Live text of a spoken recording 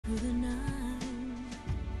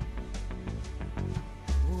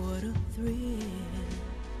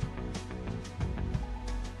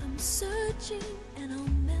searching and I'll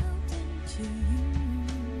melt into you.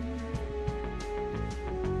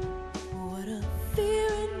 What a fear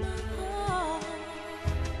in my heart,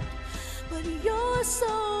 but you're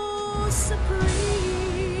so supreme.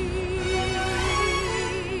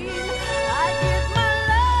 I give my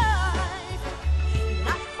life,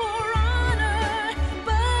 not for honor,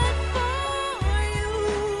 but for you.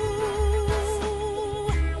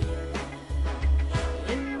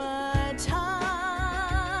 In my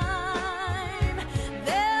time,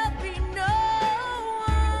 there'll be no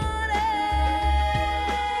one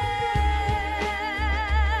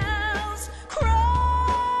else. Crime,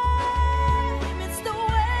 it's the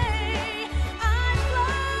way I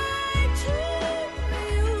fly to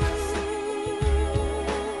you.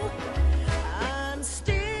 I'm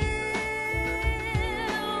still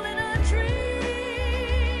in a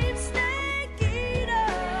dream, snake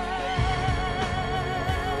eater.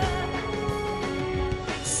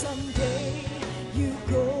 Someday you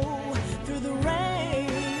go through the rain,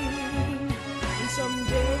 and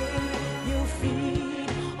someday you'll feed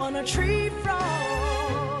on a tree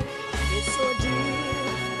frog. It's ordeal,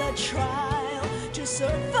 the trial to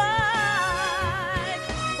survive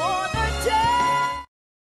for the day.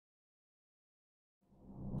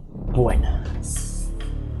 Buenas.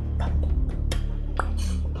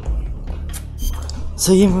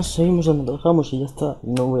 Seguimos donde lo dejamos y ya está.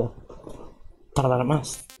 No voy a tardar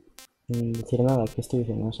más en decir nada, que estoy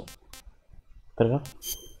diciendo eso. ¿Verdad?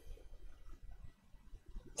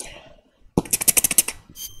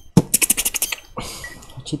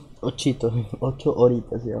 Ocho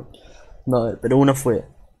horitas ya. No, a ver, pero una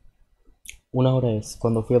hora es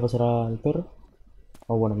cuando fui a pasear al perro.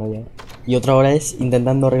 O bueno, media hora. Y otra hora es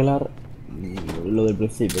intentando arreglar lo del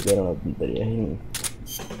principio, que era una tontería y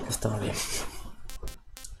estaba bien.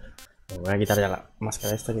 Me voy a quitar ya la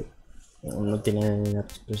máscara esta que no tiene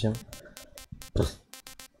expresión.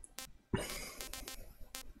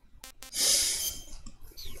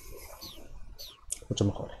 Mucho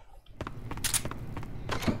mejor.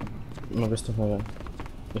 No, que estos me ven.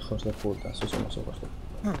 Hijos de puta, sois unos hijos de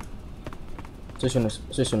puta. Sois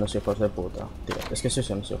unos hijos de puta, tío. Es que sois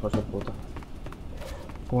unos hijos de puta.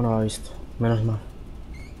 ¿Cómo no me ha visto? Menos mal.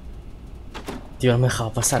 Tío, no me ha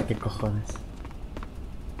dejado pasar, qué cojones.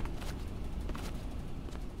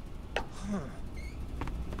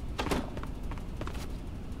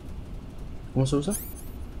 ¿Cómo se usa?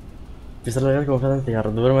 Pistola de gas como flata en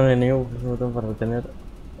cigarro. Duerme en el enemigo con un botón para retener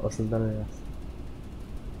o soltar el gas.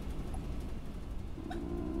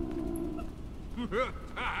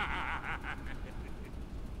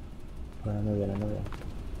 Bueno, no viene.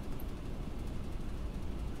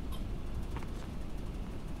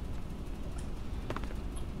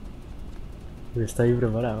 Está ahí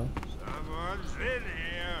preparado.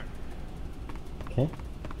 ¿Qué?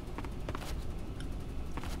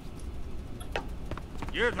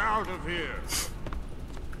 Get out of here.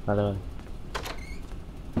 Vale.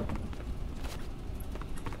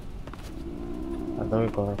 Tengo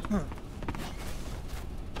que correr.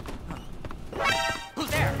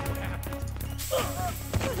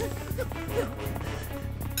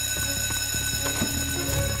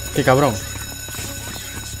 ¡Qué cabrón!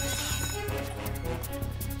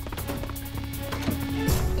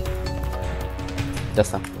 Ya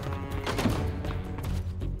está.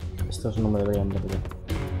 Estos no me deberían ver bien.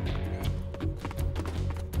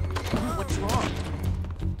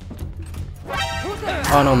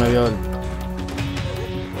 Oh no, me vio él.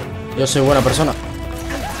 Yo soy buena persona.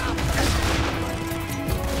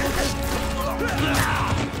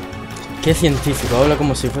 Qué científico, habla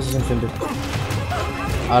como si fuese un científico.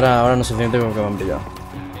 Ahora no soy científico, que me han pillado.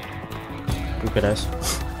 ¿Qué era eso?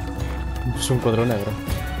 Es un cuadro negro.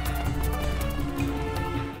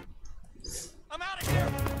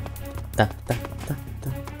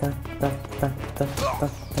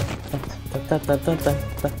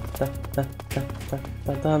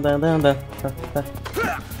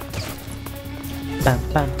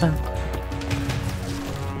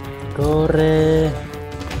 Corre.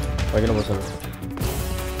 Aquí no puedo salir.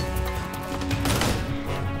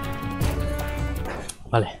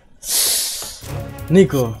 Vale.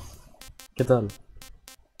 Nico, ¿qué tal?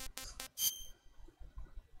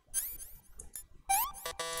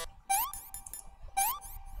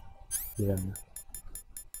 Dígame.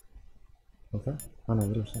 ¿Otra? Ah, no,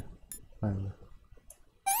 yo lo sé. Vale.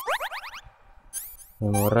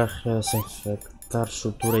 Hemorragia, desinfectar,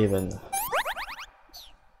 sutura y venda.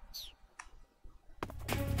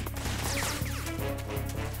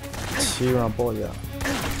 Sí, una polla.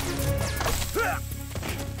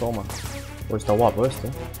 Toma. Pues está guapo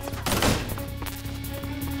este.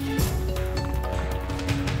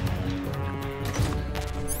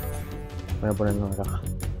 Voy a ponerlo en una caja.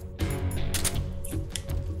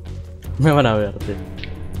 Me van a ver, tío.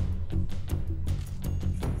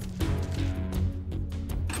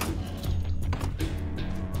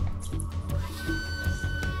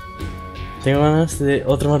 Tengo ganas de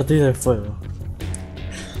otro martillo de fuego.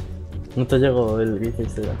 No te llegó el que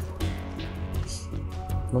hiciste ya.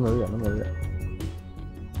 No me olvido, no me olvido.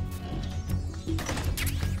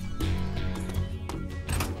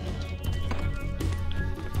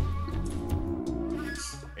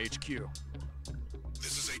 HQ.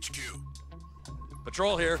 This is HQ.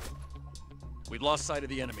 Patrol here. We've lost sight of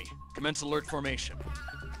the enemy. Commence alert formation.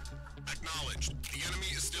 Acknowledged. The enemy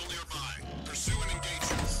is still nearby. Pursue and engage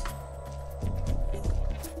him.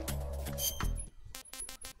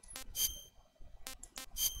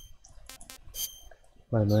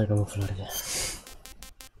 Vale, me voy a camuflar ya.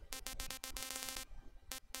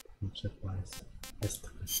 No sé cuál es. Esto.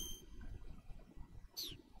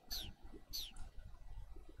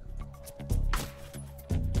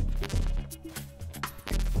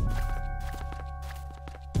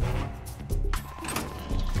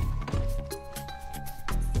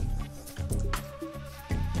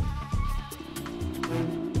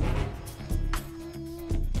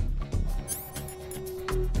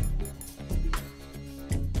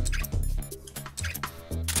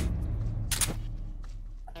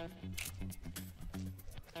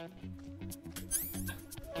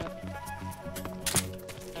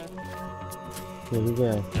 ¿Y aquí qué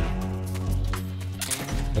hay?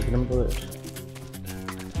 Aquí no me puedo ir.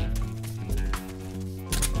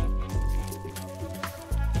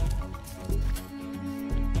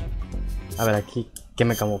 A ver, aquí, ¿qué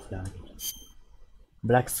me camufla?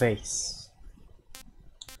 Blackface.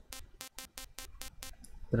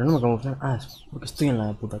 Pero no me camufla. Ah, es porque estoy en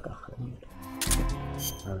la puta caja.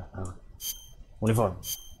 A ver. Uniforme.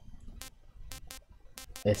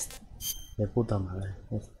 Este. De puta madre.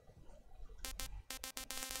 Este.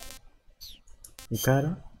 Y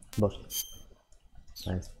cara. Vos.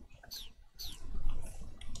 Ahí está.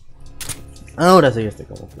 Ahora sí que estoy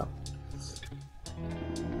camuflado.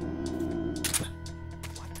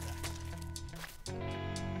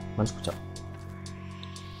 Me han escuchado.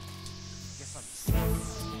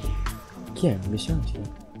 ¿Quién? Visión, tío.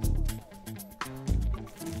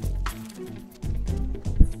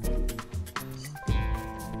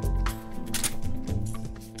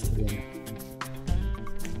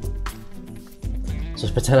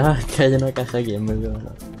 Sospechará que hay una caja aquí en medio.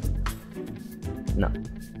 No.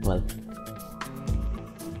 Vale.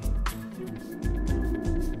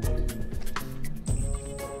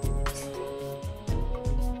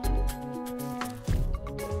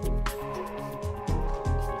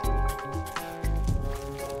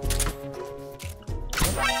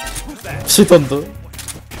 Soy tonto.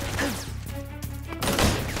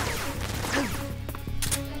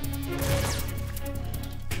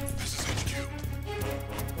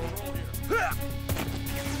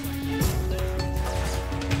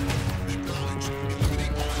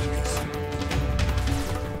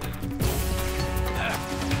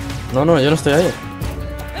 No, yo no estoy ahí.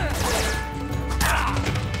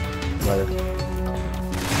 Vale.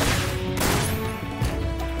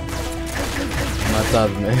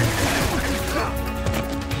 Matadme.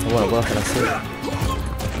 Bueno, puedo hacer así.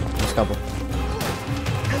 Me escapo.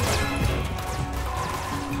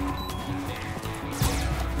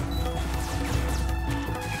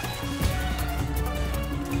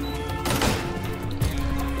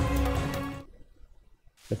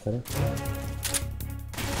 ¿Qué estaré?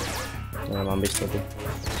 No me han visto, tío.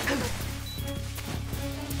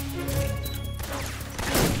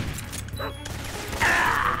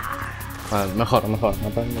 Vale, mejor,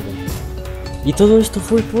 matadme. Y todo esto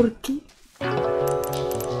fue porque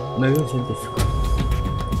me veo un científico.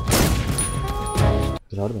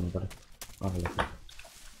 Es la orden, me parece. Ah, vale.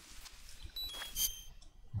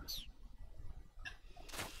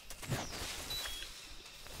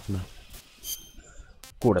 Vale.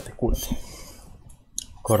 Cúrate.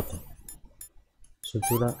 Corte.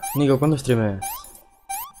 Sutura. Nico, ¿cuándo streameas?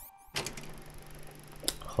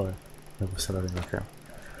 Joder, me puse la orientación.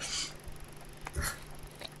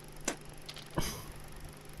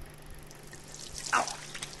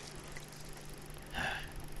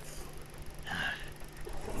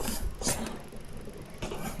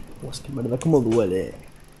 Es que en verdad como duele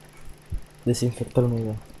desinfectar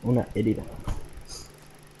una herida.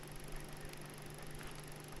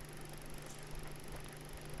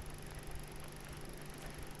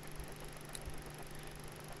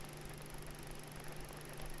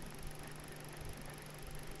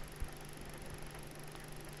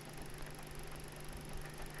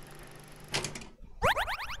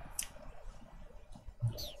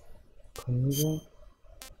 rápido.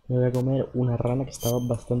 Me voy a comer una rana que estaba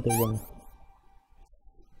bastante buena.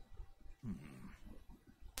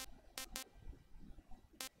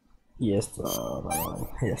 Y esto, vale,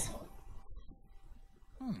 ya está.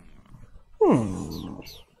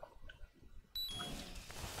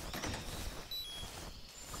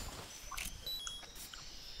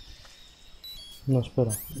 No,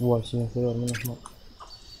 espera. Igual, silenciador, menos mal.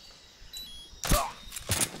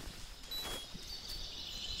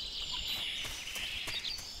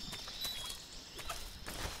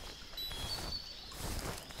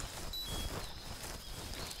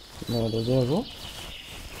 Me lo llevo.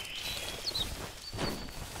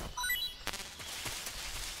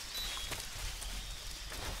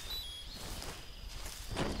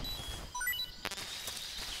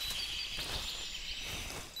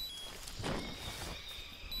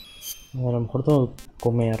 A lo mejor tengo que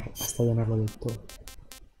comer hasta llenarlo del todo.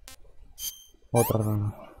 Otra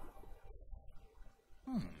rana.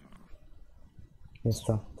 Ya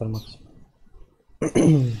está el máximo.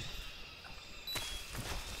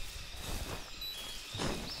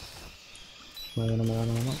 Vale, no me da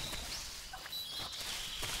nada más.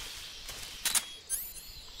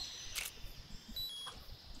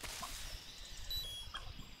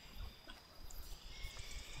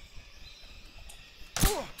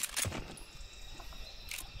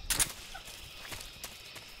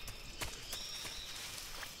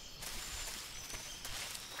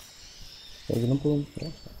 Pero yo no puedo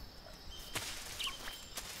entrar.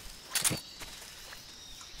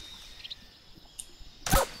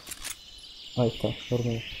 Ahí está,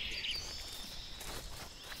 dormido.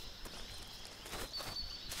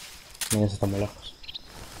 Mira, se está muy lejos.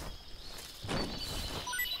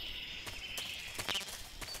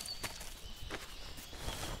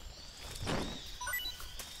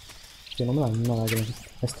 Que no me da nada que necesito.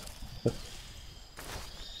 Esto.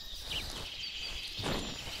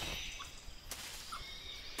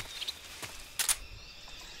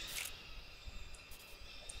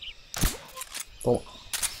 Toma.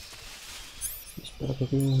 Espero que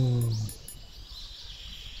aquí...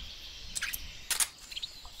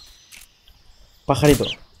 Pajarito.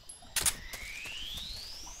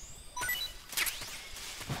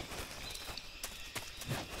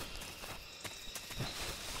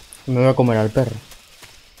 Me voy a comer al perro.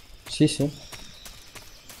 Sí, sí.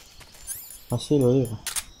 Así lo digo.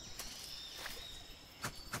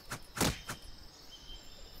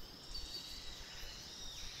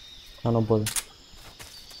 Ah, no puedo.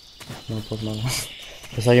 No, pues nada.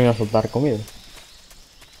 Pensaba que me iba a soltar comida.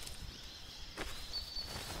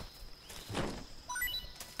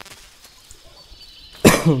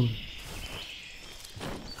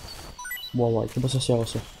 Buah, guay. ¿Qué pasa si hago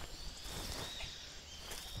así?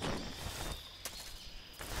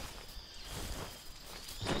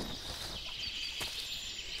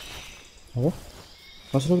 A ver.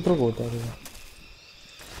 No sé lo que trocuta, tío.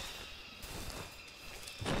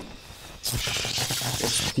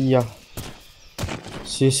 Hostia.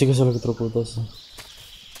 Sí, sí que sé lo que trocuta, sí.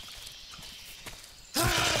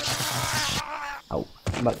 Au.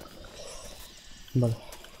 Vale. Vale.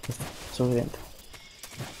 Ya está. Suficiente.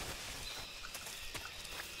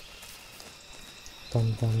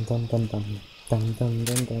 Tan tan tan tan tan. Tan tan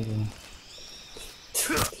tan tan tan.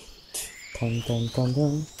 Tan tan tan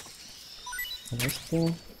tan.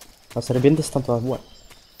 Esto. Las serpientes están todas buenas.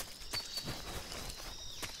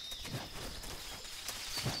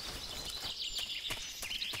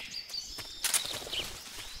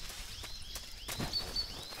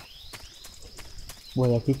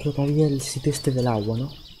 Bueno, aquí creo que había el sitio este del agua,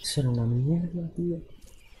 ¿no? Eso era una mierda, tío.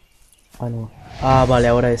 Ah, no. Ah, vale,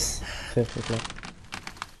 ahora es. Sí, sí, claro.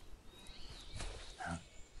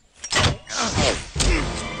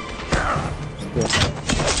 Hostia.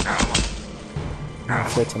 Una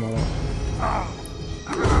flecha me ha dado.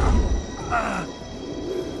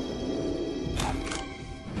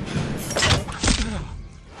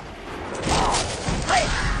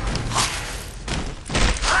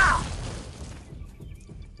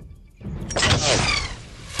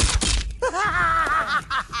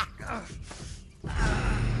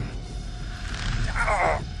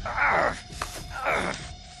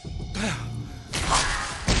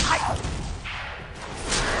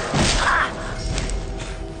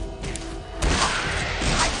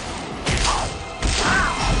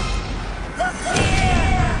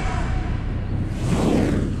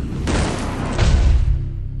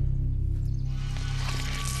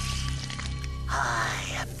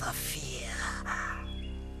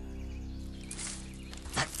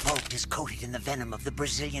 Is coated in the venom of the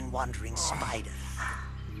Brazilian wandering spider.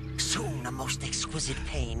 Soon a most exquisite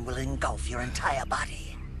pain will engulf your entire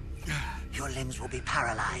body. your limbs will be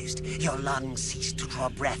paralyzed, your lungs cease to draw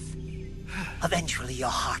breath. Eventually, your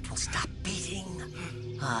heart will stop beating.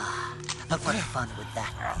 Ah, but what fun would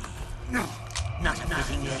that be? Not a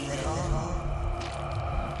fitting end at all.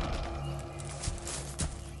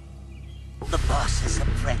 The boss's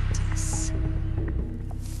apprentice.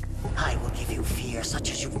 I will give you fear such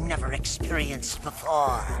as you've never experienced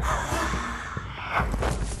before.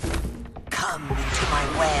 Come into my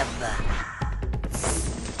web.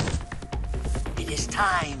 It is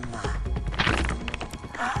time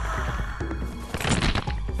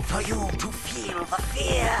for you to feel the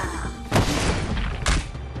fear.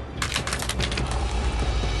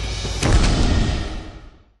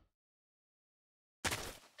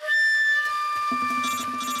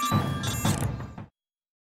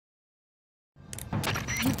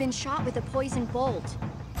 You've been shot with a poison bolt.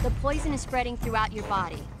 The poison is spreading throughout your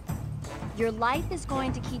body. Your life is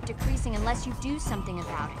going to keep decreasing unless you do something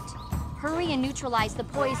about it. Hurry and neutralize the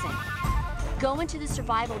poison. Go into the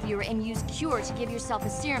survival viewer and use Cure to give yourself a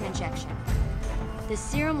serum injection. The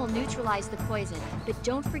serum will neutralize the poison, but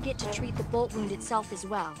don't forget to treat the bolt wound itself as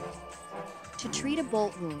well. To treat a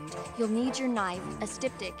bolt wound, you'll need your knife, a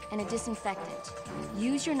styptic, and a disinfectant.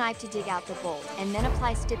 Use your knife to dig out the bolt, and then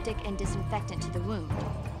apply styptic and disinfectant to the wound.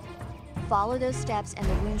 Follow those steps and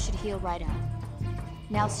the wound should heal right up.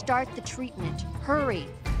 Now start the treatment. Hurry!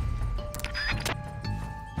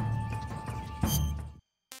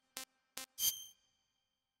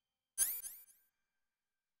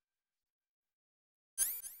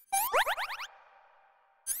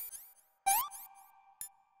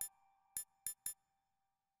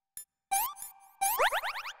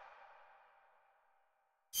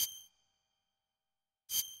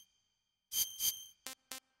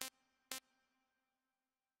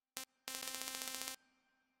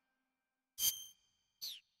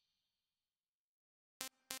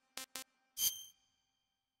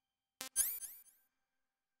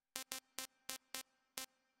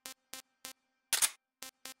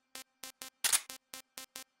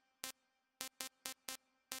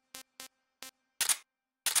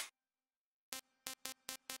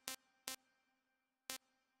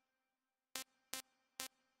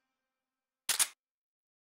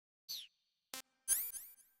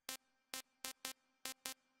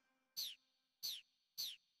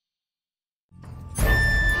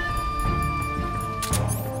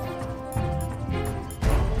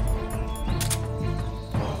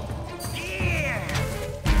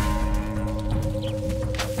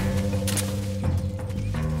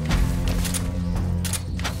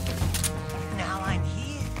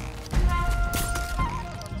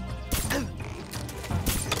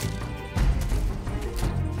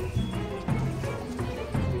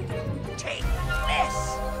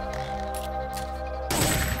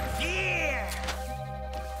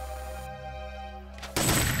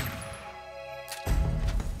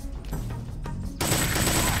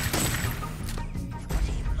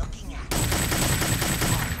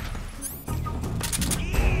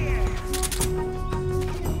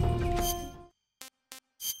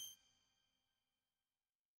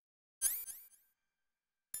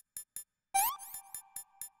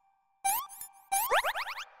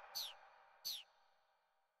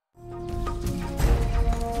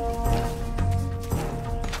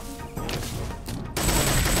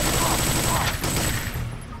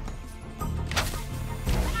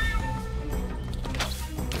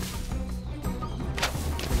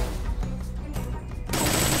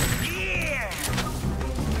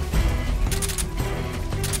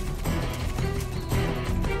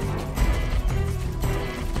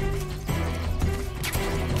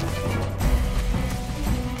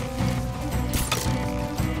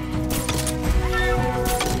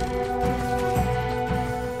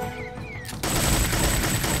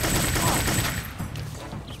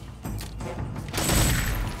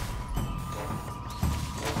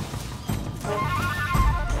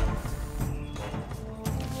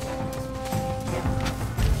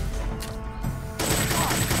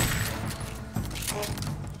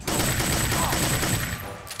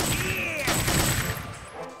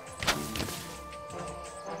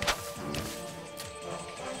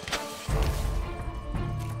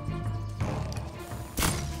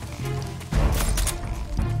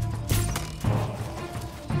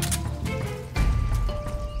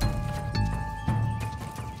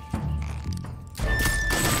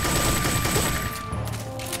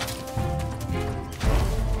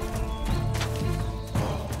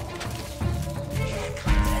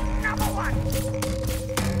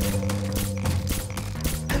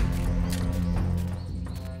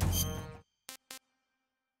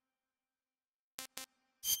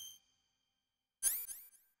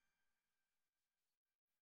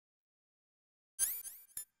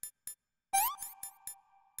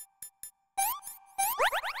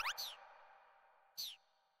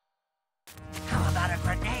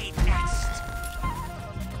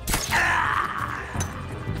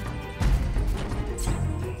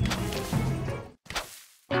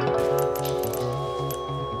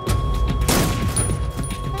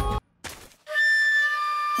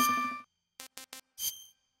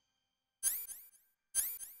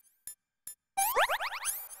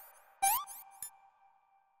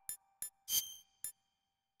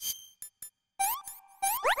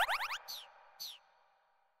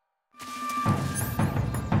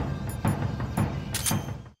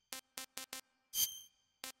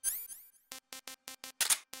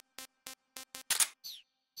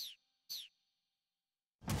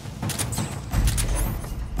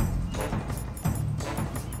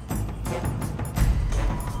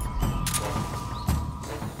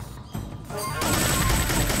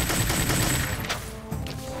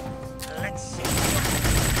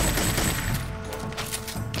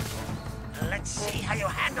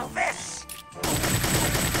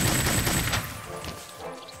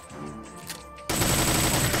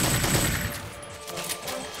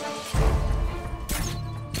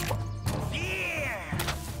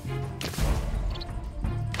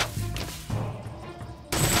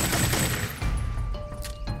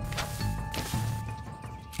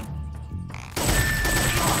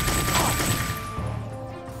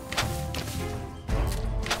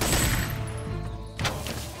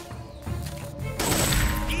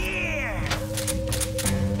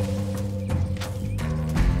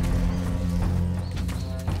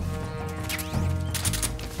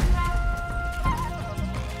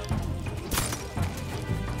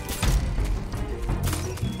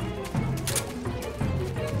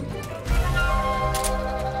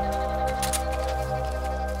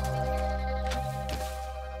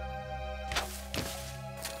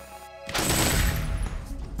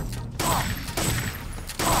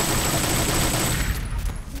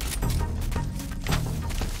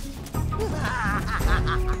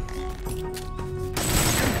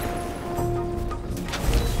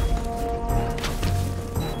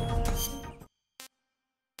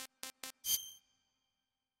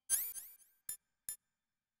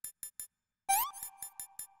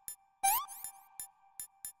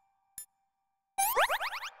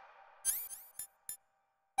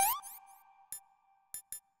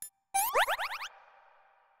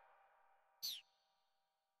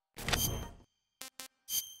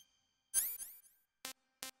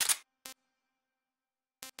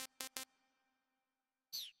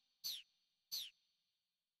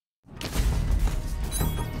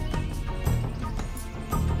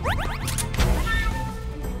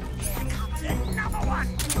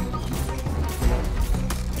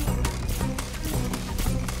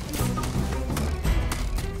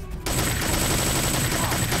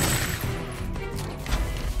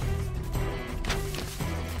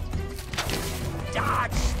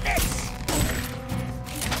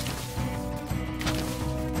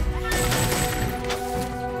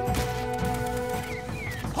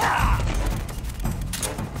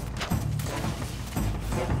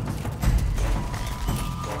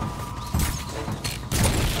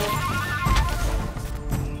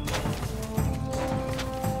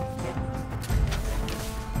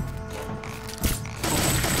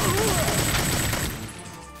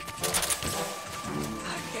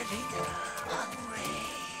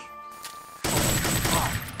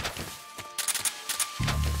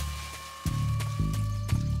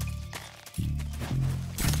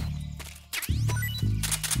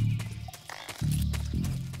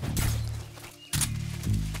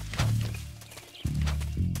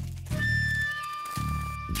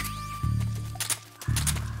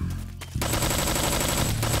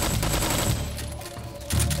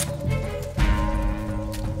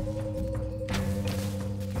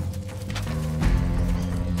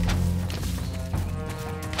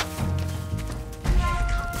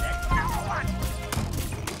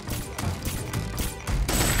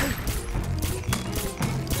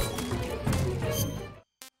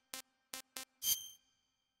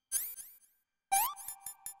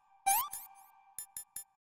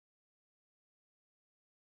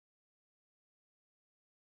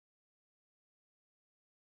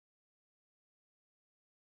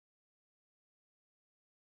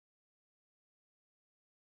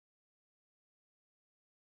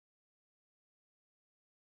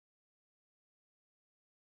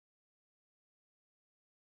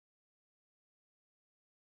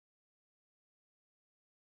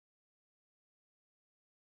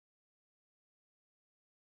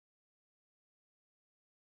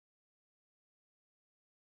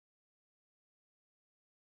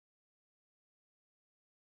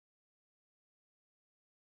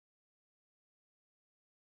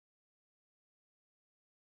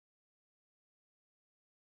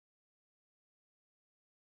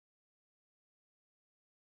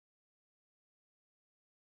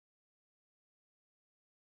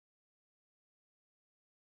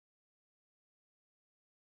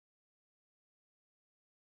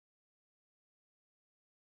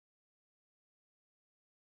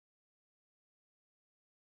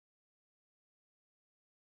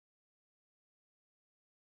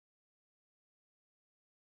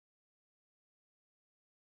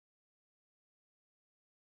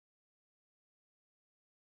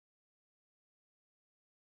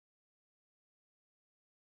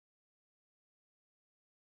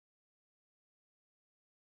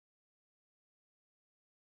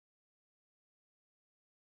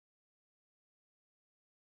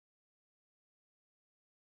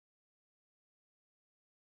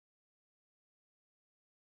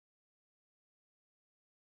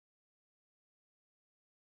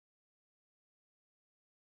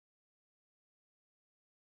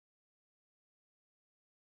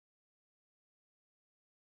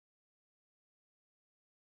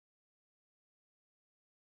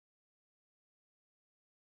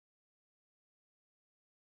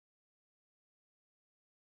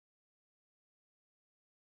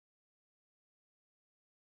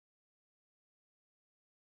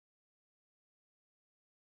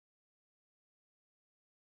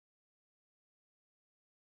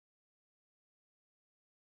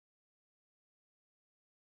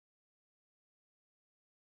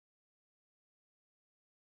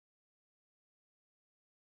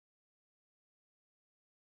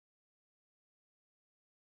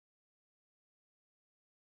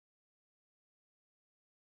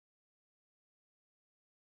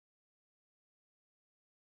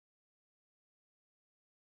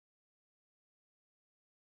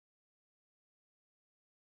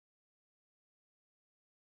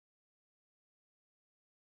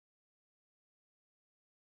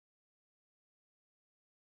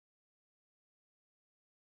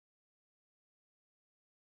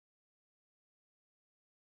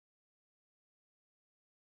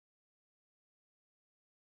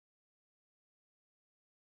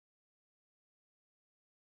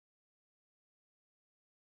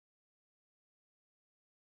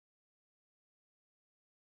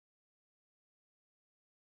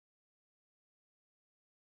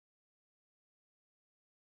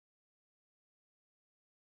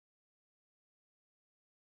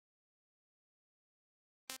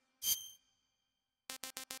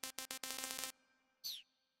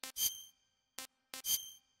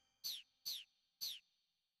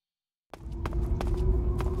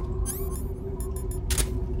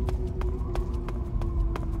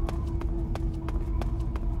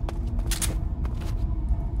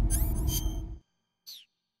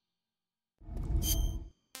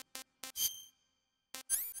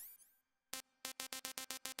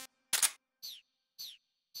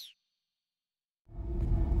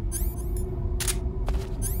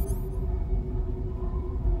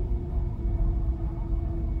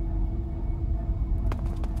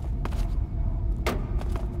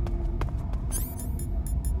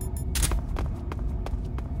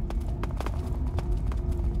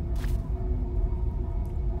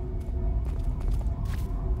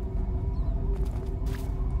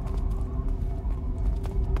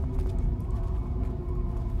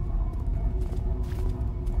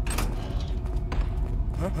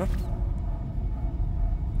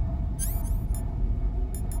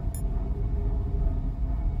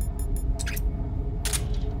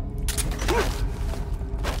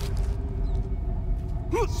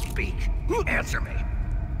 Speak. Answer me.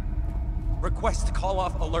 Request to call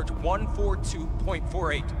off alert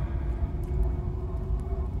 142.48.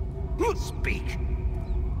 Speak.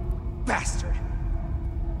 Bastard!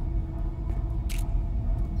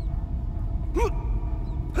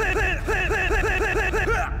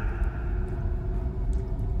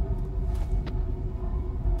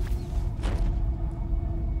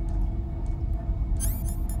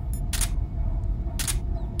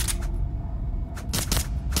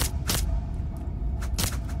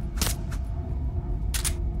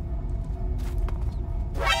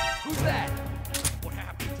 Who's that? What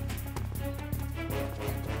happened?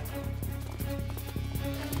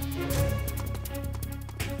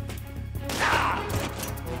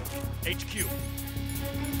 HQ.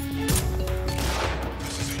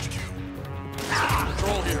 This is HQ.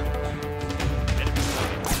 Patrol here. Enemy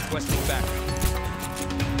sighted. Requesting backup.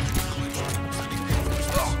 Sending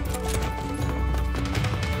reinforcements.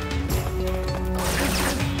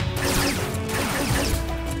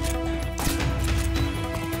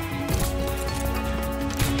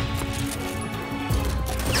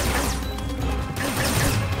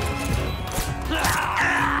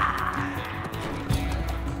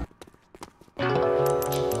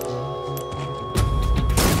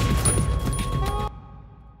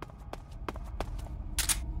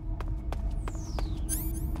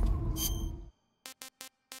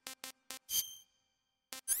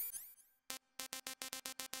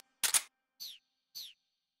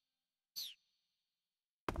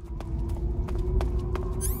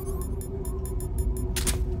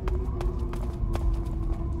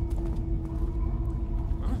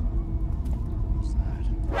 Who's that?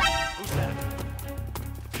 HQ.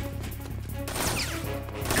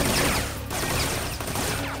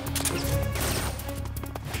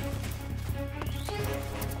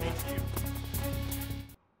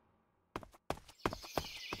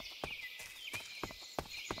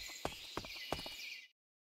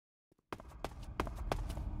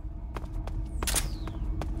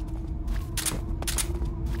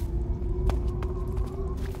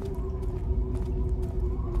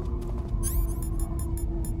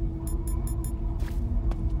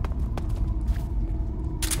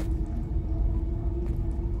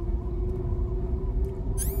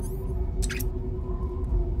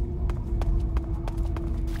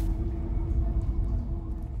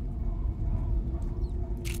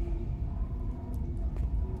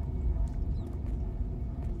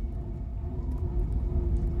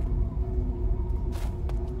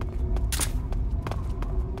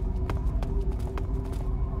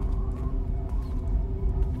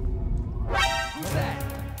 Who's that?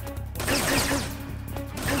 HQ.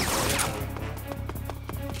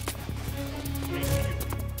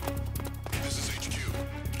 This is HQ.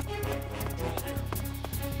 Patrol here.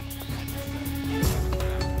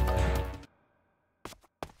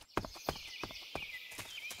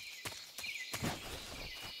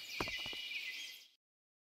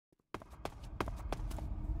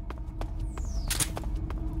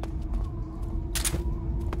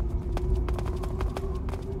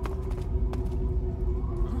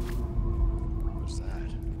 What's that?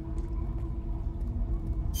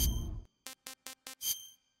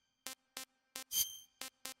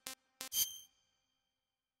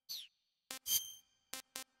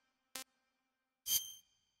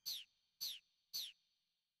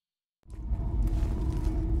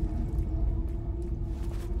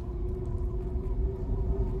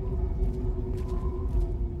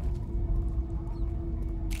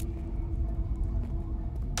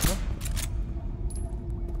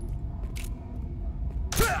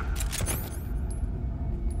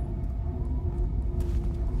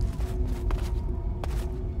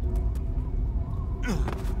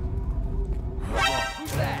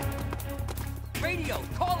 Who's that? Radio,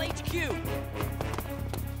 call HQ!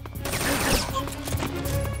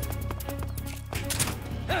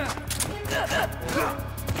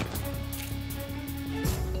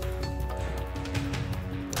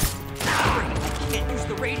 Can't use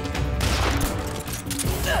the radio.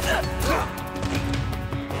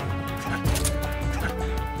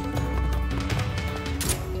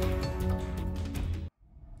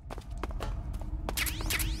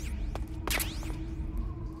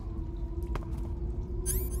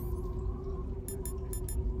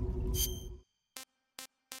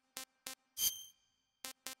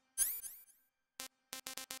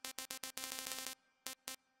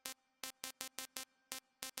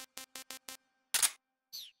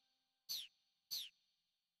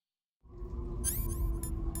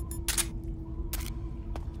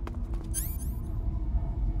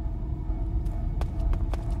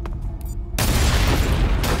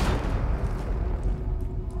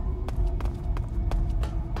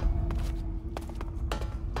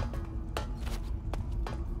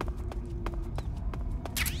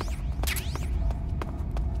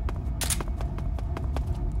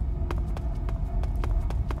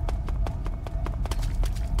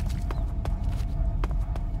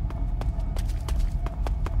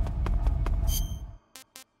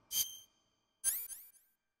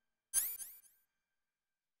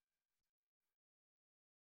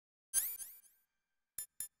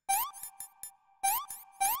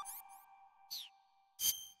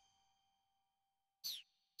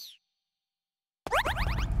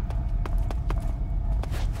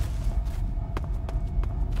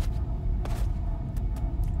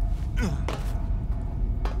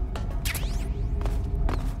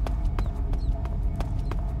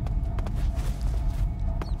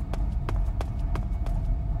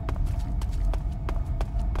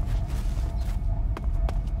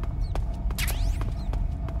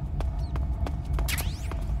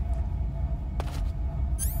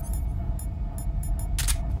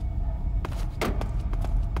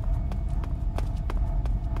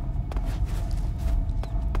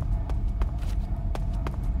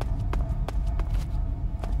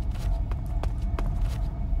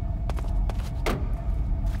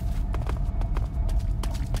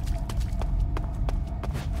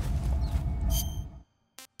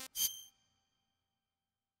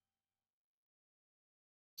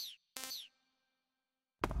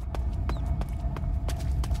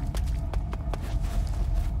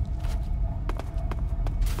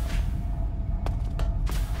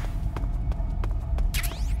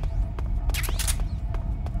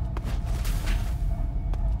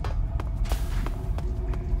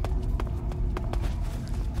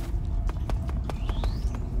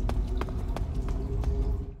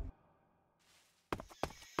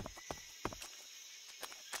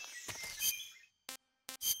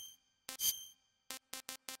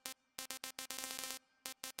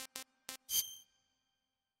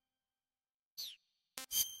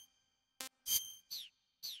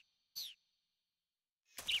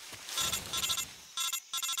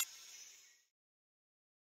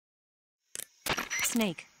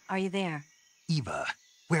 Snake, are you there? Eva,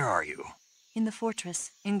 where are you? In the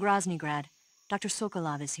fortress, in Groznygrad. Dr.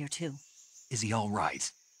 Sokolov is here too. Is he all right?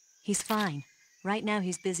 He's fine. Right now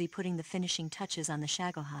he's busy putting the finishing touches on the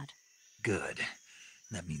Shagohod. Good.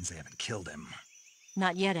 That means they haven't killed him.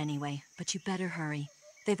 Not yet anyway, but you better hurry.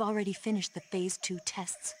 They've already finished the Phase 2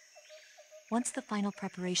 tests. Once the final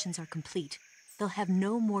preparations are complete, they'll have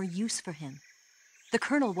no more use for him. The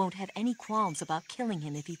Colonel won't have any qualms about killing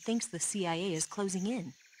him if he thinks the CIA is closing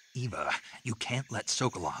in. Eva, you can't let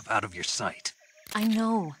Sokolov out of your sight. I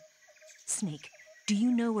know. Snake, do you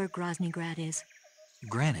know where Groznygrad is?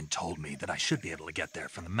 Granin told me that I should be able to get there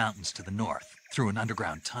from the mountains to the north, through an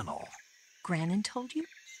underground tunnel. Granin told you?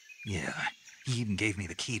 Yeah, he even gave me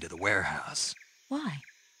the key to the warehouse. Why?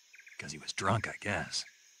 Because he was drunk, I guess.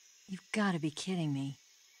 You've got to be kidding me.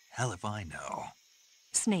 Hell if I know.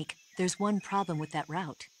 Snake, there's one problem with that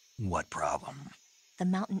route. What problem? The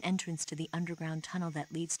mountain entrance to the underground tunnel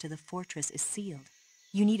that leads to the fortress is sealed.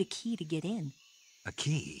 You need a key to get in. A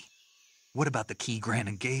key? What about the key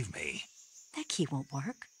Granin gave me? That key won't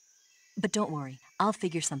work. But don't worry, I'll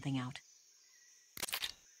figure something out.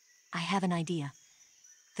 I have an idea.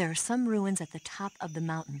 There are some ruins at the top of the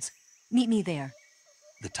mountains. Meet me there.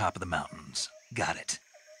 The top of the mountains. Got it.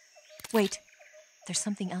 Wait, there's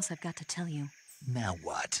something else I've got to tell you. Now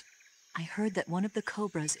what? I heard that one of the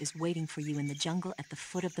Cobras is waiting for you in the jungle at the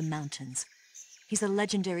foot of the mountains. He's a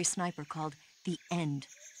legendary sniper called the End.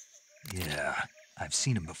 Yeah, I've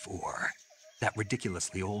seen him before. That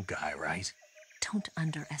ridiculously old guy, right? Don't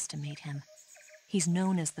underestimate him. He's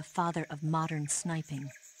known as the father of modern sniping.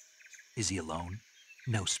 Is he alone?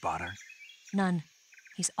 No spotter? None.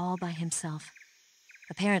 He's all by himself.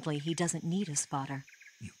 Apparently, he doesn't need a spotter.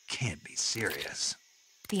 You can't be serious.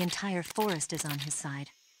 The entire forest is on his side.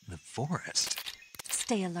 The forest?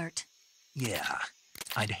 Stay alert. Yeah,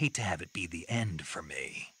 I'd hate to have it be the end for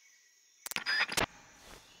me.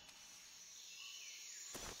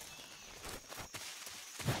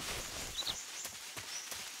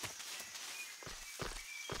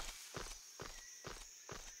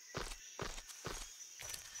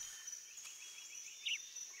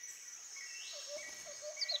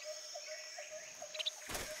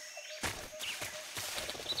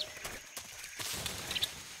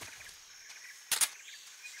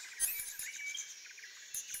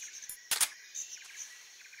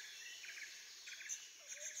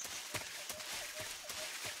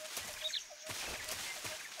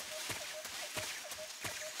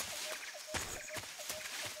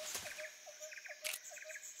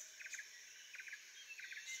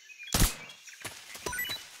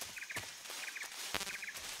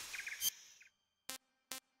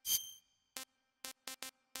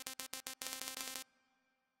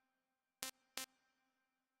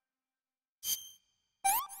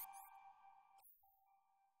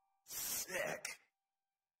 Sick.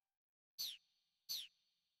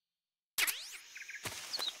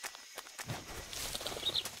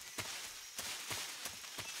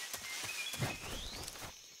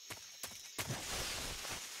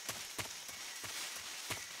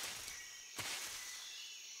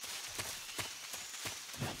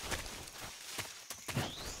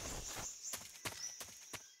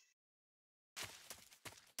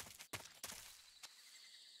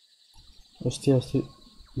 Hostia,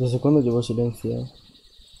 ¿desde cuándo llevo silenciado?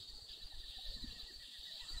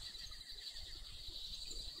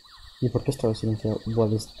 ¿Y por qué estaba silenciado? Buah,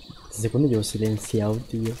 ¿desde cuándo llevo silenciado,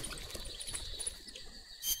 tío?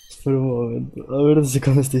 Espera un momento, a ver desde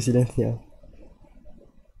cuándo estoy silenciado.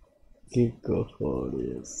 ¿Qué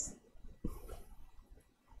cojones?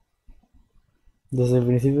 Desde el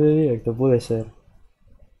principio de directo, puede ser.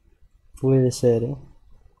 Puede ser,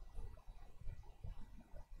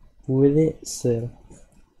 Puede ser.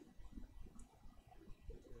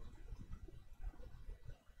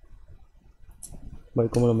 Vale,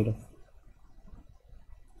 ¿cómo lo miro?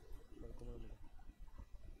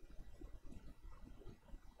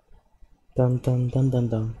 Tan tan tan tan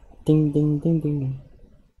tan. Ting ting ting ting.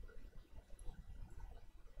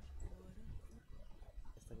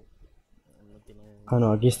 Ah,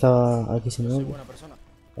 no, aquí está. Aquí se me oye.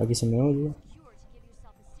 Aquí se me oye. Cure to give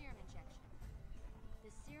yourself a serum injection.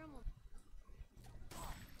 The serum will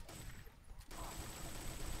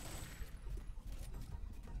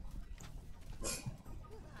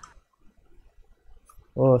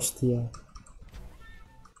Hostia.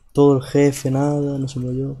 Todo el jefe, nada, no se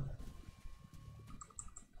murió.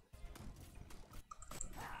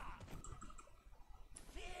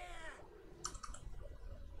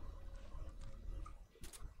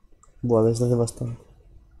 Buah, desde hace bastante.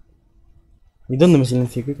 ¿Y dónde me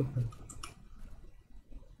silencié? ¿Qué cojones?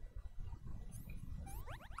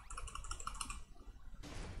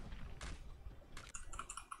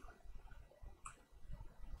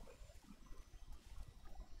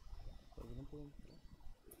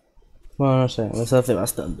 Bueno, no sé, me hace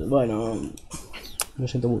bastante. Bueno, lo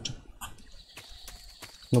siento mucho.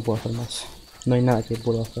 No puedo hacer más. No hay nada que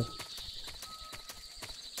pueda hacer.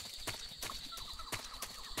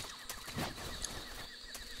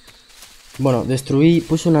 Bueno,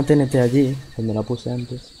 puse una TNT allí, donde la puse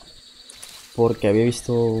antes. Porque había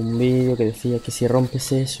visto un vídeo que decía que si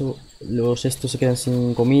rompes eso, los estos se quedan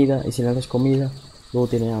sin comida. Y si le das comida, luego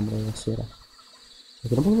tiene hambre. Así era.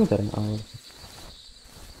 ¿Aquí no puedo meter? A ver.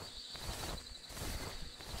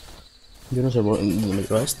 Yo no sé dónde me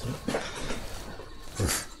lleva esto.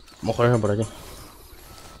 Mejor no por aquí.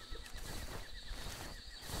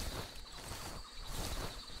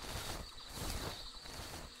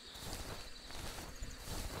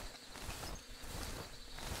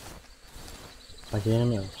 Aquí hay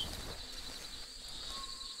enemigos.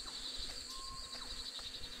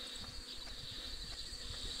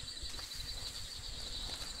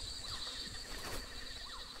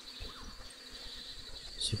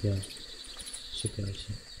 Sí que hay. Sí que hay,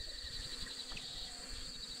 sí.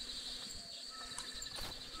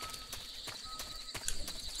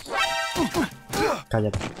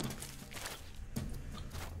 Cállate.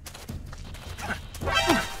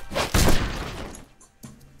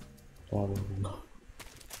 Toma por culo.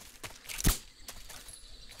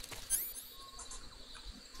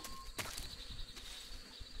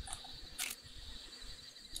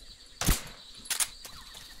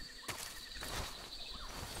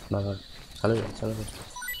 Vale, vale. Sale bien, sale bien.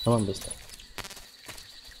 No me han visto.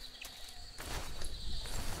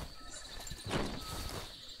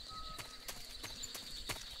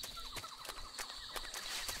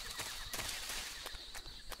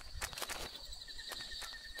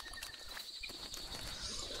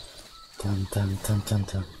 Tan tan tan tan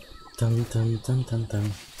tan. Tan tan tan tan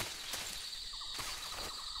tan.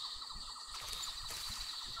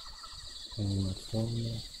 Una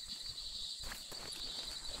forma.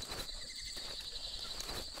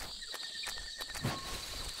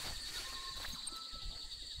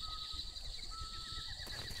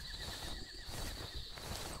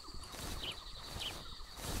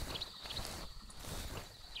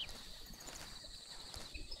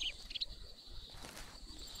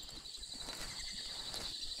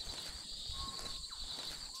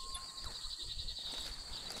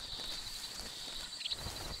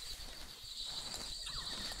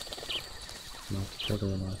 No, creo que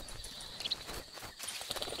no.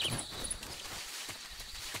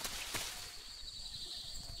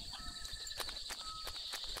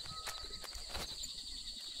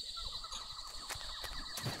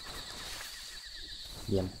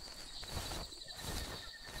 Bien.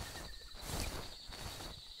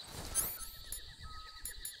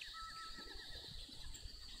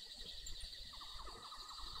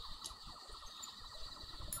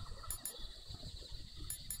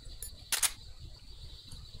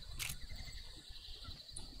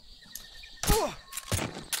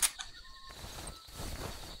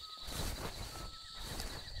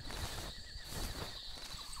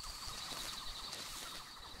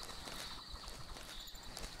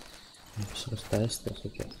 Solo está este, así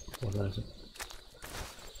que volver así.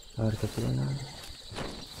 A ver qué tiene.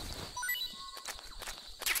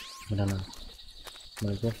 Mira nada.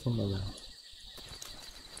 Me voy al fondo ya.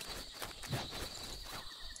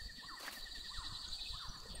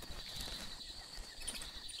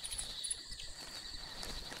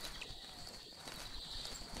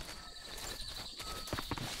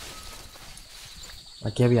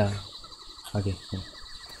 Aquí había. Aquí, sí.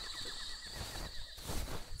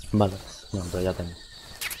 Vale, no, pero ya tengo.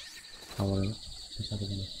 Ah, bueno, no. Pensaba que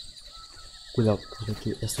tenía. Cuidado, porque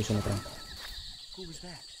aquí esto es una trampa.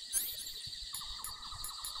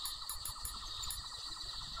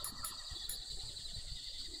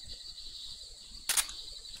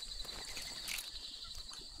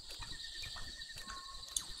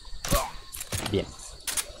 Bien.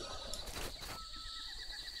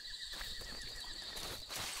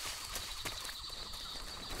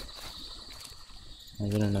 Ahí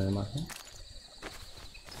viene nada más, ¿eh?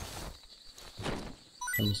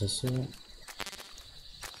 Vamos así.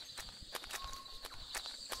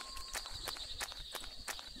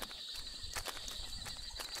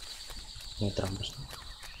 No hay trampas, ¿no?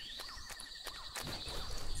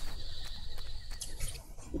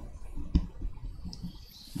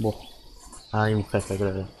 Buah. Hay un jefe,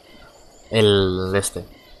 creo. El este.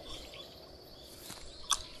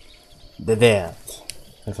 The Dead.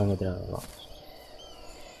 El francotirador, vamos.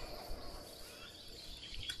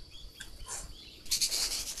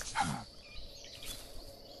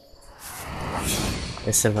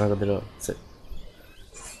 Es el francotirador, sí.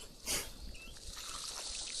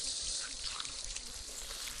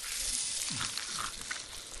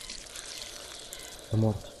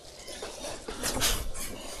 muerto.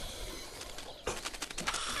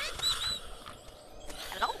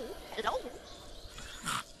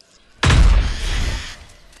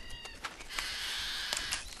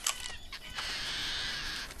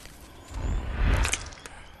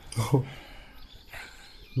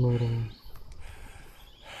 Madre mía.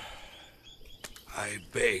 I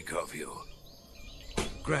beg of you,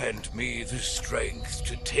 grant me the strength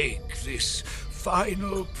to take this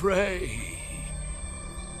final prey.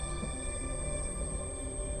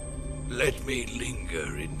 Let me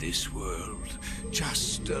linger in this world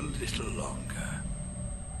just a little longer.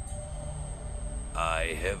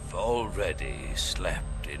 I have already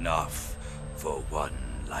slept enough for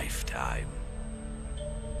one lifetime.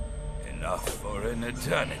 Enough for an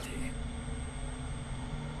eternity.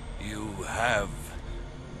 You have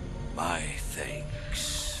my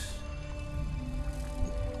thanks.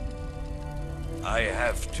 I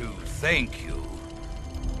have to thank you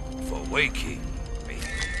for waking me.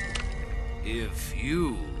 If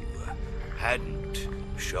you hadn't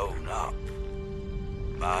shown up,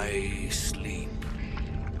 my sleep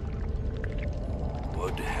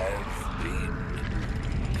would have been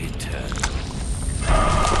eternal.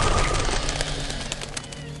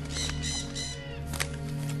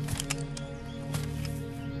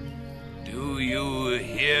 Do you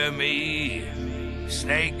hear me,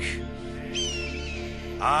 Snake?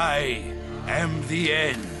 I am the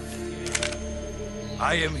end.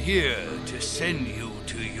 I am here to send you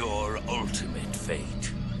to your ultimate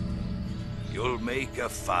fate. You'll make a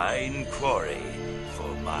fine quarry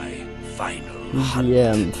for my final hunt. The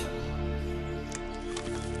end.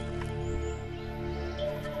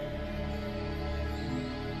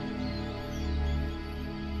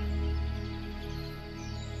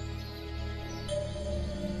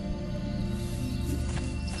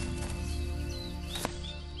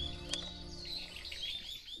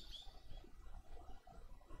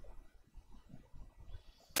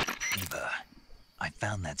 Eva, I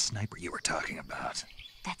found that sniper you were talking about.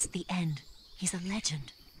 That's the end. He's a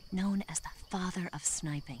legend, known as the father of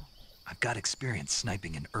sniping. I've got experience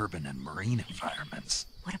sniping in urban and marine environments.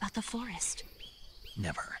 What about the forest?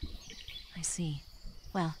 Never. I see.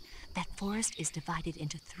 Well, that forest is divided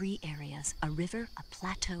into 3 areas, a river, a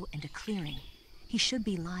plateau, and a clearing. He should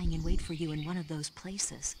be lying in wait for you in one of those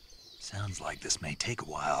places. Sounds like this may take a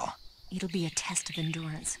while. It'll be a test of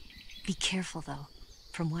endurance. Be careful, though.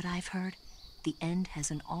 From what I've heard, the End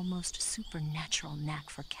has an almost supernatural knack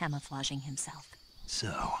for camouflaging himself.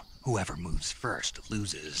 So, whoever moves first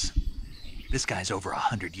loses. This guy's over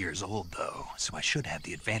 100 years old, though, so I should have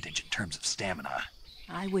the advantage in terms of stamina.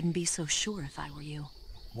 I wouldn't be so sure if I were you.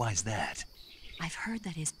 Why's that? I've heard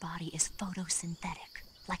that his body is photosynthetic,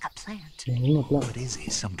 like a plant. Una planta. What is he,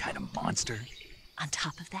 some kind of monster? On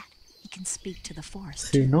top of that, he can speak to the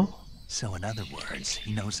forest. Sí, ¿no? So in other words,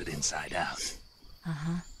 he knows it inside out.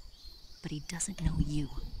 Uh-huh. But he doesn't know you.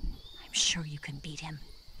 I'm sure you can beat him.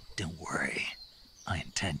 Don't worry. I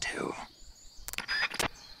intend to.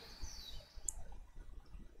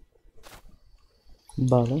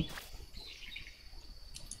 Vale.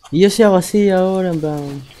 Y yo si hago así ahora, en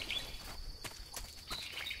plan...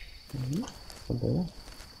 ¿Cuánto era?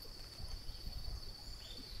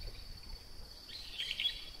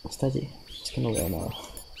 Está allí. Es que no veo nada.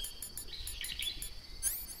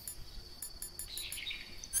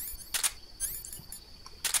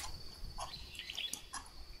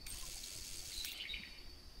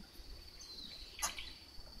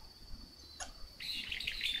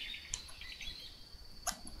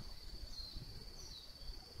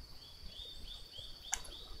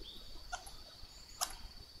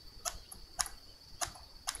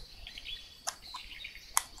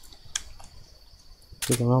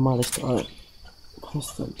 Que tengo mal esto. A ver. ¿Cómo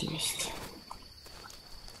está el tío este?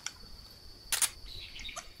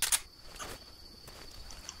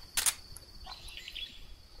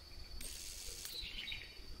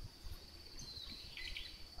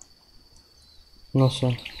 No sé.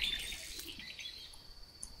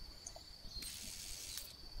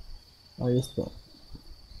 Ahí está.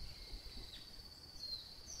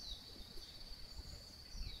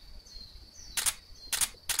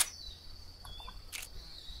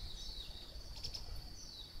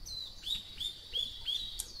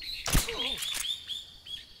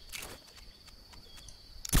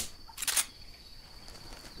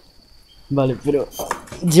 Vale, pero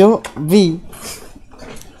yo vi...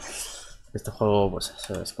 Este juego, pues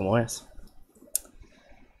eso es como es.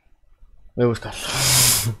 Voy a buscarlo.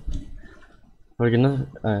 Porque no...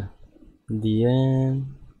 A ver. The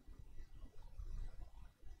End...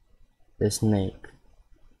 Snake.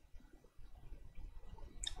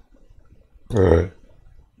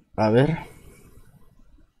 A ver.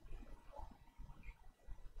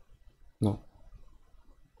 No.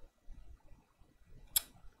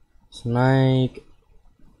 Snake.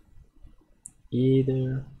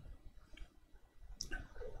 Either.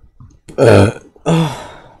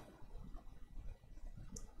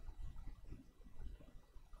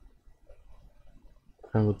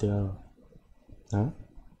 Francotirador. ¿Ah?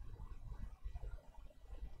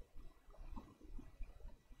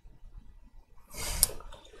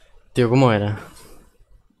 Tío, ¿cómo era?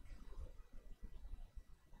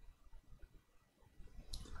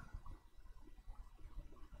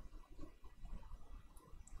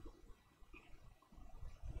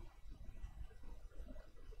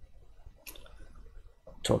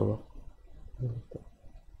 Chorba.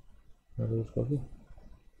 ¿Lo busco aquí?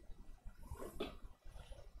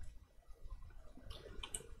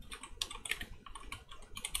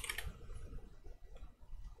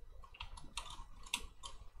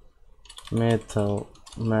 Metal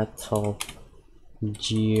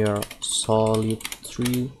Gear Solid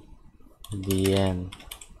 3 The End.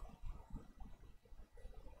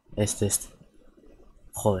 Este.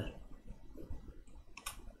 Joder.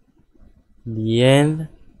 The End.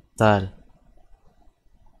 Tal.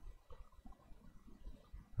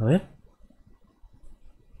 A ver.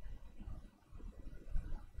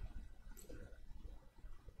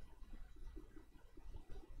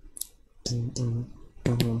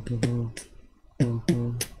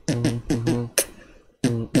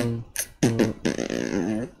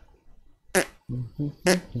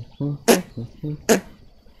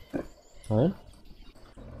 A ver.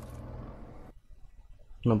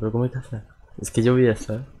 No, pero ¿cómo hay que hacer? Es que yo vi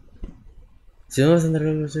eso, ¿eh? Si no vas a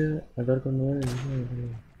entregar no sé, hablar con él.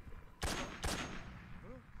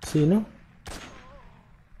 Sí, ¿no?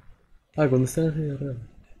 Ah, cuando está así de real.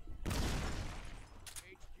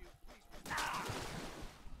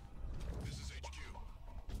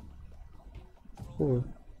 Joder.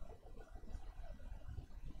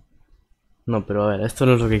 No, pero a ver, esto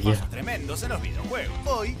no es lo que quiero. Tremendos en los videojuegos.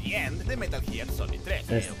 Hoy, The End de Metal Gear Solid 3.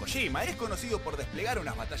 Hideo Kojima es conocido por desplegar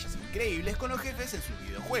unas batallas increíbles con los jefes en sus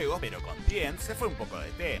videojuegos, pero con The End se fue un poco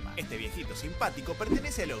de tema. Este viejito simpático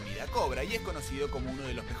pertenece a la unidad Cobra y es conocido como uno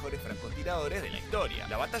de los mejores francotiradores de la historia.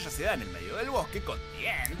 La batalla se da en el medio del bosque con The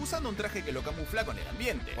End usando un traje que lo camufla con el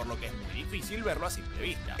ambiente, por lo que es muy difícil verlo a simple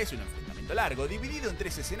vista. Es un enfrentamiento largo, dividido en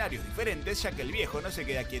 3 escenarios diferentes, ya que el viejo no se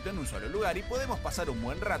queda quieto en un solo lugar y podemos pasar un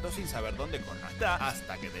buen rato sin saber dónde corno está,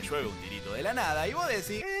 hasta que te llueve un tirito de la nada y vos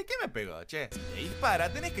decís, ¿qué me pegó, che? Si te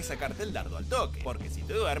dispara, tenés que sacarte el dardo al toque, porque si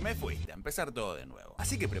te duermes, fuiste a empezar todo de nuevo.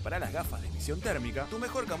 Así que prepara las gafas de visión térmica, tu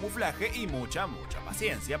mejor camuflaje y mucha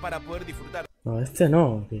paciencia para poder disfrutar. No, este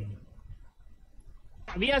no, tío.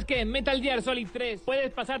 ¿Sabías que en Metal Gear Solid 3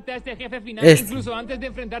 puedes pasarte a este jefe final incluso antes de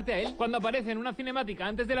enfrentarte a él? Cuando aparece en una cinemática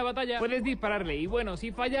antes de la batalla, puedes dispararle y bueno,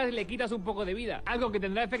 si fallas le quitas un poco de vida, algo que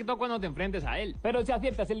tendrá efecto cuando te enfrentes a él. Pero si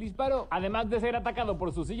aciertas el disparo, además de ser atacado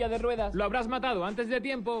por su silla de ruedas, lo habrás matado antes de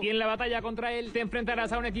tiempo y en la batalla contra él te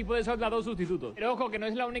enfrentarás a un equipo de soldados sustitutos. Pero ojo que no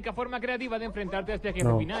es la única forma creativa de enfrentarte a este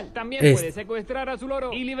jefe final. También puedes secuestrar a su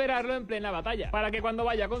loro y liberarlo en plena batalla, para que cuando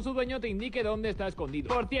vaya con su dueño te indique dónde está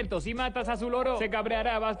escondido. Por cierto, si matas a su loro, se cabreará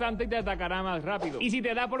bastante y te atacará más rápido. Y si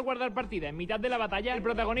te da por guardar partida en mitad de la batalla, el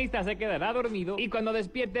protagonista se quedará dormido y cuando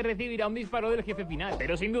despierte recibirá un disparo del jefe final.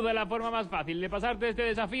 Pero sin duda la forma más fácil de pasarte este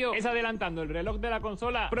desafío es adelantando el reloj de la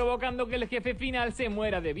consola, provocando que el jefe final se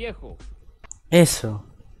muera de viejo. Eso.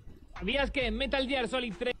 ¿Sabías que en Metal Gear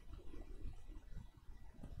Solid 3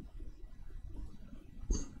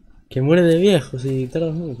 que muere de viejo si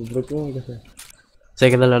tardas mucho? Pero ¿cómo hay que hacer? Si hay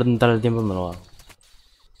que adelantar el tiempo, me lo hago.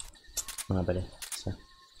 Una pelea. Sí.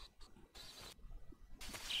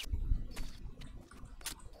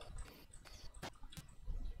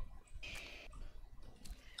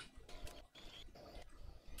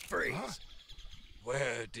 Freeze.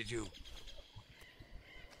 Where did you...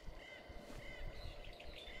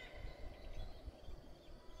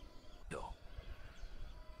 go?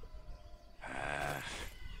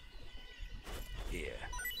 Here,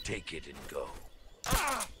 take it and go.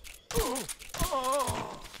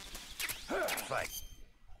 Fight.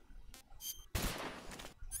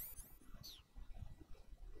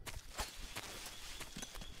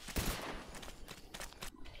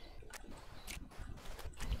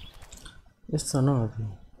 Esto no,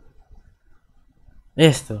 tío.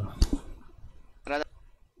 Esto.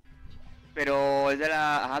 Pero es de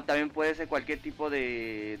la... Ajá, también puede ser cualquier tipo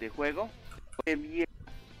de juego. El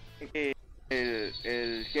jefe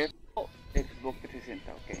Xbox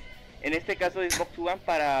 360, ok. En este caso Xbox One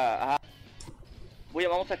para... Ajá.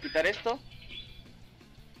 Vamos a quitar esto.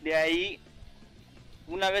 De ahí,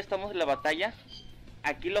 una vez estamos en la batalla,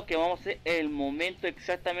 aquí lo que vamos a hacer el momento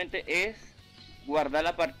exactamente es guardar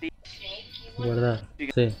la partida. Guardar.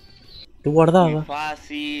 Sí. ¿Tú Muy guardabas?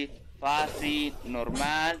 fácil, fácil,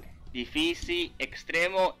 normal, difícil,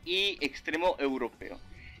 extremo y extremo europeo.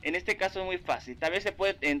 En este caso es muy fácil, tal vez se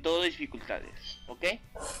puede en todas dificultades, ¿ok?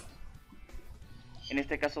 En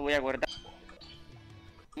este caso voy a guardar.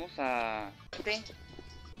 Vamos a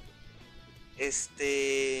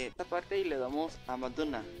esta parte y le damos a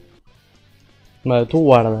abandonar. Vale, tú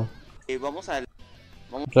guarda. Vamos a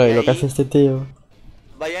Claro, y de lo que ahí hace este tío.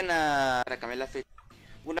 vayan a para cambiar la fecha.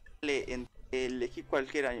 Una elegir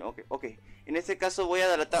cualquier año. Ok. En este caso voy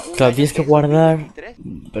a datar un Claro, año tienes que es guardar.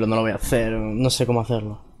 2023. Pero no lo voy a hacer. No sé cómo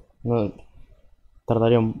hacerlo. No,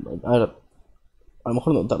 tardaría un. A ver. A lo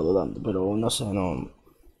mejor no tardo tanto, pero no sé, no.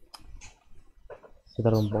 Se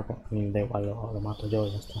tarda un poco. Da igual, lo mato yo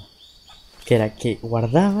y ya está. Que era que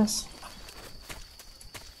guardabas.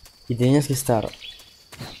 Y tenías que estar.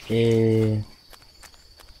 15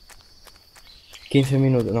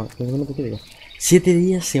 minutos. No, 15 minutos, ¿qué digo? 7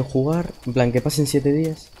 días sin jugar. En plan, que pasen 7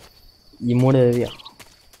 días. Y muere de viejo.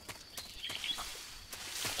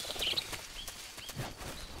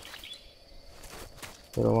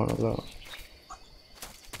 Pero bueno, claro.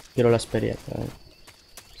 Quiero la experiencia, ¿eh?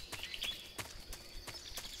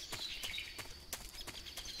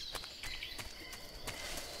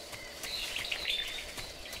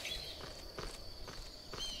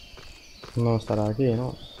 No estará aquí,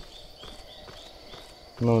 ¿no?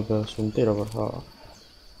 No me pegas un tiro, por favor.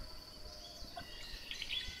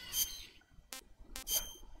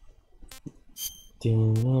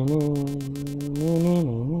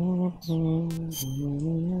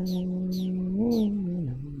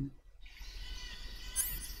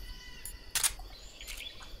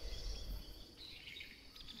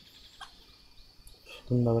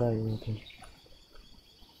 ¿Dónde habrá ido, tío?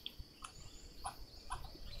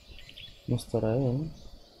 No estará ahí, ¿no?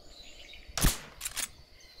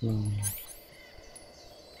 No.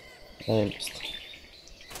 Ahí está.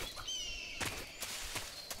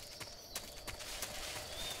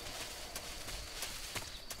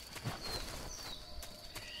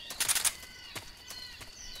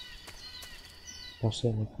 No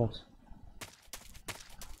sé, me pasa.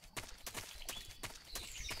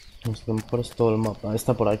 No sé, a lo mejor es todo el mapa.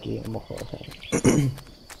 Está por aquí, a lo mejor. O sea.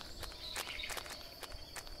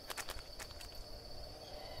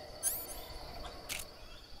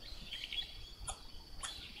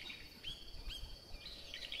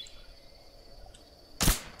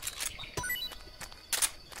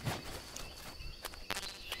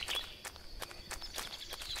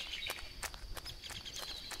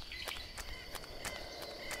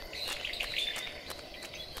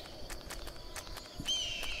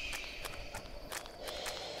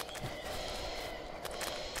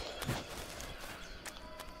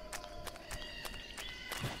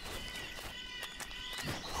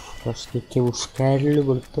 Pues que hay que buscarlo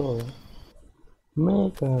por todo.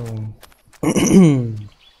 Me cago.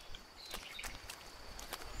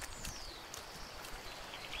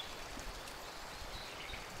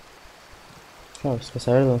 Claro, es que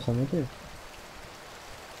saber dónde se han metido.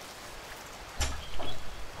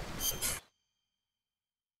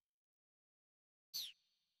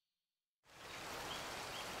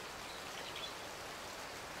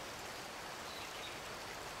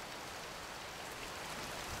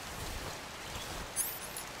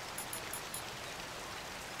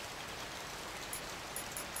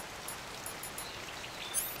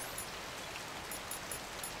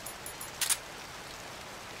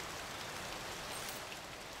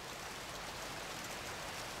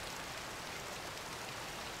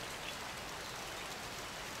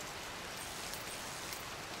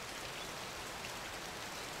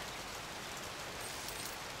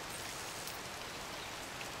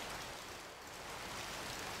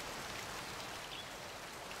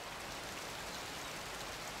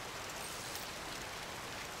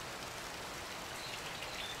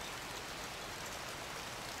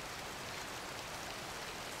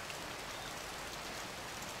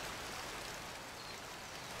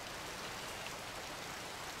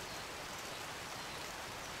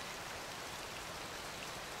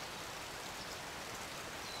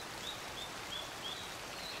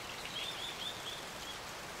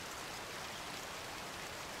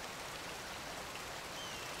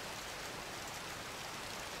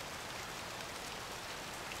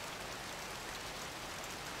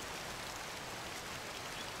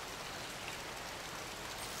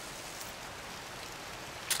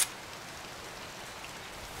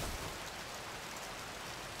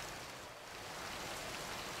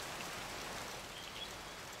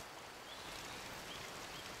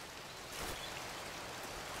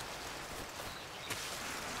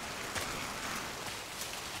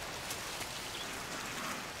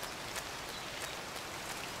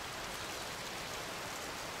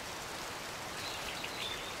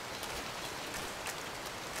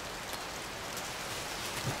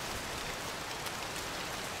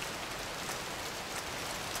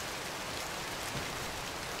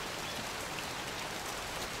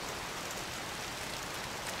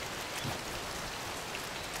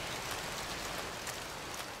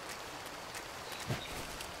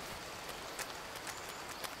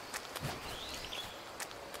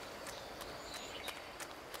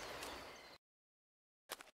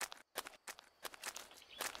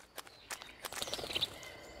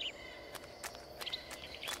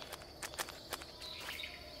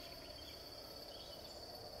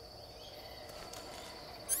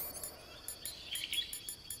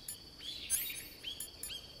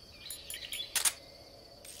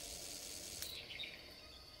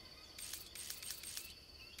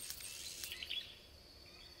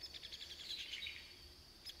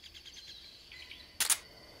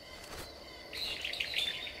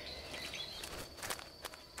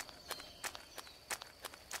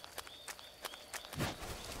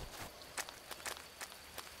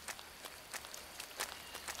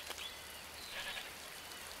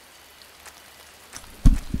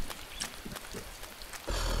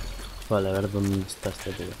 Vale, a ver dónde está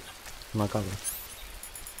este tío. No acabo.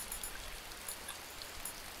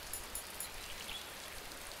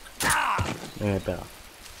 Me pega.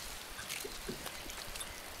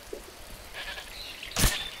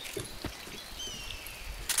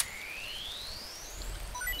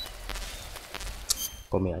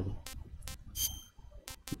 Comí allí.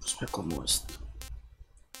 Pues me como esto.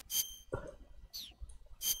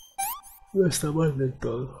 No está mal del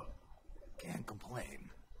todo. Can't complain.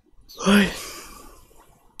 Ay.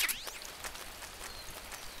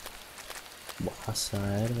 Vas a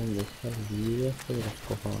ver dónde está el viejo de los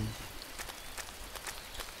cojones.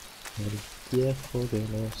 El viejo de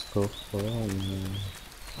los cojones.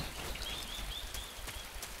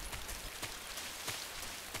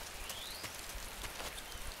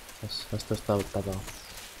 Pues esto está tapado.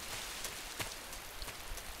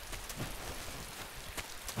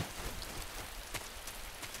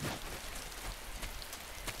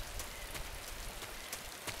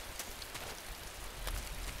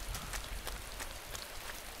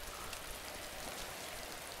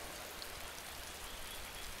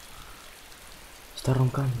 Está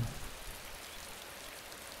roncando.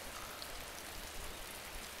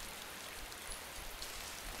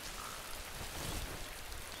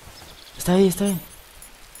 Está ahí, está ahí.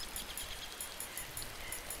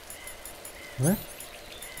 A ver.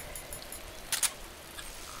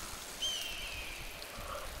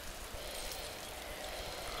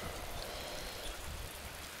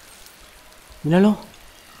 Míralo.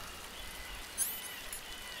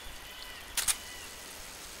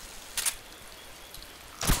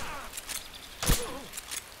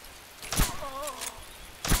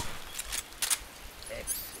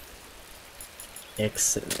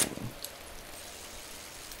 Excelente.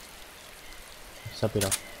 Se ha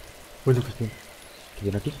pirado. Uy, lo que viene. ¿Qué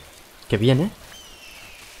viene aquí? ¿Qué viene?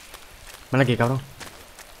 Ven aquí, cabrón.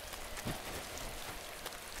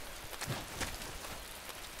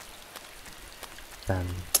 Tan,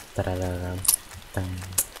 tararara, tan,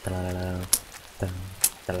 tararara, tan,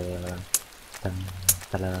 tararara, tan,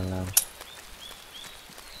 tararara.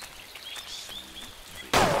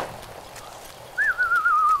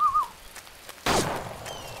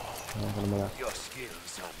 Your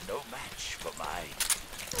skills are no match for mine.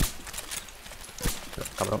 Pero,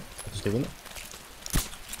 cabrón, ¿qué estoy viendo?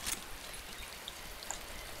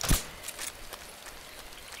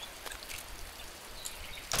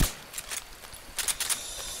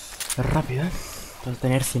 Es rápido, ¿eh? Para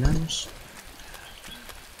tener 100 años.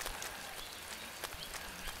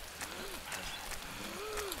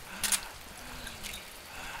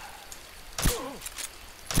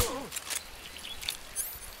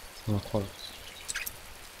 No jodas.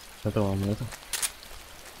 No tengo un minuto.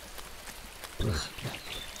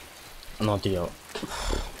 No, tío.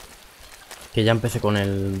 Que ya empecé con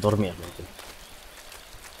el dormirme, tío.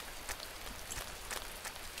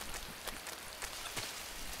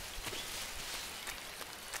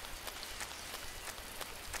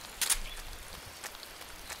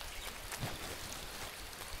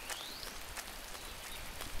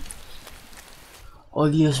 Oh,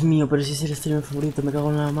 Dios mío, pero si es el streamer favorito, me cago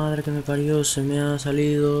en la madre que me parió, se me ha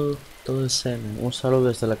salido todo el semen. Un saludo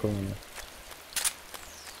desde la comunidad.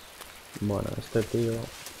 Bueno, este tío,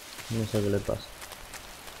 no sé qué le pasa.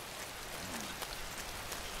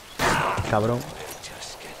 Cabrón.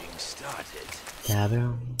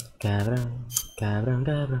 Cabrón, cabrón, cabrón,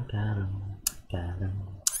 cabrón, cabrón,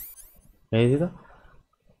 cabrón. ¿Me he dicho?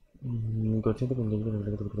 Inconsciente con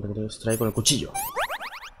el extrae con el cuchillo.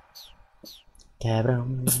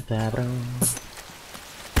 Cabrón, cabrón.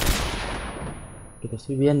 Que te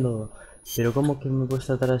estoy viendo. Pero ¿cómo que me puedes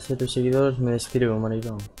tratar así a tus seguidores? Me describo,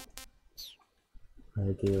 maricón.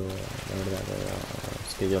 Ay, tío, la verdad,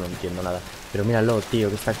 es que yo no entiendo nada. Pero míralo, tío,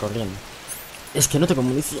 que está corriendo. Es que no tengo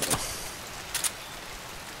munición.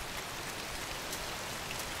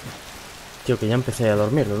 Tío, que ya empecé a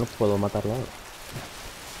dormirlo, no puedo matarlo ahora.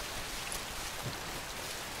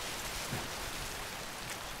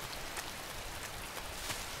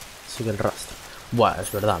 Sigue el rastro. Buah,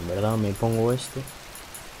 es verdad, en verdad, me pongo esto.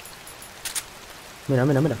 Mira,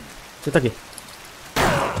 mira, mira. Está aquí.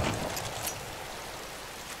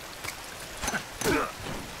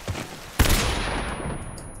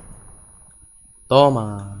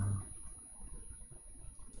 Toma.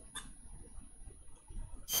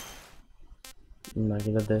 No,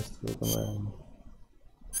 quítate esto.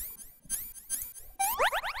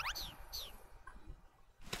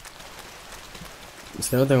 Es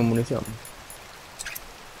que no tengo munición.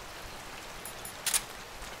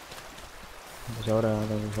 Pues ahora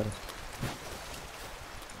tengo que usar esto.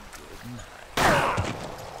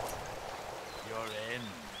 Your end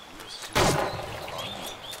will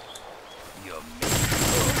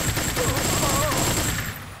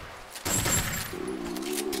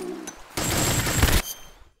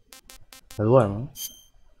Me duermo, ¿eh?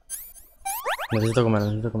 Necesito comer,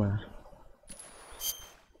 necesito comer.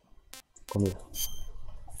 Comida.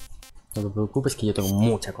 No te preocupes que yo tengo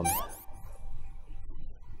mucha comida.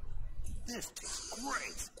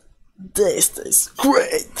 This tastes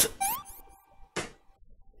great.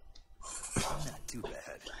 Not too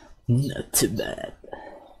bad. Not too bad.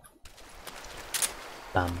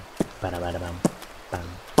 Pam, para, pam, pam,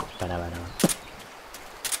 para,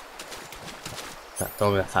 O sea,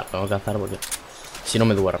 tengo que cazar porque si no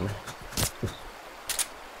me duerme.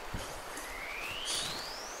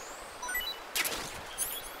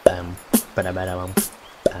 Pam, para, pam,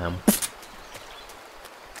 pam.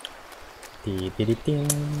 Ti.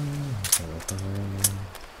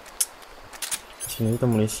 Si necesito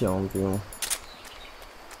munición, tío.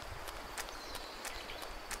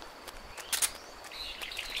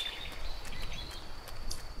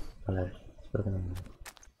 Vale, espero que no me...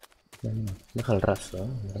 No. Deja el rastro,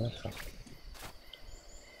 el rastro.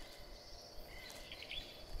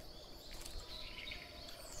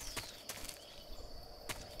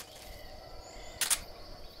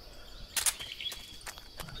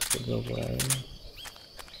 Por ahí.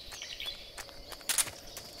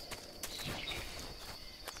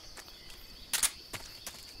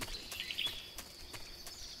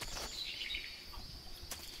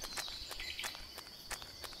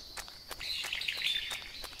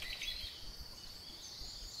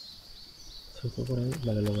 Por ahí,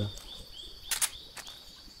 vale, lo veo.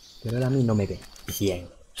 Pero él a mí no me ve. Bien.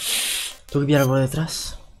 ¿Tú que pillar por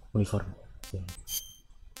detrás? Uniforme. Bien.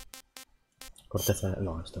 Corteza.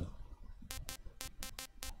 No, esto no.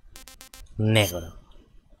 Negro.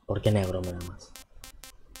 ¿Por qué negro me da más?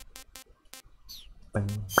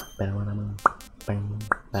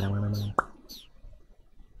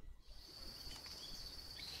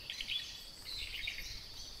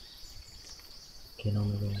 Que no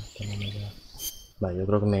me vea, que no me vea. Vale, yo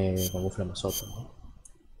creo que me camufla más otro, ¿no?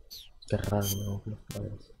 Qué raro que me camufle.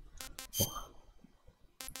 Vale.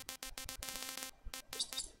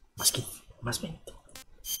 Más 15, más 20.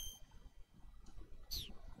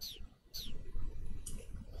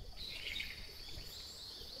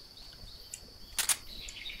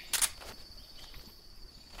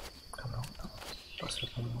 Cabrón, no. Pasa,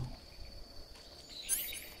 cabrón.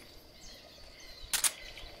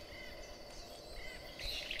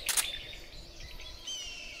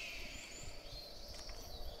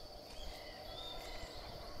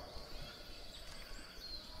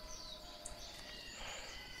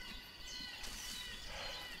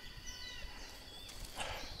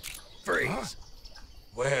 Freeze.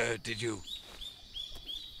 Where did you...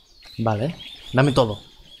 Vale, dame todo.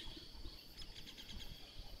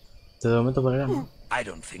 Te lo meto por el arma. I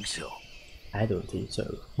don't think so. I don't think so.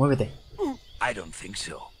 Muévete. I don't think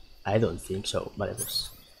so. I don't think so. Vale,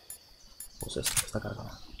 pues. Pues esto está cargado.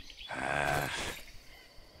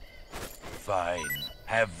 Fine.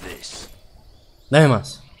 Have this. Dame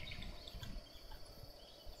más.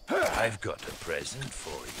 I've got a present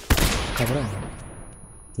for you. Cabrón.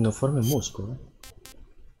 Uniforme musco,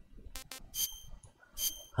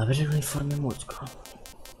 A ver el uniforme musco.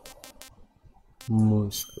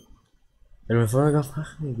 Musco. El uniforme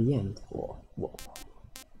camuflaje de viento. Wow.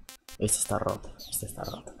 Este está roto. Este está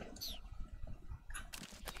roto.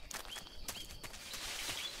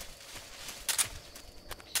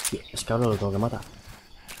 Tío, es que ahora lo tengo que matar.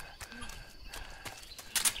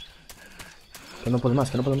 Que no puedo más,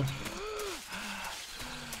 que no puedo más.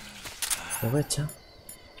 Aprovecha.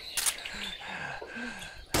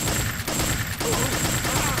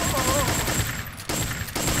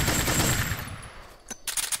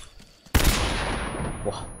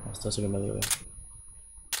 Buah, esto sí que me dio bien.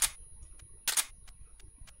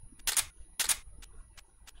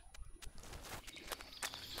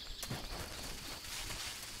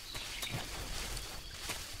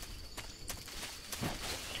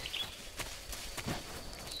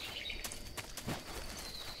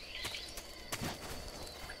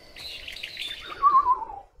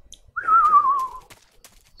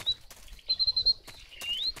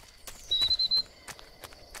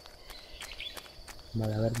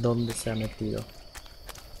 Vale, a ver dónde se ha metido.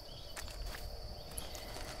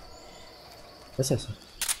 ¿Qué es eso?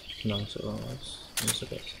 No, no sé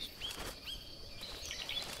qué es eso.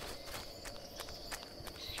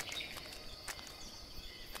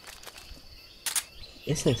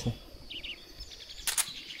 ¿Qué es ese?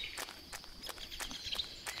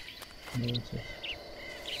 No es eso.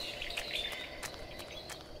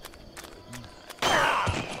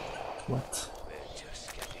 What?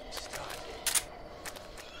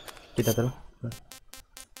 Quítatelo.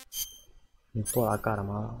 En toda la cara,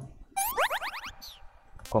 madre.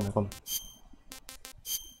 Come.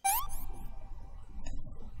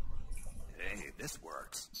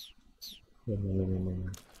 Bien, bien, bien, bien,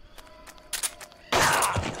 bien.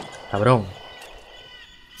 Cabrón.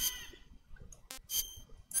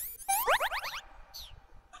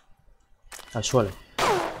 Al suelo.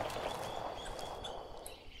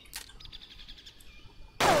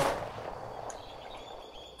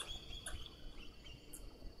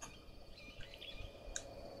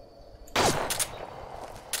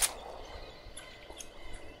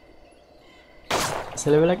 Se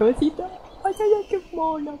le ve la cabecita. Ay, ay, ay, qué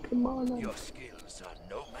mona, qué mona.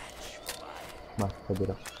 Vale,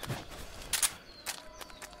 retiro.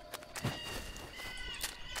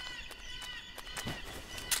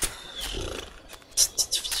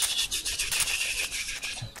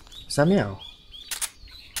 ¿Se ha meado?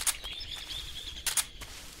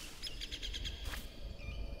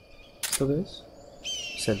 ¿Esto qué es?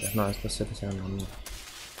 Setas, no, estas setas eran la mía.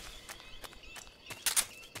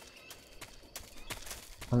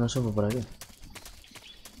 Ah, no, se fue por aquí.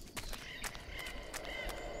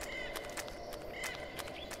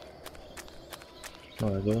 No,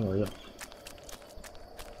 de aquí vengo yo.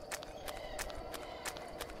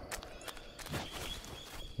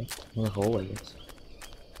 No me juego huellas.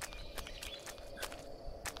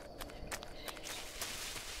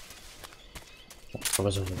 ¿Por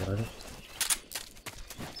qué se fue por aquí?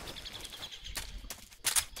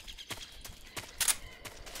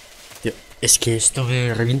 Tío, es que esto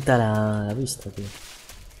me revienta la vista, tío.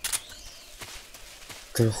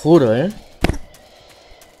 Te lo juro, ¿eh?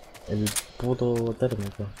 El puto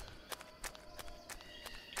térmico.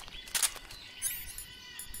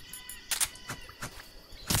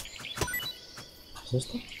 ¿Es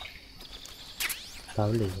esto?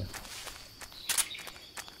 Tablilla.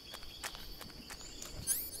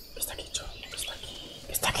 ¿Qué está aquí, Cho? ¿Qué está aquí?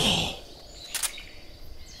 ¿Qué está aquí?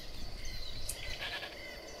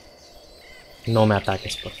 No me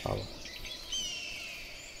ataques, por favor.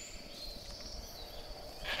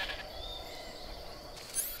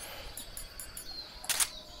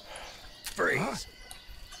 Freeze.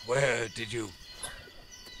 Where did you?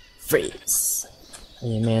 Freeze.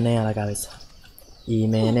 Y me menea la cabeza. Y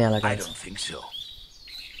me menea la I cabeza. don't think so.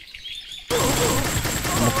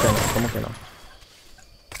 ¿Cómo que no? ¿Cómo que no?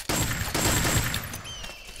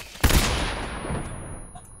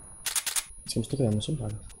 Es que me estoy quedando sin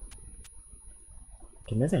balas.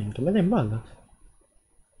 Que me den balas.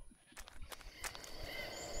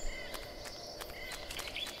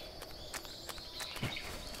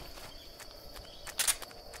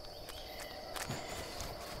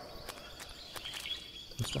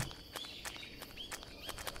 ¿Dónde está?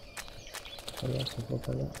 Allá, se fue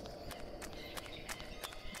para allá.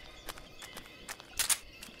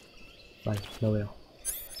 Vale, lo veo.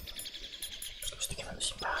 Es que me estoy quedando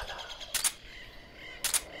sin balas.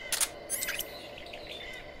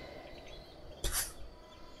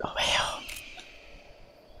 Lo veo.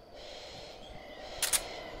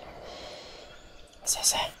 Es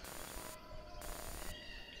ese.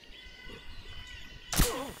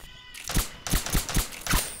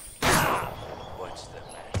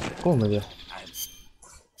 ¿Cómo me dio?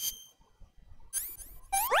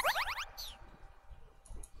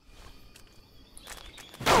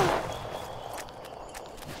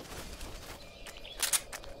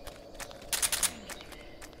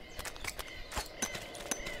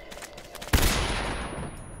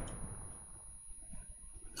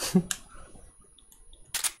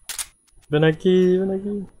 Ven aquí, ven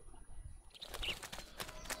aquí.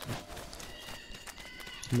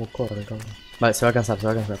 ¿Cómo corre, cabrón? Vale, se va a cansar, se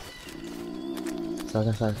va a cansar. Se va a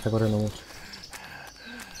cansar, está corriendo mucho.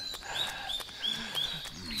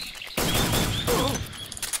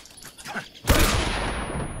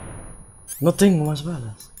 No tengo más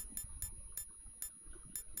balas.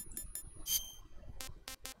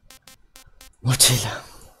 Mochila.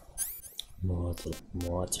 Mochila,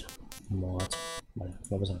 mochila, mochila. Vale,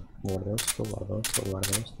 no pasa nada. Guardo esto, guardo esto,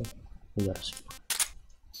 guardo esto. Y ahora sí.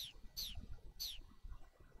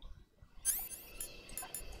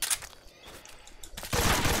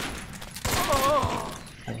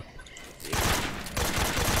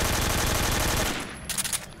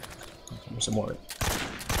 No se mueve.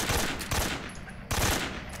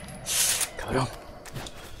 Cabrón.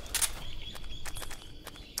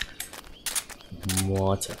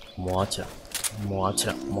 Mocha, mocha,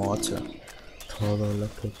 mocha, mocha. Todo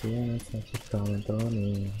lo que tienes es exactamente lo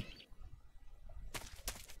mío.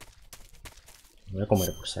 Me voy a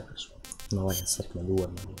comer por si acaso. No vaya a ser que me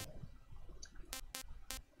duerma.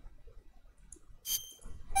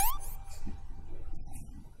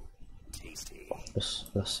 Pues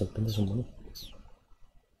las serpientes son bonitas.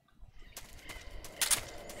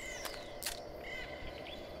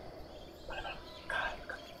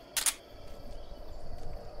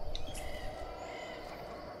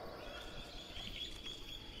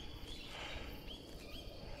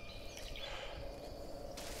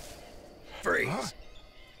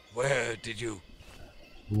 Where did you?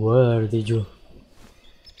 Where did you?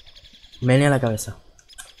 Menea la cabeza.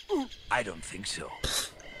 I don't think so.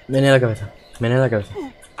 Menea la cabeza. Menea la cabeza.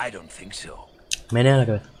 I don't think so. Menea la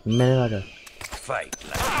cabeza. Menea la cabeza. Fight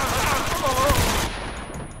like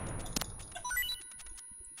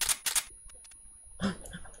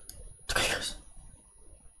Te callas.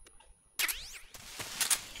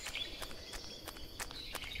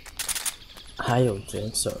 I don't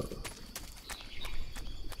think so.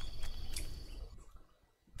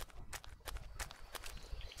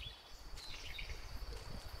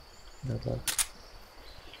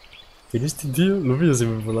 Pero este tío lo veo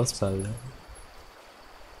siempre por la espalda.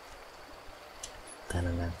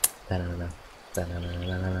 Tanana, tanana, tanana,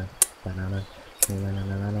 tanana, tanana,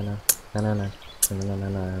 tanana,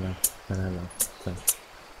 tanana, tanana.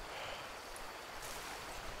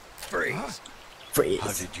 freeze. Freeze.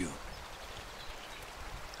 How did you?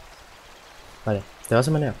 Vale, ¿te vas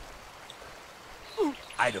a manejar?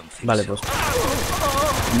 I don't think Vale, so. pues. Por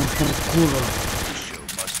culo. The show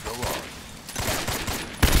must go on.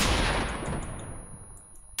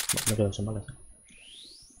 No, me quedo sin balas.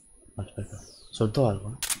 Vale, espera. Soltó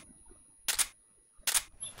algo, Se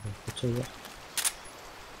me escucha igual.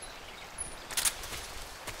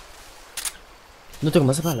 No tengo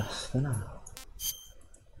más balas, de nada.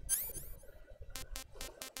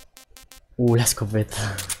 La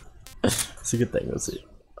escopeta. Sí que tengo, sí.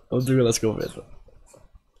 Aún tengo la escopeta.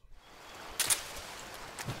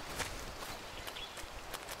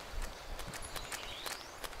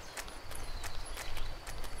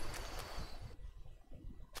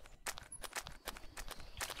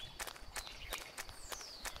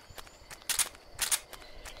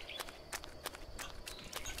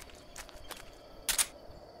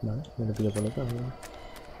 Vale, me lo pillo por acá, ¿no?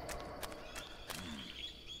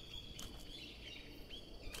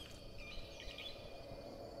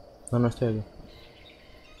 No, no estoy aquí.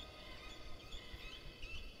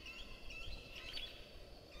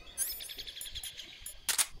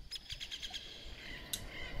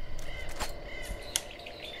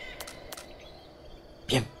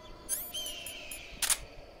 Bien.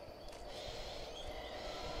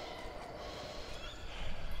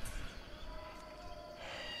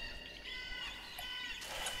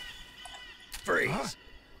 Freeze.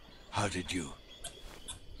 How did you?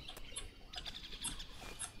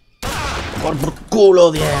 ¡Por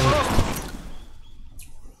culo, bien!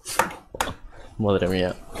 Madre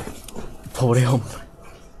mía. Pobre hombre.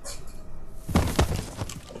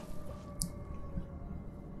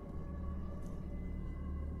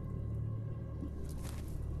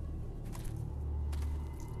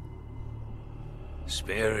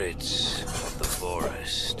 Spirits of the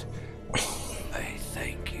forest, I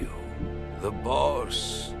thank you. The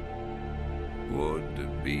boss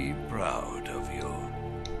would be proud of you.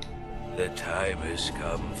 The time has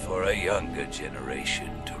come for a younger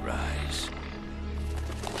generation to rise.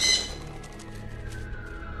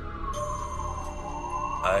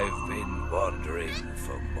 I've been wandering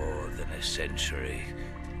for more than a century,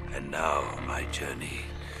 and now my journey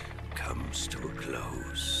comes to a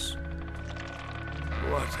close.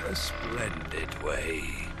 What a splendid way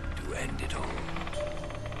to end it all.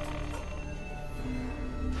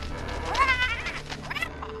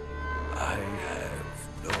 I have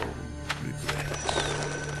no regrets.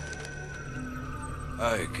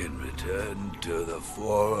 I can return to the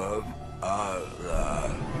Forum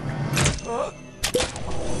Allah.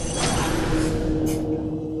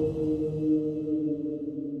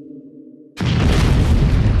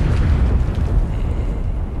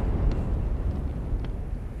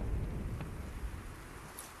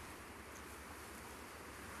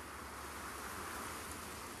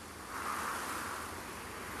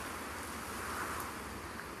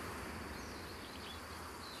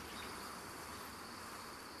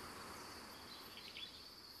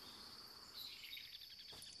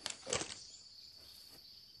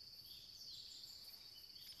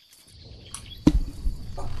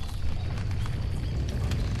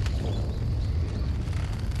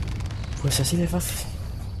 Pues así de fácil.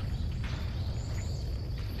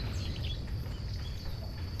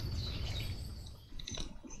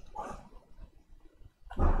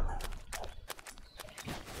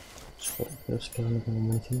 Joder, pero es que ahora no tengo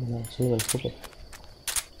munición de nada, solo del escope.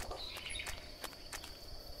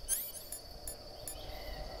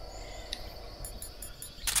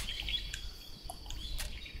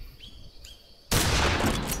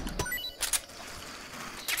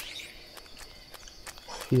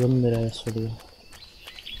 ¿Y dónde era eso, tío?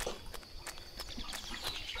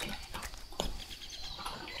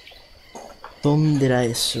 ¿Dónde era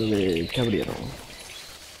eso de que abrieron?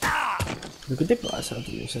 ¿Pero qué te pasa,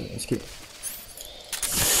 tío? O sea, es que...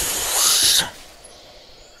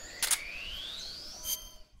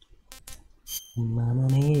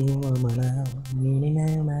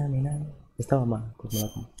 Estaba mal, pues me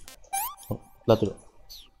la como. Oh, la tiro.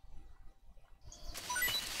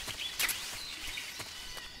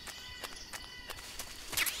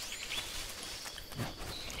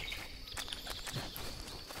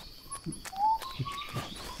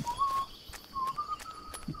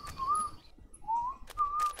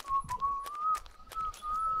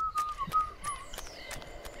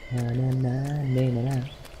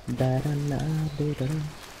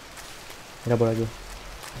 Era por aquí.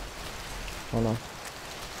 ¿O no? Ah,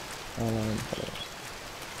 no, no, por ahí.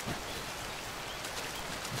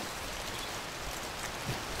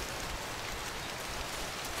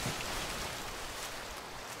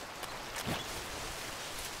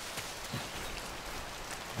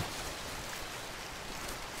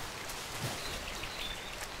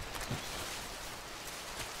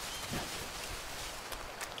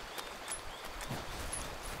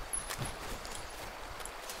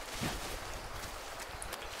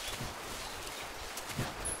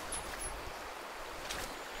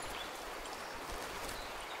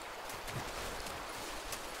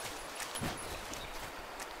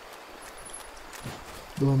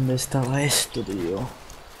 ¿Dónde estaba esto, tío?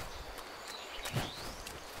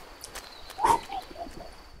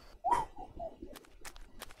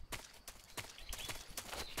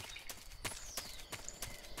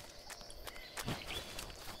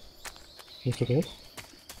 ¿Y esto qué es?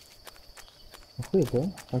 Ojito,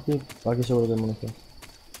 ¿eh? Aquí seguro que hay munición.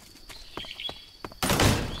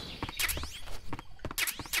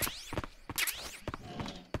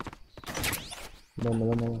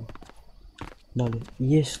 Dame. Vale,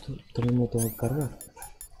 y esto también me tengo que cargar.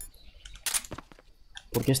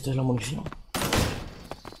 Porque esto es la munición.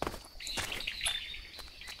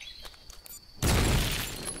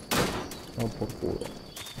 No, por culo.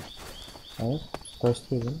 A ver, ¿está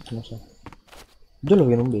esto bien? No sé. Yo lo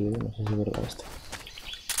vi en un vídeo, no sé si es verdad esto.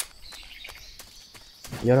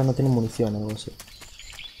 Y ahora no tiene munición o algo así.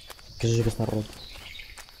 Que eso sí que está roto.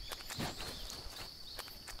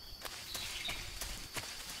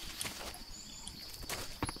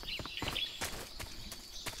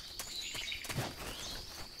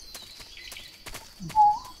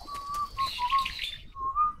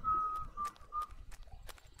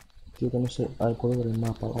 Tío, que no sé. A ver, puedo ver el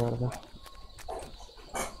mapa, la verdad.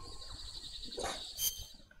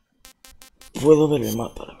 Puedo ver el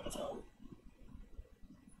mapa, la verdad.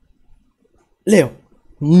 Leo.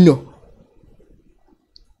 No.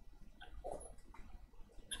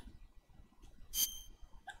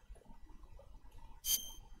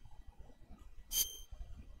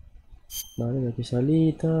 Vale, de aquí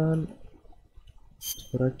salí tal.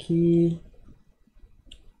 Por aquí.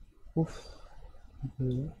 Uf.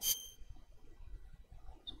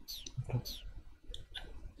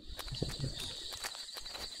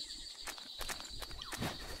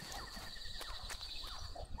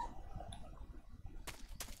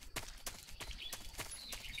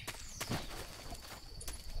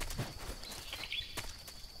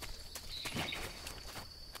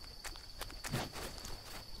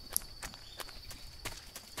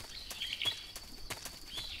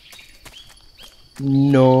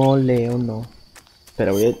 No, Leo, no.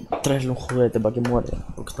 Pero voy a traerle un juguete para que muera.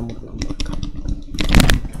 Porque está muriendo acá.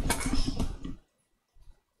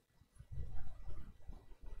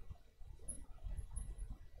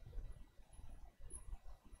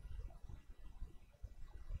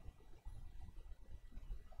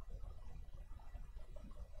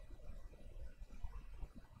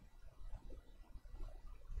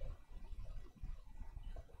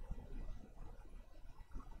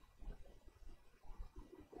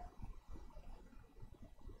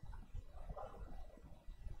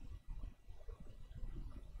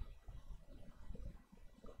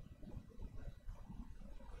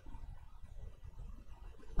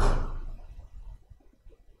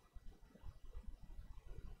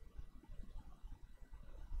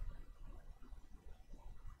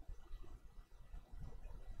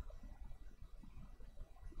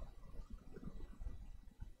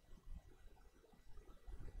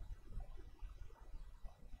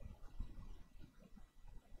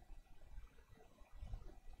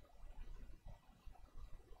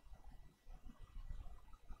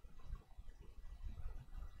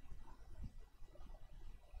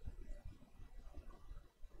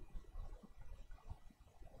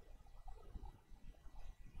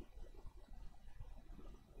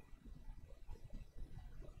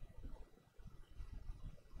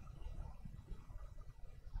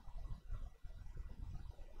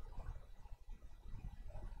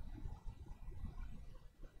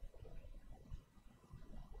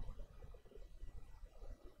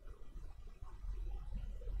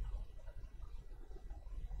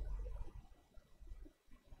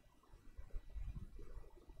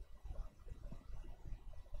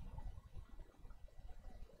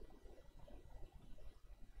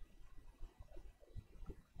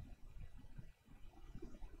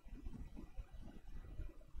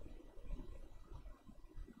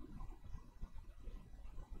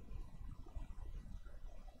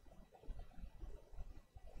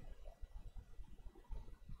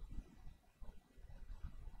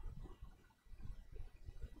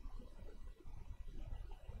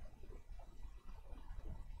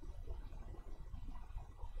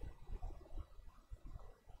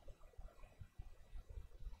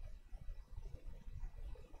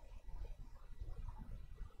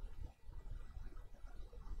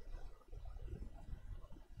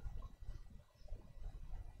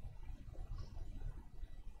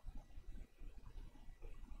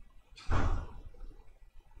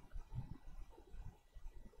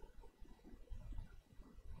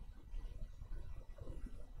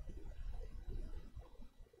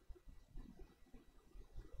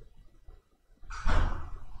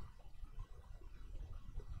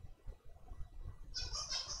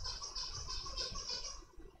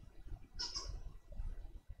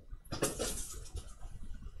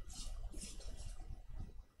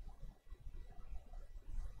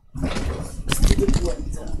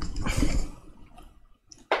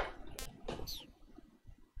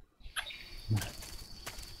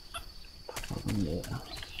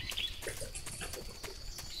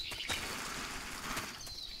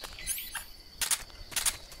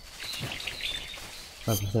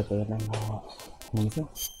 No sé, pero no munición.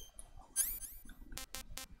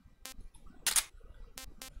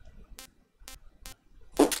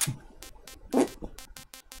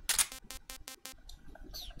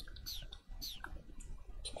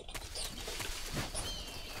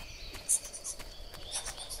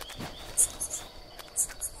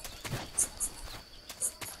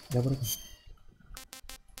 Ya por aquí. Sí,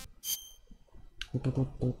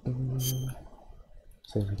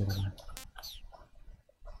 sí, sí.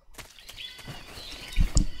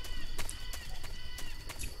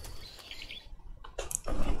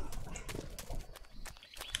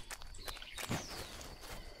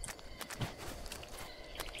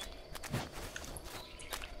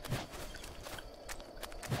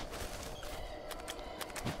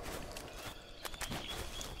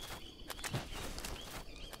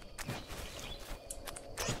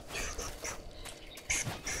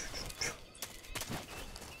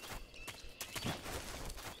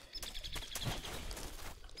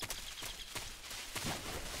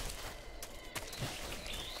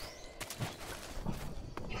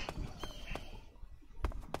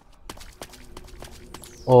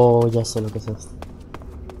 Oh, ya sé lo que es esto.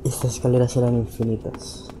 Estas escaleras eran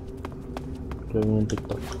infinitas. Creo que en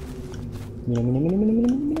TikTok. Mira, mira, mira, mira,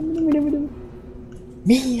 mira, mira, mira, mira, mira.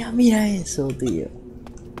 Mira, mira eso, tío.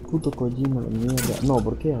 Puto Kojima de mierda. No,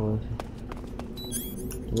 ¿por qué hago eso?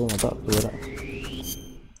 Te voy a matar, tú verás.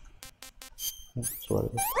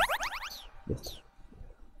 Suave. Ya está.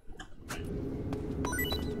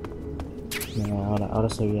 Mira, ahora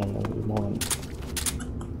se ve el momento.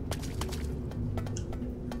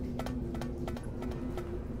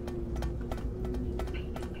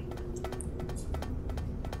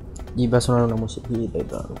 Y va a sonar una musiquita y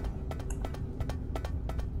tal.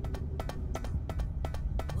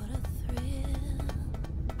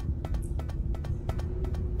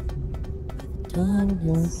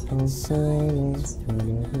 Darkness and silence in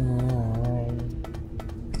your life.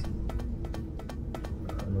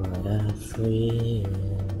 What a thrill.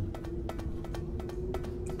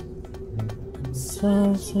 I'm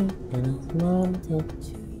so sick and wanted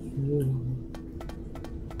to you.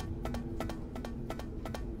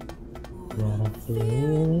 What a thrill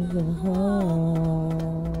in your heart.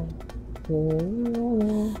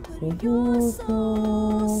 You're so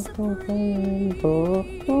painful.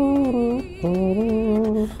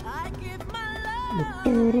 I give my love.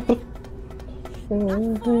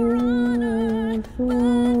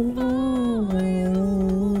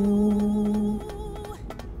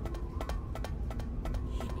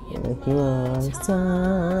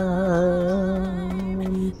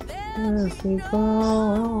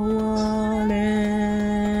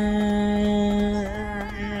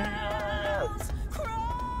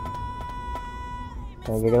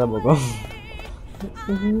 Me queda poco.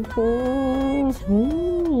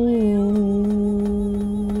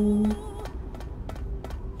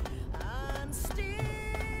 I'm still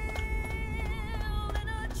in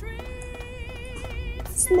a dream.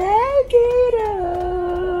 Snag it up.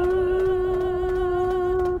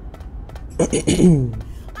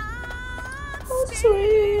 Oh,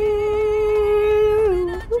 sweet,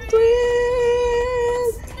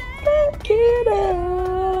 sweet, snag it up.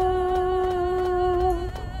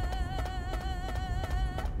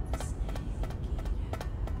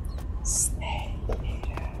 Snake Eater.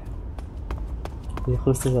 Y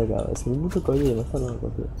justo se acaba. Es un puto coño, no está nada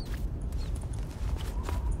contigo.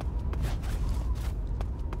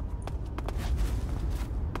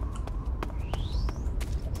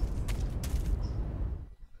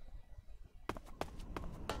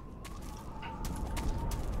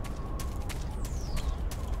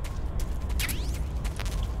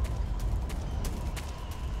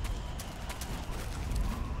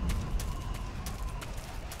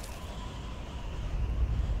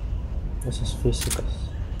 Esas físicas.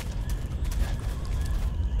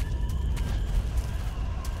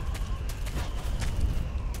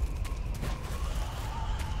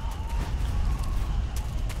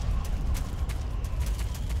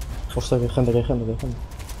 Hostia, que hay gente, que hay gente, que hay gente.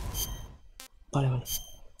 Vale, vale.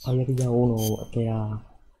 Había pillado uno que era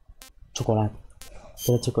chocolate.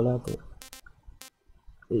 Que era chocolate.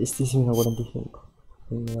 Este es 45.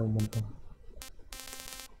 Y me da un montón.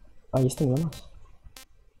 Ah, y este me da más.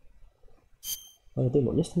 Vale,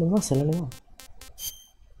 tío, y este me da más, el animal.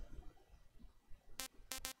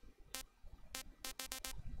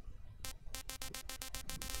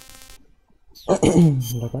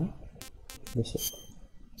 La cara. Dice.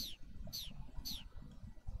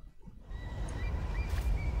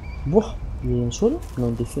 Buah. Y en suelo,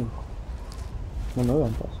 95. No me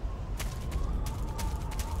levantas.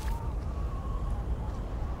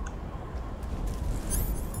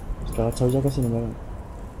 Es que agachado ya casi no me ven.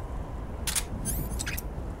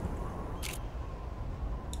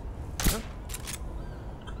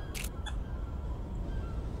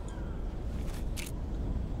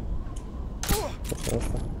 Ya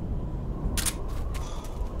está.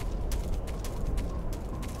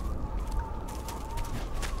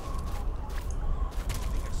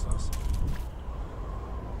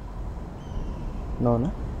 No,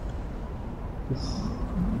 ¿no? Uf.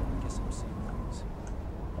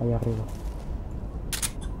 Ahí arriba.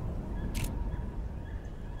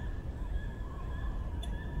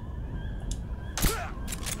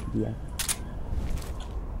 Bien.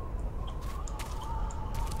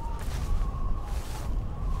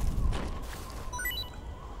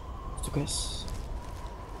 ¿Esto qué es?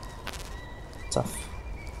 Chaf.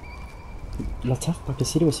 ¿La chaf para qué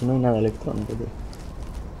sirve si no hay nada electrónico, tío?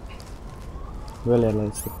 Voy a leer la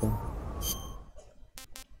descripción.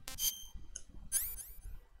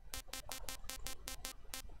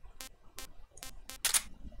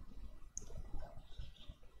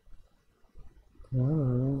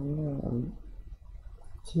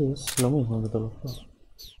 Sí, es lo mismo que todos los juegos.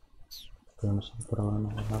 Pero no sé, por ahora no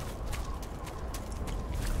hay nada.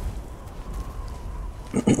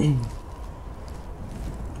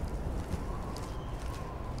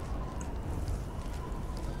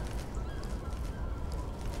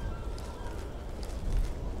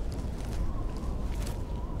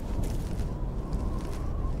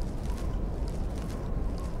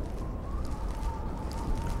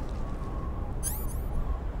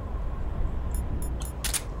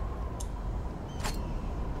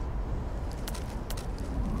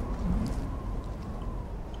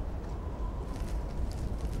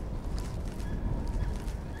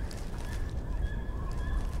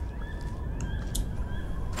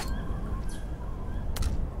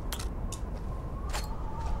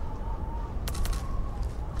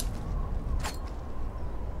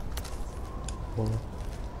 Joder.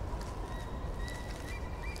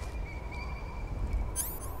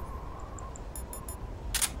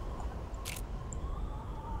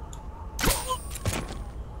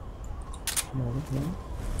 Vale,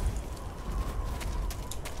 vale.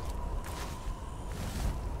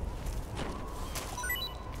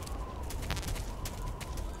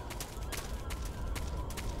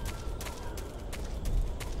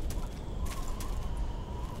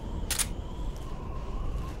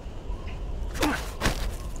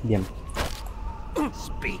 Bien.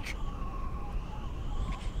 Speak.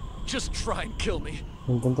 Just try and kill me.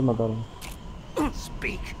 Intento matarme.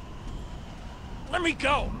 Speak. Let me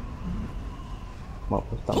go. Bueno,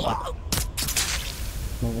 pues está mal.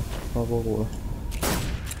 Venga, no puedo jugar.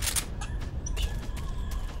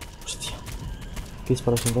 Hostia. ¿Qué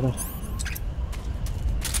disparo sin querer?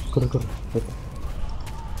 Corre, corre. Vete.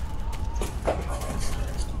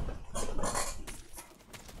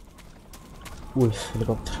 Uy,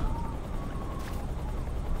 helicóptero.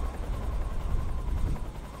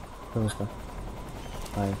 ¿Dónde está?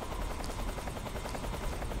 Ahí.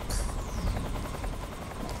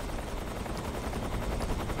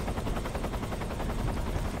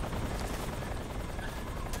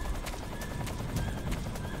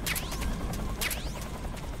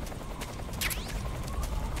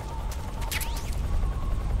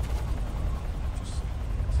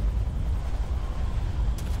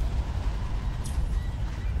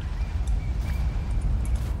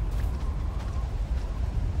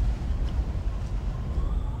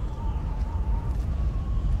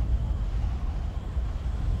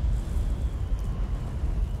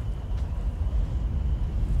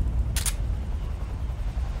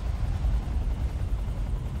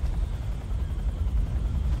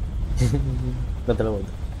 Date la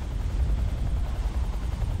vuelta.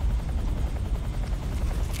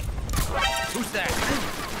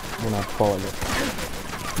 Una polla.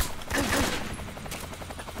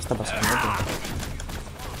 ¿Qué está pasando, tío?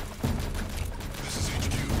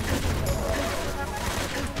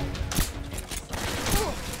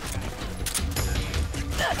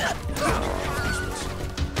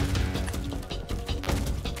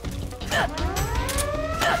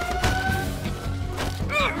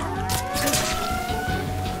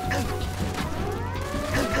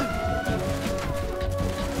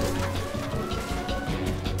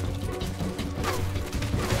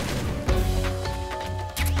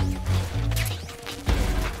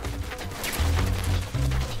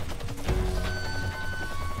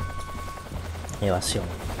 Evasión.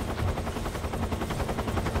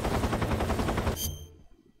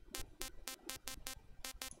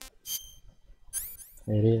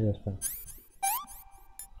 Herido, espera.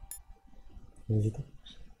 Necesito.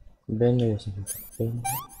 Venga y desinfecta. Venga.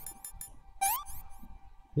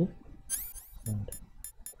 ¿Sí? Vale.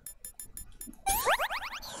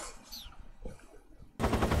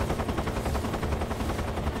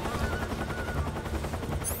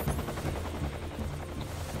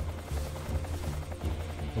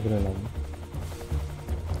 No creo nada.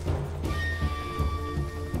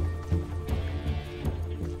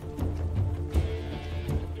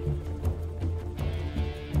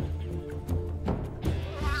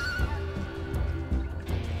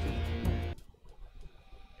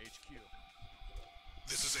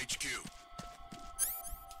 This is HQ.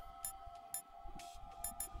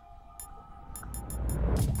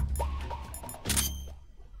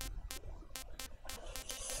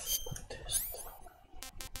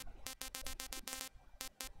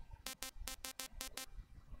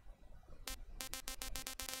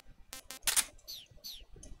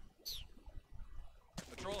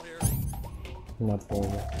 Patrol here. Una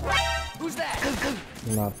polla.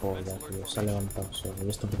 Una polla, tío. Se ha levantado solo. ¿Y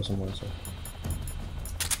esto por qué se mueve solo?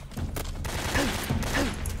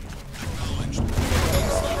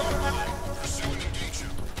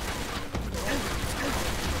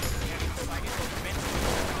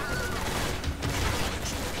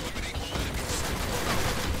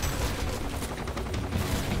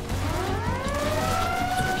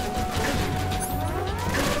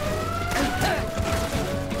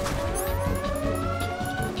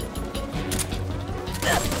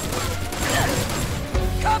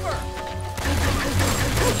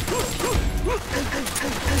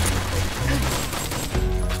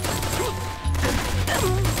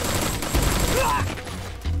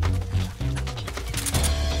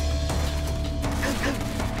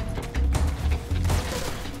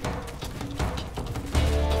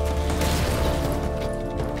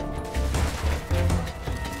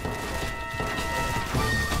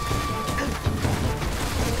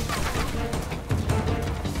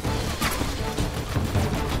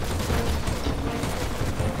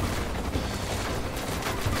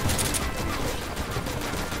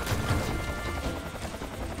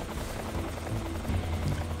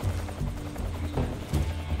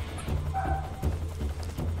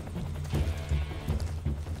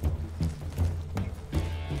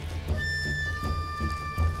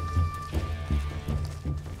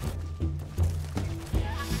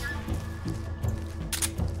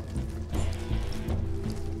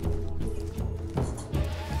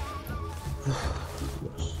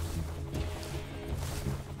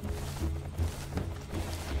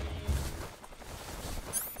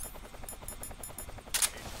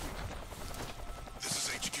 This is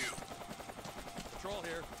HQ. Patrol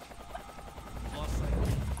here. We've lost sight of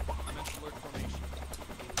you. Commence alert formation.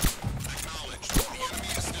 Acknowledged. The enemy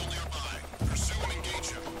is still nearby. Pursue and engage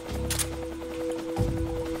him.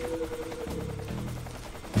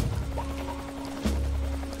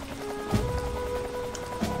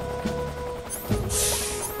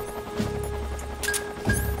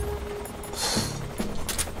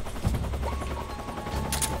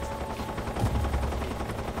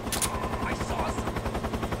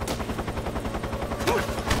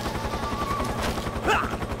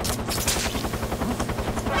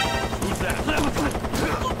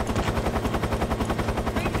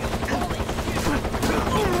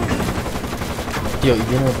 Tío, y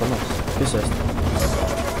viene otro más. ¿Qué es esto?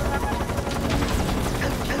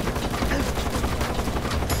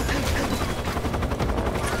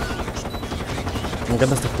 Me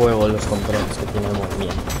encanta este juego, los controles que tiene el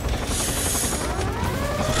movimiento.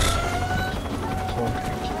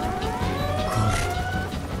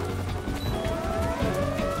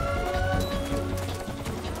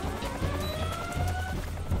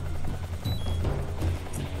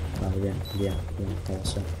 Vale, bien, todo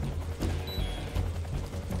eso.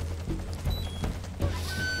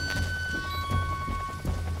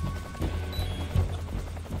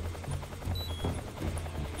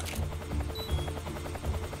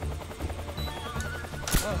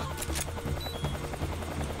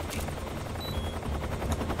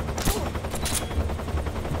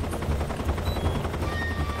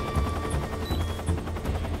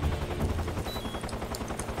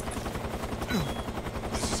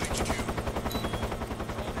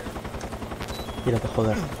 Tírate,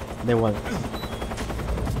 joder. Da igual.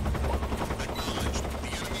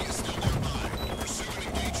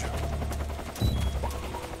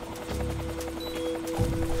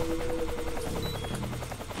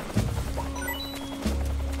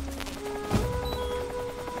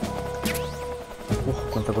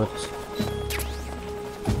 ¿Cuánto puedes?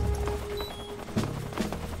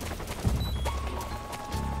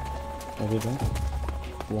 Aquí, ¿eh?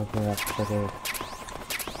 La que...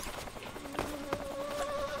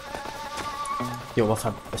 Tío,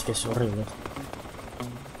 WhatsApp, es que es horrible.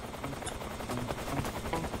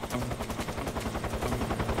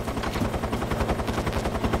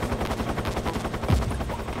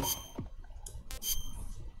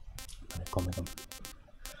 Vale, come.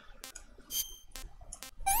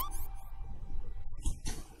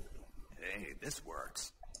 Hey, this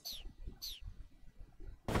works.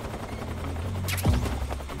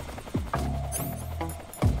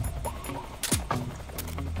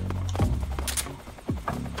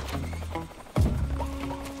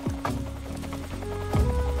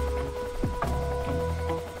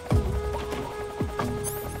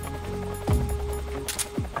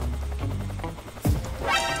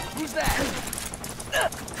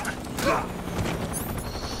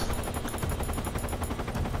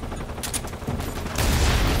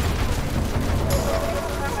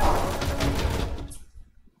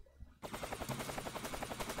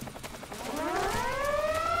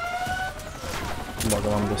 Lo que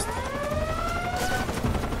me han visto.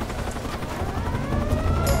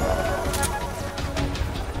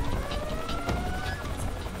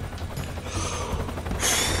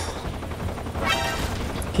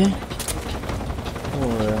 ¿Qué?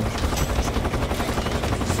 Joder.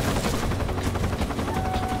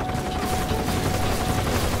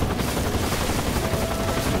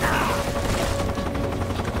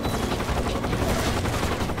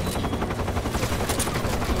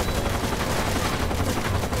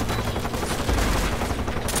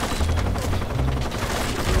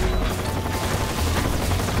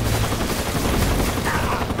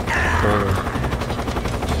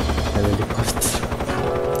 El helicóptero.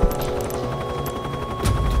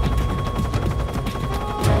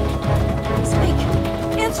 Snake,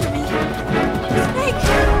 answer me. Snake!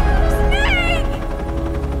 Snake!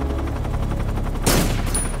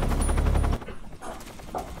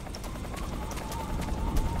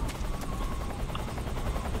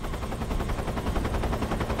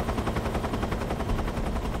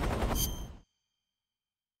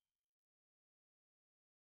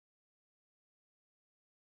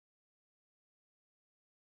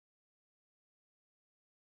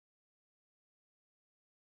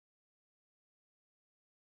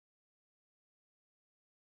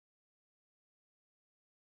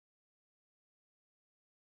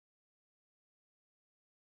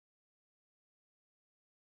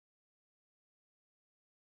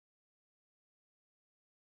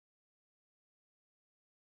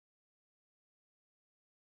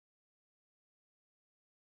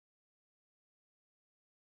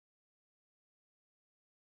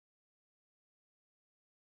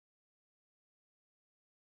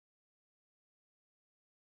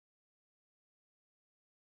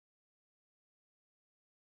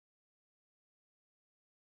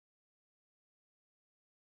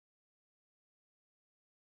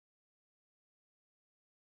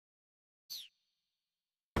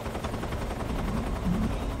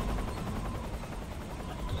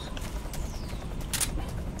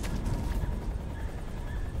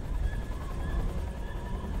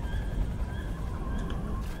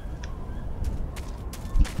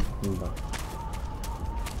 Va.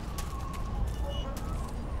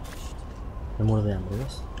 Me muero de hambre,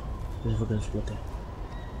 ¿ves? Eso fue que exploté.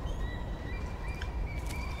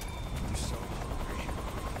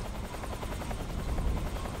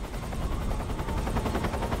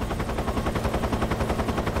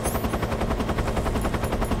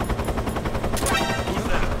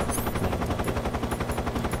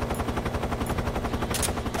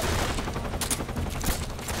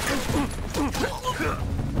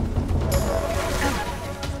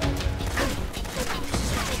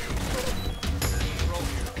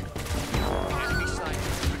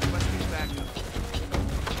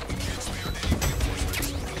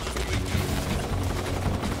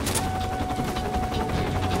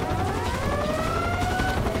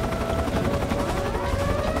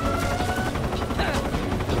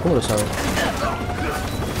 ¿Cómo lo sabe?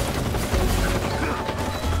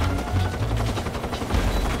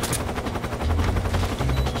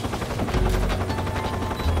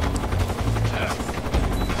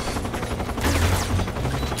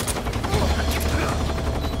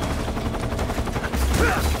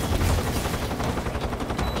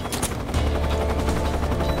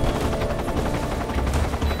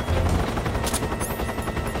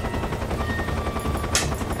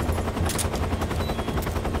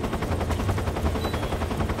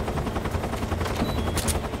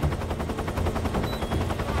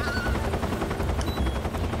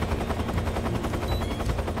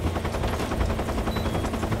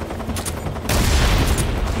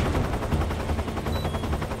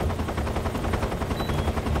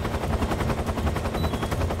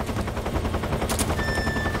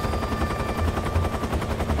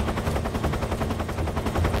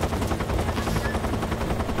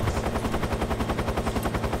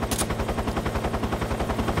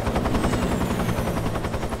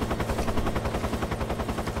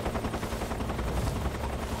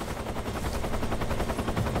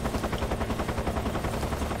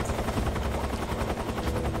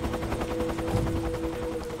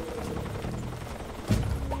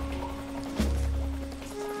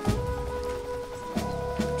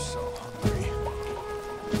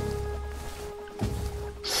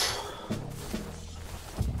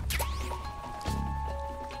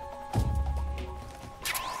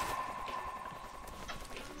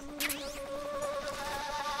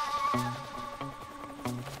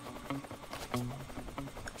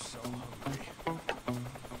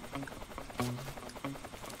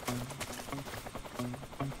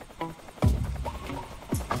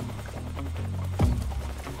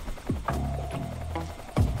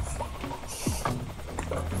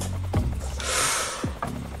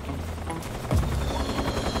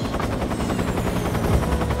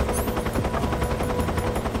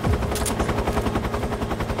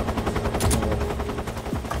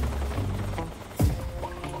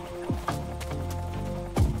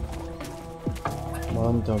 ¿A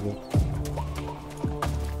dónde tengo que ir?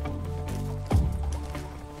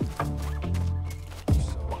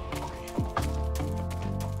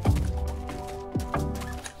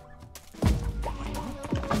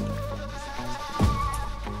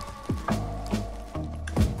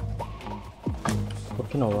 ¿Por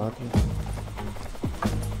qué no va, tío?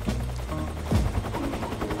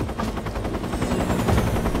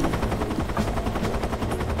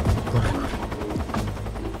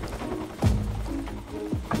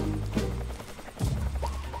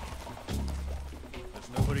 There's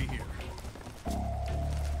nobody here.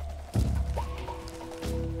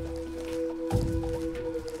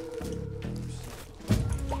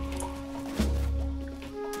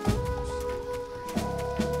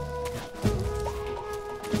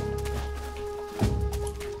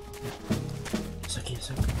 Es aquí,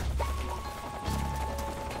 es aquí.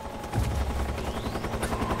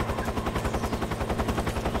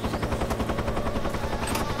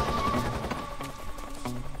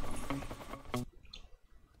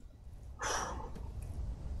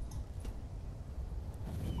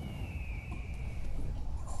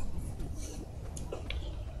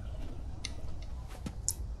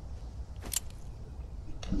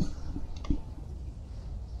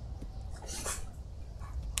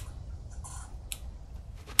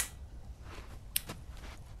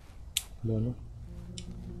 Bueno.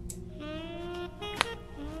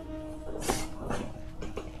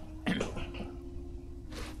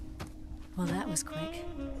 Well, that was quick.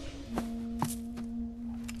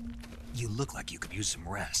 You look like you could use some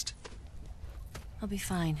rest. I'll be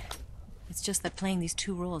fine. It's just that playing these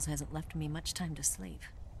two roles hasn't left me much time to sleep.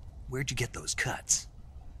 Where'd you get those cuts?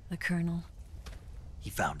 The Colonel,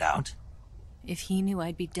 He found out? if he knew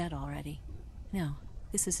I'd be dead already. No,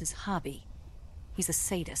 this is his hobby. He's a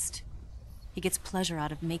sadist. He gets pleasure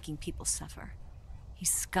out of making people suffer.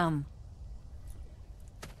 He's scum.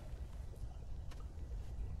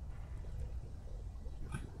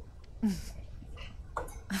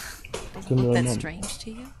 No, That's no. strange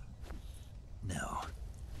to you? No.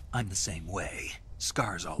 I'm the same way.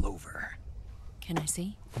 Scars all over. Can I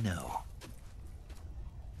see? No.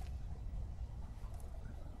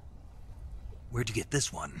 Where'd you get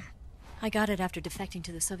this one? I got it after defecting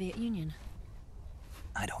to the Soviet Union.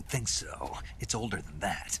 I don't think so. It's older than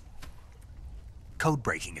that. Code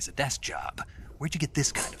breaking is a desk job. Where'd you get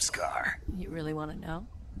this kind of scar? You really want to know?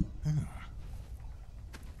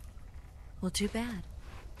 Well, too bad.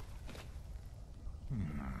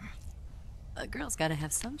 A girl's gotta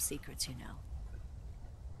have some secrets, you know.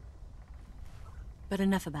 But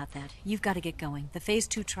enough about that. You've got to get going. The Phase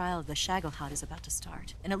 2 trial of the Shagelhot is about to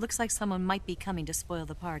start, and it looks like someone might be coming to spoil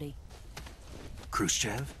the party.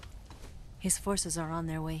 Khrushchev? His forces are on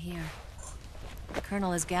their way here. The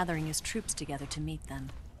Colonel is gathering his troops together to meet them.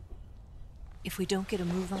 If we don't get a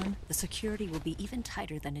move on, the security will be even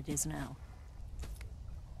tighter than it is now.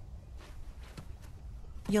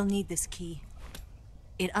 You'll need this key.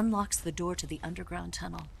 It unlocks the door to the underground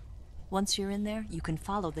tunnel. Once you're in there, you can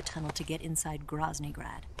follow the tunnel to get inside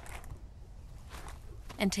Groznygrad.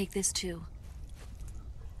 And take this too.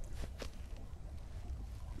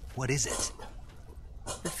 What is it?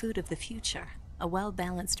 The food of the future. A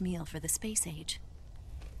well-balanced meal for the space age.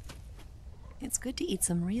 It's good to eat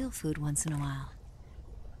some real food once in a while.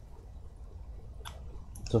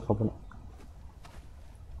 Esto es japonés.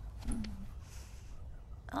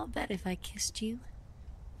 I'll bet if I kissed you,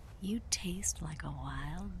 you'd taste like a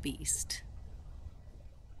wild beast.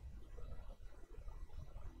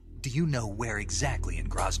 Do you know where exactly in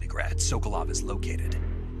Groznygrad Sokolov is located?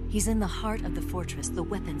 He's in the heart of the fortress, the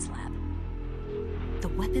weapons lab. The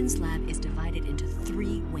weapons lab is divided into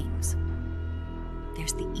 3 wings.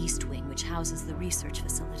 There's the East Wing, which houses the research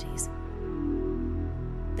facilities.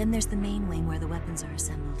 Then there's the main wing where the weapons are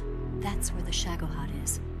assembled. That's where the Shagohod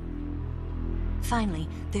is. Finally,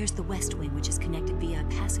 there's the West Wing, which is connected via a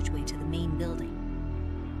passageway to the main building.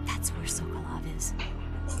 That's where Sokolov is.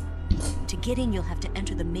 To get in, you'll have to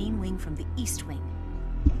enter the main wing from the East Wing.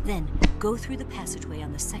 Then, go through the passageway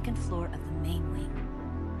on the 2nd floor of the main wing.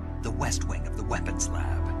 The West Wing of the weapons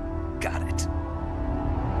lab. Got it.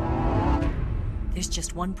 There's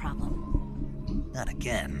just one problem. Not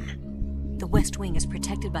again. The West Wing is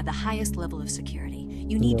protected by the highest level of security.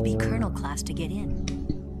 You need to be Colonel class to get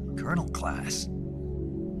in. Colonel class?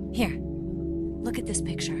 Here, look at this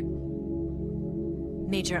picture.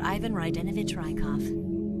 Major Ivan Rydenovich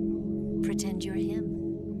Rykov. Pretend you're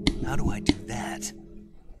him. How do I do that?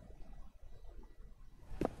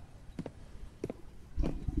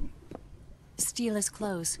 Steal his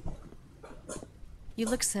clothes. You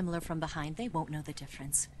look similar from behind. They won't know the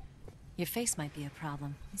difference. Your face might be a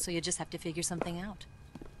problem, so you just have to figure something out.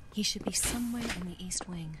 He should be somewhere in the East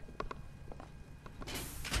Wing.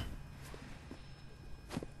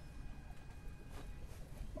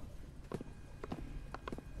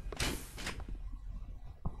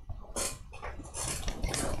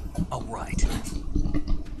 Oh, right.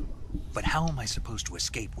 But how am I supposed to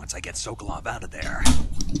escape once I get Sokolov out of there?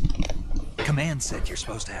 Command said you're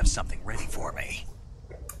supposed to have something ready for me.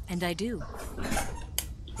 And I do.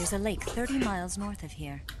 There's a lake 30 miles north of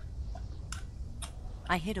here.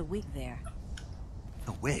 I hid a wig there.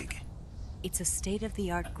 A wig? It's a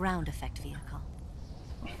state-of-the-art ground effect vehicle.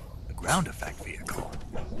 A ground effect vehicle?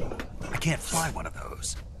 I can't fly one of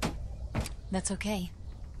those. That's okay.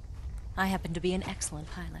 I happen to be an excellent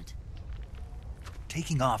pilot.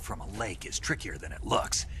 Taking off from a lake is trickier than it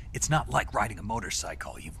looks. It's not like riding a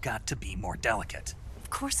motorcycle. You've got to be more delicate. Of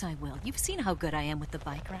course I will. You've seen how good I am with the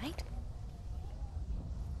bike, right?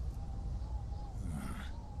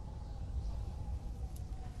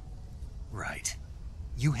 Right.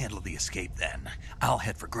 You handle the escape then. I'll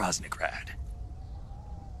head for Groznygrad.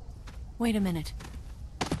 Wait a minute.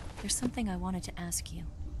 There's something I wanted to ask you.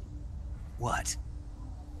 What?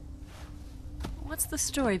 What's the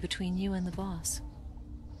story between you and the boss?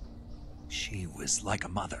 She was like a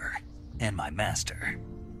mother, and my master.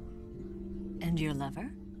 And your lover?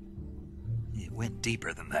 It went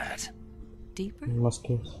deeper than that. Deeper?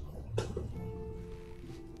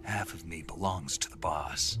 Half of me belongs to the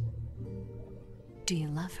boss. Do you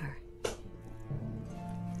love her?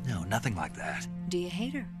 No, nothing like that. Do you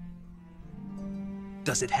hate her?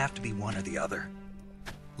 Does it have to be one or the other?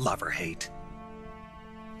 Love or hate?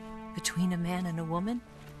 Between a man and a woman?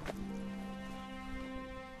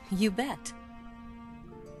 You bet.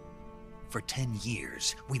 For 10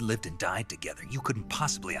 years, we lived and died together. You couldn't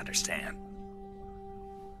possibly understand.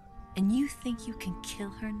 And you think you can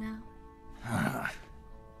kill her now?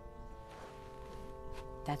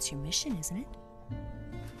 That's your mission, isn't it?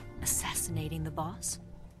 Assassinating the boss?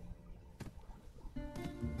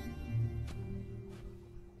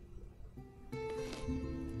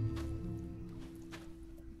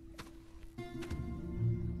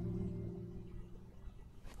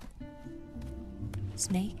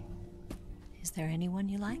 Snake? Is there anyone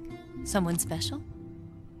you like? Someone special?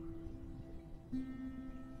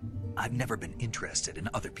 I've never been interested in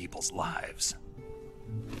other people's lives.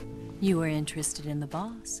 You were interested in the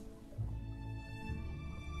boss.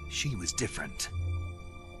 She was different.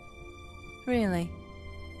 Really?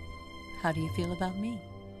 How do you feel about me?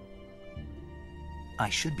 I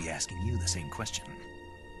should be asking you the same question.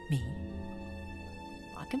 Me?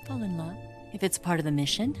 I can fall in love if it's part of the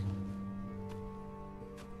mission.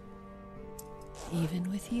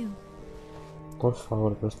 Even with you. Por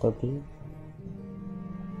favor, presta tío.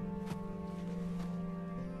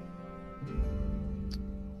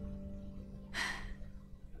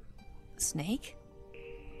 Snake?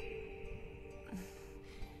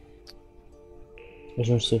 Es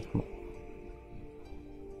un sigma.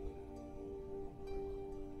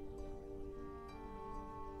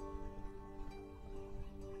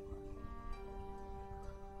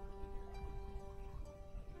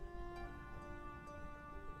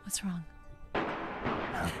 What's wrong?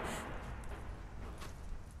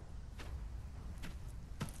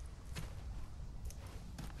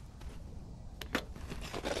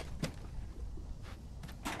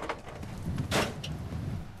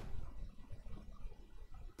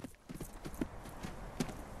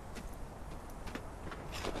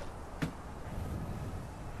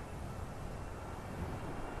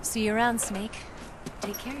 See you around, Snake.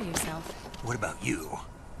 Take care of yourself. What about you?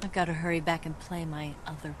 I've got to hurry back and play my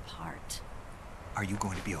other part. Are you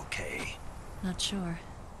going to be okay? Not sure.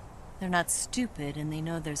 They're not stupid, and they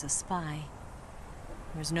know there's a spy.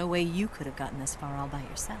 There's no way you could have gotten this far all by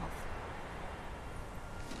yourself.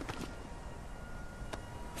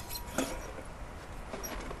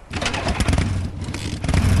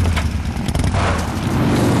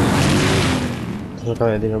 Se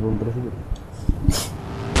acaba de tirar por un precipicio.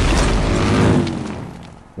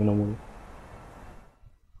 Y no murió.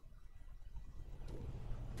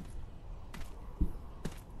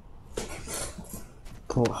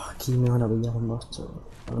 Aquí me van a pillar más, chaval.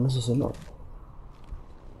 Al menos eso no.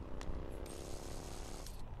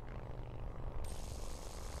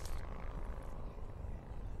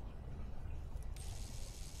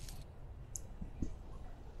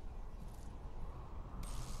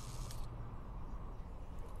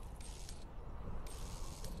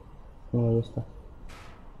 No, ahí está.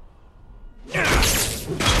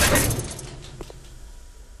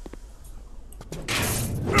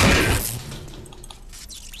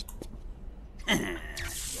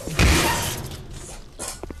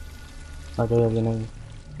 Ah, que hay alguien ahí.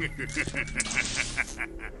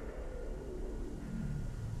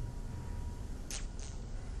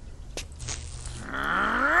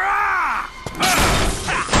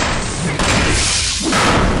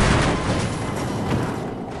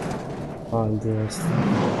 Ay, Dios.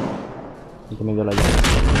 Y que me dio la llave.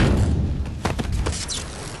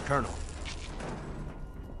 Colonel.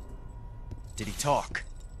 Did he talk?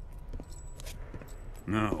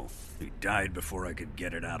 No, he died before I could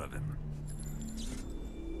get it out of him.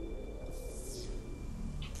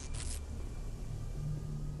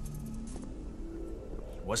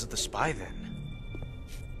 Wasn't the spy then?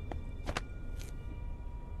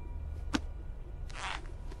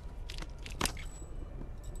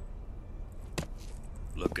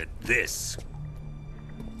 Look at this.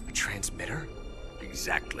 A transmitter?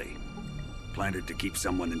 Exactly. Planted to keep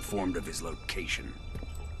someone informed of his location.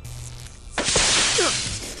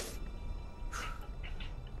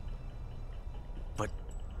 But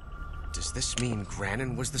does this mean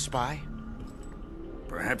Granin was the spy?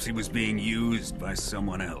 Perhaps he was being used by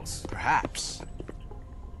someone else. Perhaps.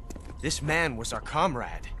 This man was our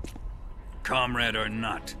comrade. Comrade or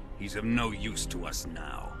not, he's of no use to us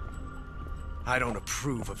now. I don't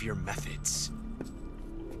approve of your methods.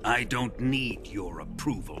 I don't need your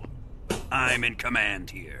approval. I'm in command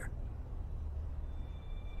here.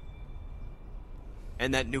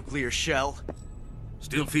 And that nuclear shell?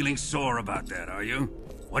 Still feeling sore about that, are you?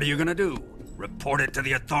 What are you gonna do? Report it to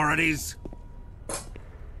the authorities?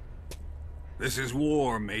 This is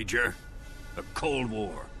war, Major. A Cold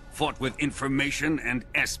War, fought with information and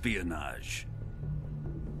espionage.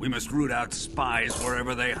 We must root out spies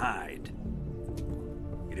wherever they hide.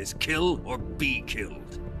 It is kill or be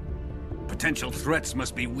killed. Potential threats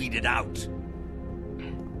must be weeded out.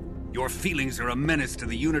 Your feelings are a menace to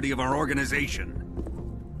the unity of our organization.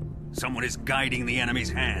 Someone is guiding the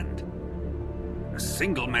enemy's hand. A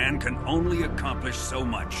single man can only accomplish so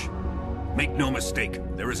much. Make no mistake,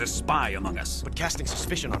 there is a spy among us. But casting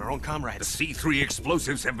suspicion on our own The comrades... C3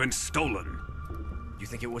 explosives have been stolen. You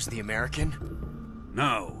think it was the American?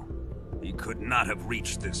 No, he could not have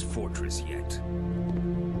reached this fortress yet.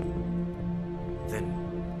 Then...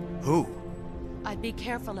 who? I'd be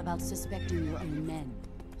careful about suspecting your own men.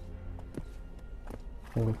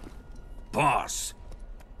 Oh. Boss!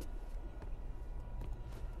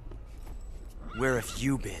 Where have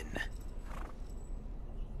you been?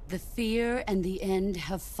 The fear and the end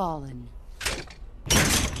have fallen.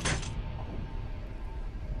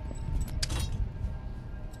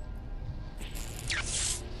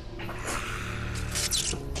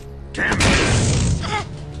 Damn it!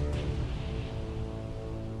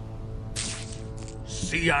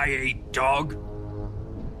 CIA dog?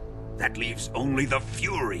 That leaves only the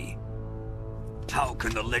Fury. How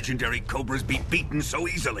can the legendary Cobras be beaten so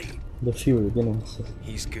easily? The Fury, ¿quién es?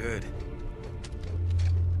 He's good.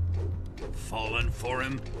 Fallen for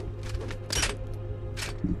him?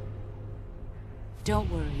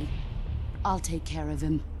 Don't worry. I'll take care of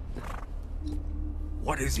him.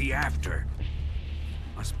 What is he after?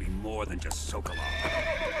 Must be more than just Sokolov.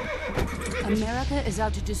 America is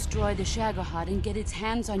out to destroy the Shagohod and get its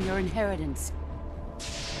hands on your inheritance.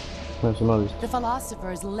 No, eso no lo he visto. The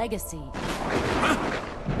philosopher's legacy.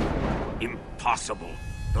 Impossible.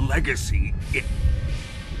 The legacy, it...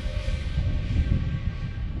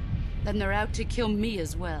 Then they're out to kill me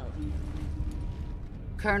as well.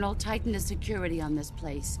 Colonel, tighten the security on this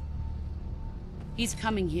place. He's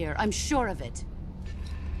coming here, I'm sure of it.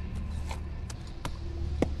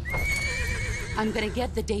 I'm gonna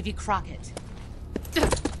get the Davy Crockett.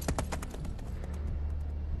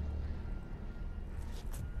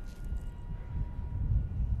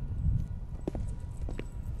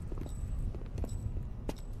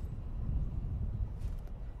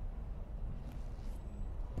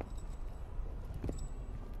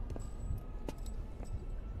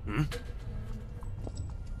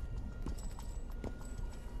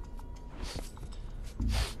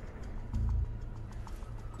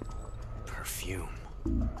 Perfume.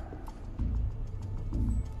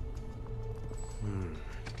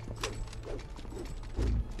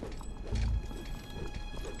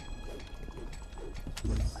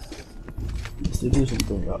 Este tío es un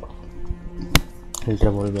pringao. El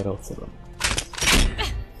revólver a cerrar.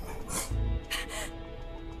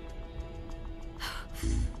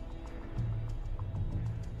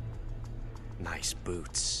 Nice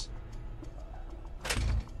boots.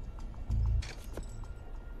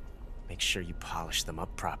 Make sure you polish them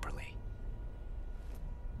up properly.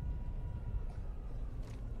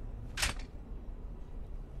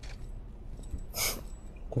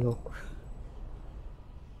 Qué loco.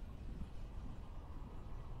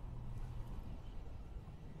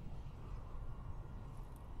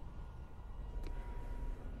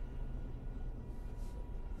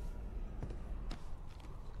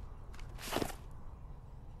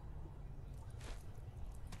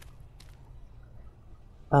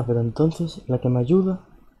 Ah, pero entonces la que me ayuda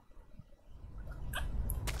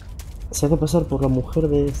se hace pasar por la mujer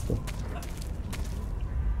de este.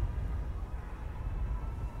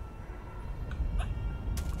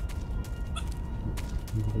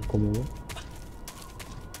 Vale, ¿cómo voy?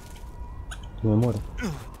 Me muero.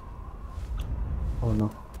 Oh no.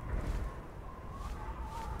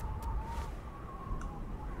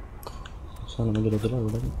 O sea, no me quiero tirar,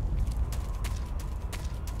 ¿verdad?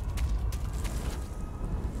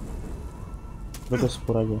 Creo que es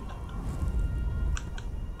por allá.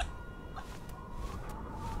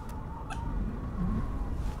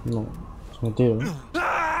 No, es un tiro, ¿no?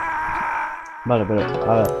 Vale,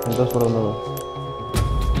 pero, a ver, entonces por dónde voy.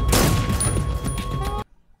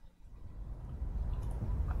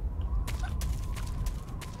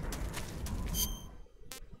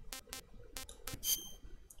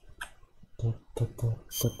 Ta, ta, ta,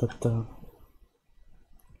 ta, ta, ta.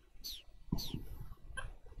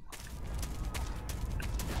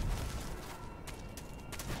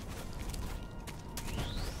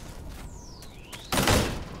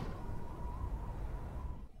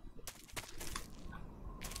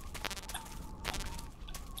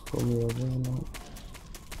 Comida buena.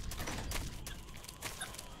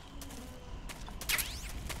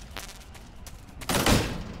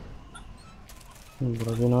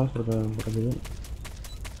 Por aquí no es, porque por aquí viene.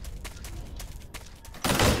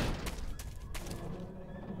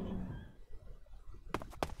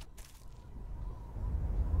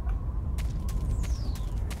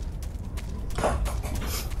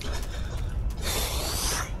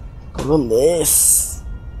 ¿Por dónde es?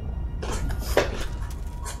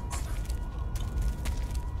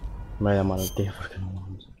 Me voy a llamar al tío porque no.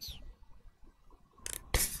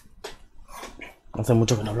 Hace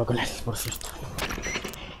mucho que no hablo con él, por cierto.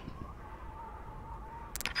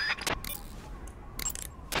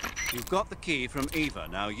 You've got the key from Eva.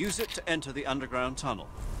 Now use it to enter the underground tunnel.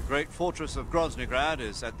 The great fortress of Groznygrad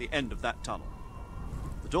is at the end of that tunnel.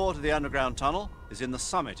 The door to the underground tunnel is in the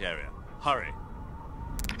summit area. Hurry.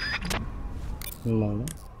 Vale.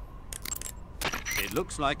 It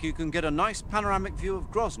looks like you can get a nice panoramic view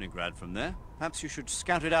of Groznygrad from there. Perhaps you should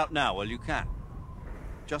scout it out now while you can.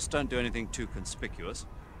 Just don't do anything too conspicuous.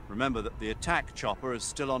 Remember that the attack chopper is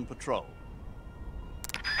still on patrol.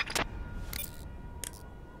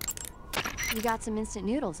 You got some instant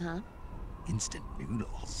noodles, huh? Instant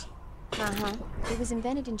noodles? Uh-huh. It was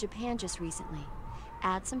invented in Japan just recently.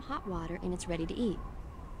 Add some hot water and it's ready to eat.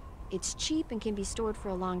 It's cheap and can be stored for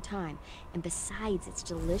a long time. And besides, it's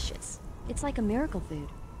delicious. It's like a miracle food.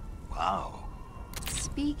 Wow.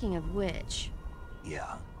 Speaking of which...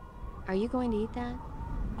 Yeah, Are you going to eat that?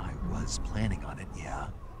 I was planning on it, yeah.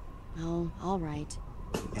 Oh, all right.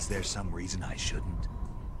 Is there some reason I shouldn't?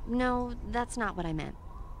 No, that's not what I meant.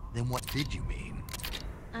 Then what did you mean?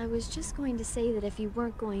 I was just going to say that if you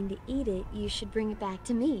weren't going to eat it, you should bring it back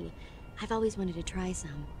to me. I've always wanted to try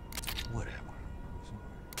some. Whatever.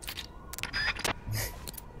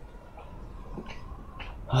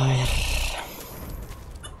 A ver.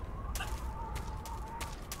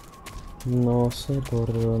 No sé por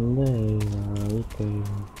dónde hay que ir.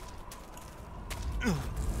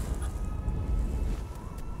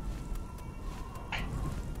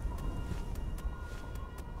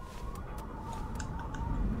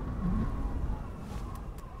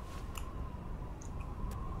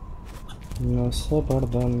 No sé por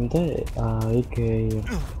dónde hay que ir.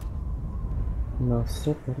 No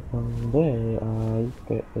sé por dónde hay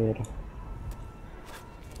que ir.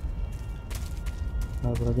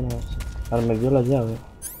 Ah, por aquí no es. Ahora me dio la llave.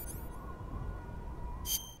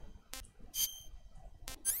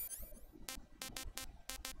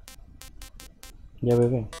 Llave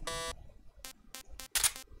B.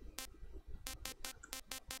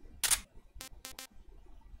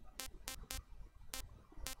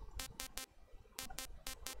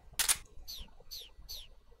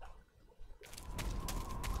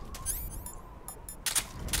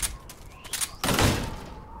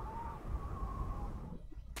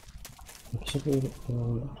 Aquí se puede ir por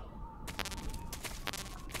algún lado.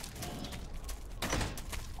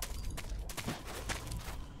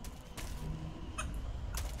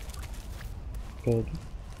 ¿Qué hay aquí?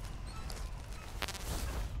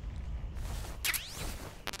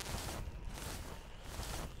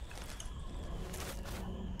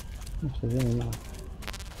 No se ve nada.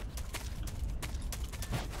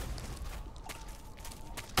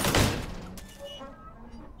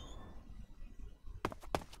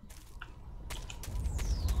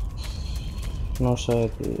 No sé,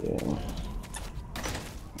 tío.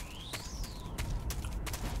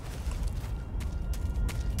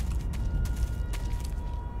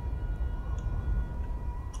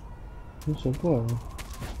 No se puede.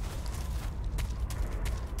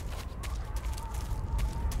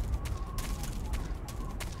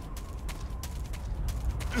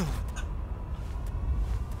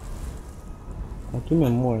 Aquí me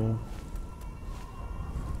muero.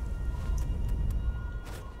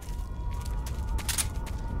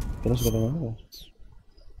 Que no sé qué tengo nada.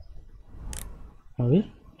 A ver.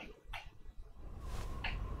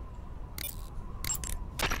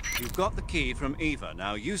 You've got the key from Eva.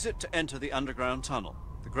 Now use it to enter the underground tunnel.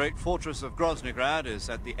 The great fortress of Groznygrad is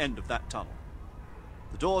at the end of that tunnel.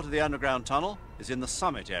 The door to the underground tunnel is in the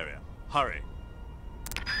summit area. Hurry.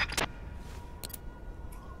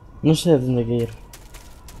 No sé a dónde hay que ir.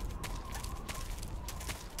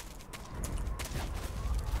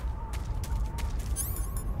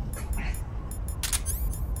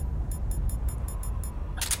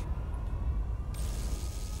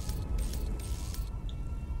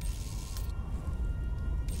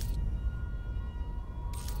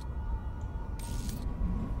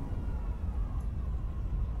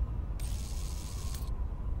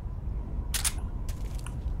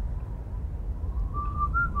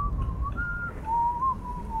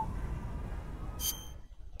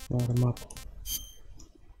 Armado.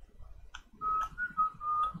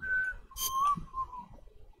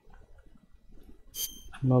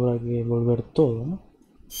 No habrá que volver todo, ¿no?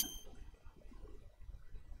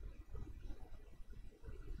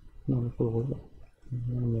 No, no puedo volver.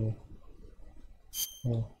 No me veo. A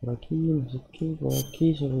ver, por aquí, no sé qué, por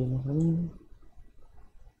aquí, solo hay una camino.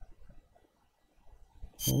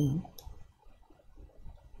 Ahí.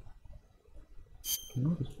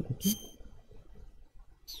 No, pues por aquí.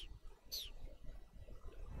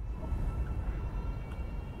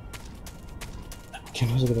 Que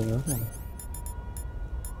no sé qué tengo acá.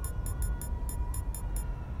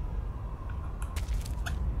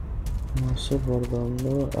 No sé por dónde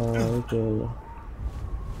hay que ir.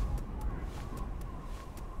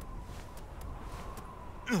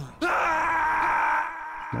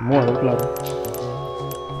 Me muero, claro.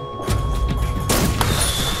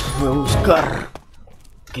 Voy a buscar.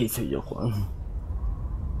 ¿Qué hice yo, Juan?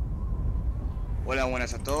 Hola,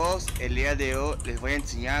 buenas a todos. El día de hoy les voy a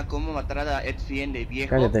enseñar cómo matar a Ed Fien de viejo.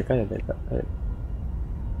 Cállate, cállate, cállate.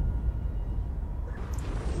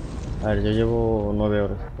 A ver, yo llevo 9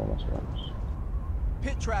 horas más o menos.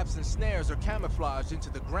 Pit traps and snares are camouflaged into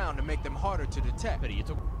the ground to make them harder to detect. Pero you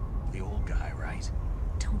took the old guy, right?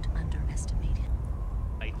 Don't underestimate him.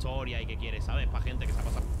 La historia y qué quiere, ¿sabes? Para gente que se ha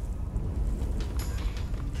pasado.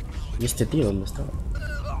 ¿Y este tío dónde está?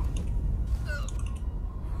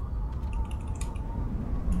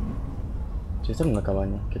 Si está en una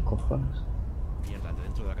cabaña, ¿qué cojones? Mierda, de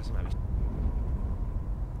dentro de la casa me ha visto.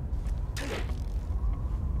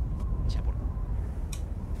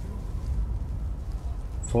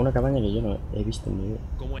 Fue una cabaña que yo no he visto en mi vida.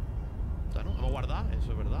 ¿Cómo es? ¿No? Vamos a guardar,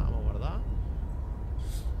 eso es verdad, vamos a guardar.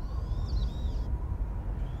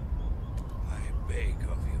 I beg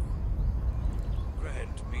of you.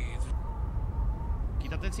 Grant me the...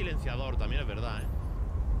 Quítate el silenciador, también es verdad, ¿eh?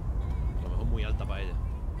 A lo mejor muy alta para ella.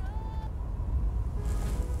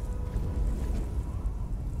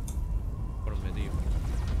 Prometido.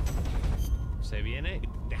 Se viene.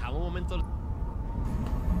 Dejamos un momento.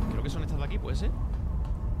 Creo que son estas de aquí, ¿puede ser?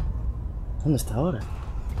 ¿Dónde está ahora?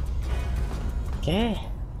 ¿Qué?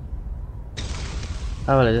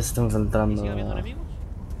 Ah, vale, ya se están filtrando. ¿Sigue habiendo enemigos?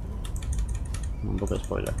 Un poco de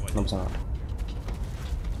spoiler, no pasa nada.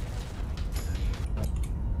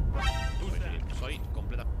 Soy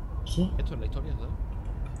completa. ¿Qué? Esto es la historia, ¿sabes?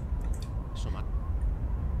 Eso más.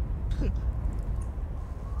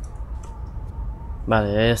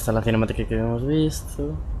 Vale, ya está la cinemática que hemos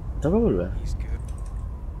visto. ¿Tengo que volver?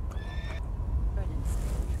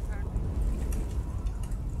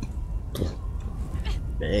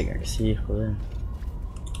 Venga, que sí, joder.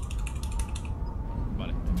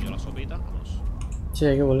 Vale, me pido la sopita, vamos. Sí,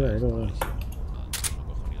 hay que volver, hay que volver. No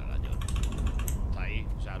cojo ni la araña. Está ahí,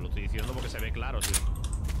 o sea, lo estoy diciendo porque se ve claro, sí.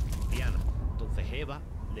 Diana. Entonces Eva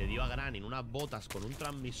le dio a Granin unas botas con un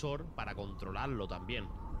transmisor para controlarlo también.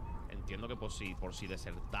 Entiendo que por si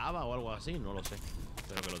desertaba o algo así, no lo sé.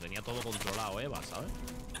 Pero que lo tenía todo controlado Eva, ¿sabes?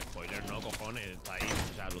 Spoiler no, cojones, está ahí.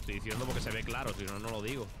 O sea, lo estoy diciendo porque se ve claro, si no, no lo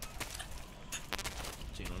digo.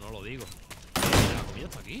 Si no, no lo digo. Mira, comida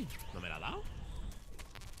está aquí. ¿No me la ha dado?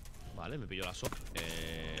 Vale, me pillo la sopa.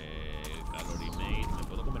 Calorimate. ¿Me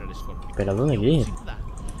puedo comer el escorpión? ¿Pero dónde ir?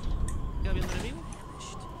 ¿Queda viendo enemigo?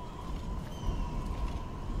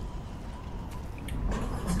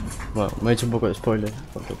 Bueno, me he hecho un poco de spoiler,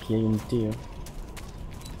 porque aquí hay un tío.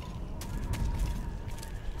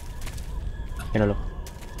 Míralo.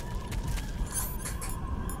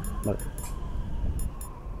 Vale.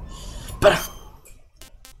 ¡Para!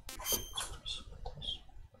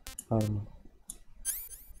 Ahora no.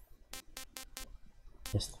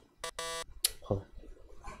 Ya está. Joder.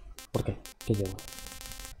 ¿Por qué? ¿Qué llevo?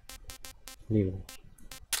 Libros.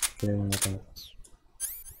 Leo una cara.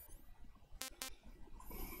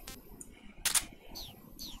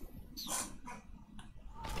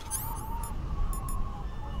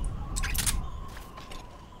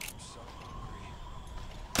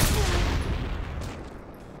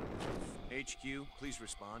 HQ, please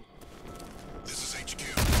respond. This is HQ.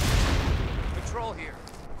 Patrol here.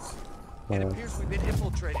 It appears we've been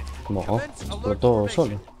infiltrated. No, Commence alert explotó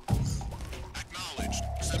solo. Acknowledged.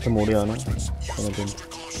 Se murió, ¿no? Con el tiempo.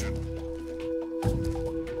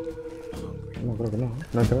 No, creo que no.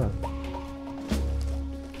 No hay que ver.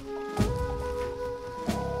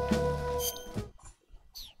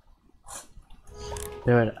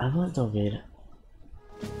 Pero a ver, ¿a dónde tengo que ir?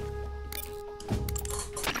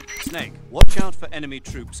 Snake, watch out for enemy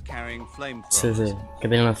troops carrying flamethrowers. Sí, sí, que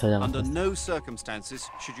tienen lanzallamas. Under no circumstances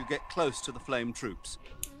should you get close to the flame troops.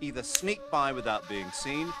 Either sneak by without being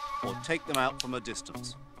seen, or take them out from a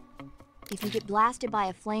distance. If you get blasted by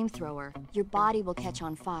a flamethrower, your body will catch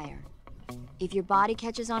on fire. If your body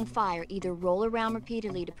catches on fire, either roll around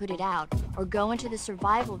repeatedly to put it out, or go into the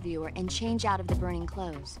survival viewer and change out of the burning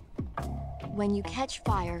clothes. When you catch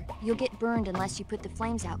fire, you'll get burned unless you put the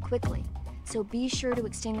flames out quickly. So be sure to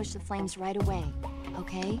extinguish the flames right away,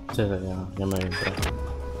 okay? Sí, ya me he entrado.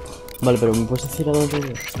 Vale, pero ¿me puedes decir a dónde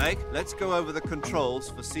ir? Snake, let's go over the controls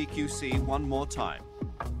for CQC one more time.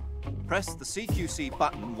 Press the CQC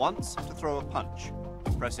button once to throw a punch.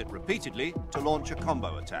 Press it repeatedly to launch a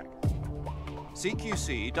combo attack.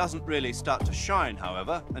 CQC doesn't really start to shine,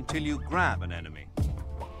 however, until you grab an enemy.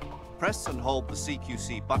 Press and hold the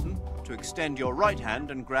CQC button to extend your right hand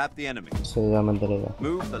and grab the enemy. Sí, ya me enteré ya.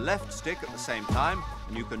 Move the left stick at the same time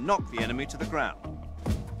and you can knock the enemy to the ground.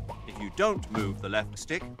 If you don't move the left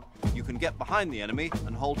stick, you can get behind the enemy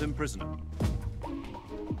and hold him prisoner.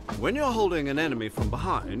 When you're holding an enemy from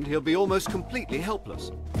behind, he'll be almost completely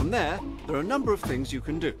helpless. From there are a number of things you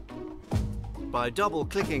can do. By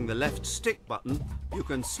double-clicking the left stick button, you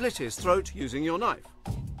can slit his throat using your knife.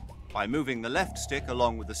 By moving the left stick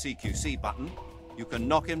along with the CQC button, you can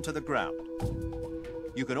knock him to the ground.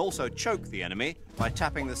 You can also choke the enemy by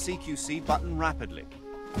tapping the CQC button rapidly.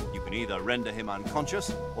 You can either render him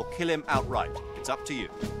unconscious or kill him outright. It's up to you.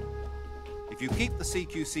 If you keep the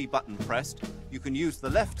CQC button pressed, you can use the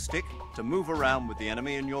left stick to move around with the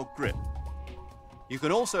enemy in your grip. You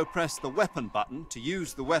can also press the weapon button to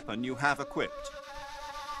use the weapon you have equipped.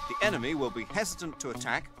 The enemy will be hesitant to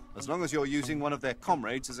attack as long as you're using one of their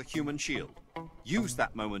comrades as a human shield. Use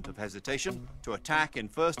that moment of hesitation to attack in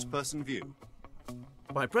first-person view.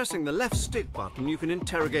 By pressing the left stick button, you can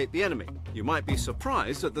interrogate the enemy. You might be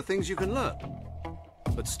surprised at the things you can learn.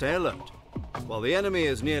 But stay alert. While the enemy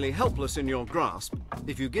is nearly helpless in your grasp,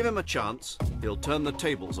 if you give him a chance, he'll turn the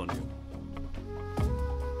tables on you.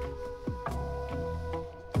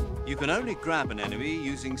 You can only grab an enemy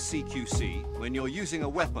using CQC when you're using a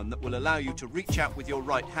weapon that will allow you to reach out with your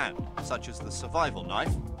right hand, such as the survival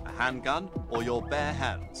knife, a handgun, or your bare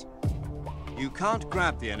hands. You can't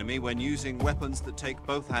grab the enemy when using weapons that take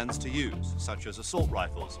both hands to use, such as assault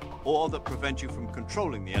rifles, or that prevent you from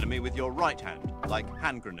controlling the enemy with your right hand, like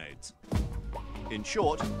hand grenades. In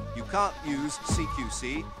short, you can't use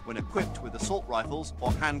CQC when equipped with assault rifles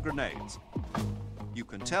or hand grenades. You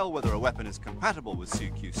can tell whether a weapon is compatible with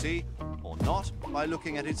CQC or not by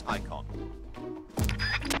looking at its icon.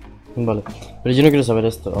 Vale, pero yo no quiero saber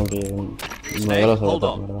esto, aunque me da la Hold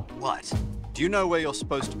verdad. on. What? Do you know where you're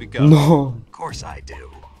supposed to be going? No. Of course I do.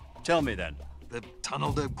 Tell me then. The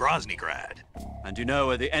tunnel to Groznygrad. And do you know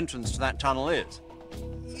where the entrance to that tunnel is?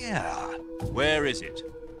 Yeah. Where is it?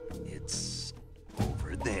 It's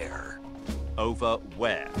over there. Over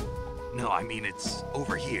where? No, I mean it's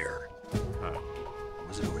over here.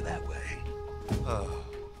 Was it over that way?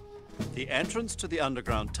 The entrance to the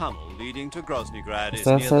underground tunnel leading to Groznygrad is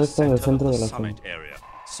Está near the cerca del center centro of de the la summit zona. area.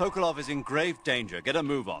 Sokolov is in grave danger. Get a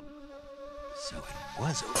move on. So it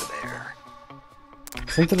was over there.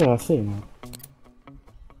 Centro de la cima.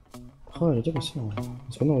 Joder, yo qué sé.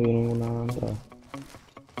 Es que no vi ninguna entrada.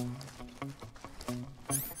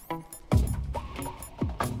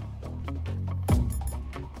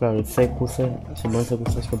 Claro, el CQC, si pones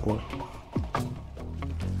CQC es que puedo.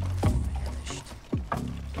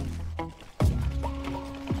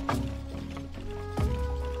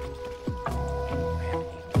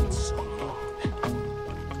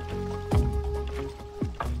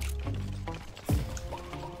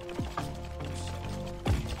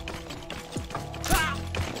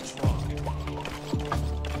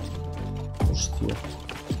 Hostia.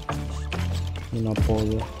 Un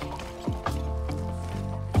apoyo.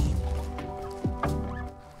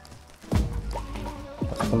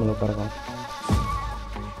 Hasta me lo carga.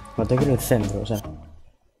 No tengo que ir al centro, o sea.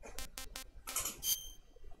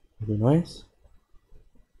 ¿Aquí no es?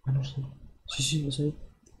 Ah, no sé. Sí, sí, es ahí.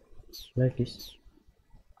 La X.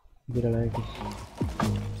 Mira la X.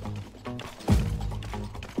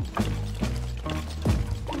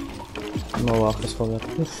 No bajes, joder.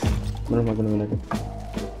 Uf, menos mal que no viene aquí.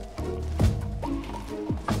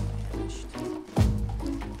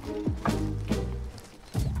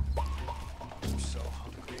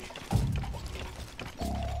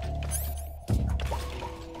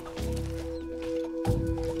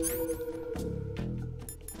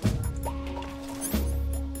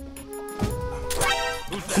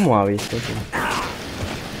 ¿Cómo ha visto, tío?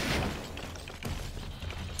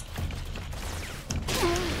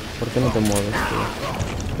 ¿Por qué no te mueves,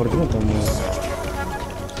 tío? ¿Por qué no te mueves?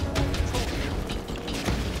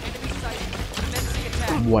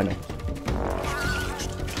 Bueno.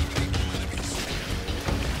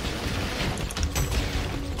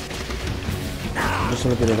 Yo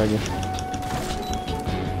solo quiero ir aquí.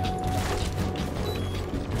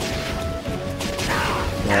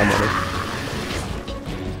 Me voy a morir.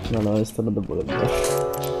 No, esto no te puedo mirar.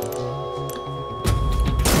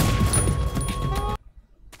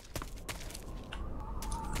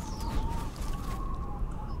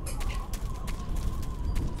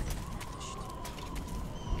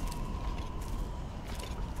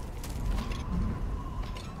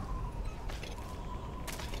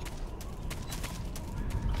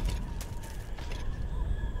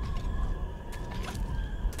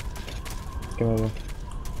 ¿Qué me veo?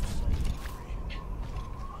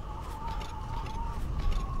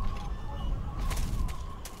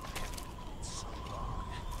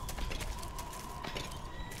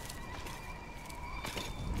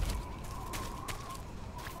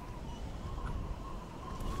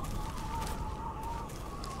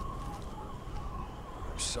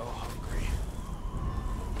 So hungry.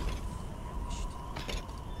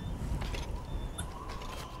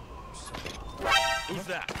 Who's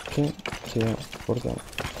that? ¿Qué? Sí, ¿por qué?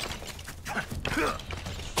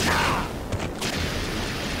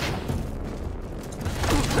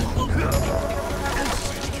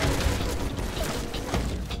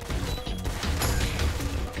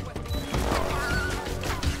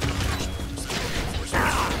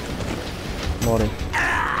 More.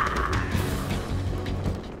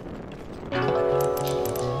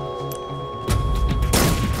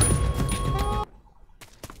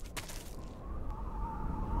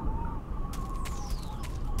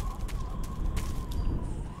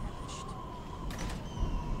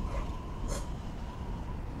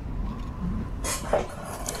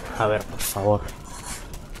 A ver, por favor.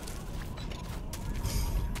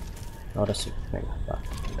 Ahora sí, venga, va,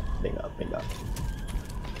 venga.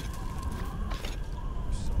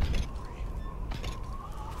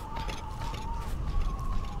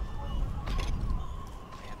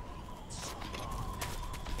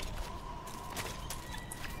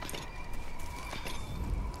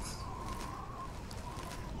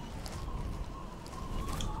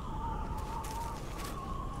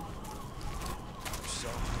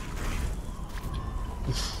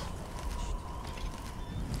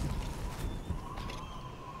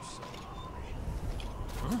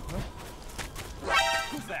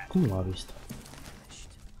 ¿Cómo lo ha visto?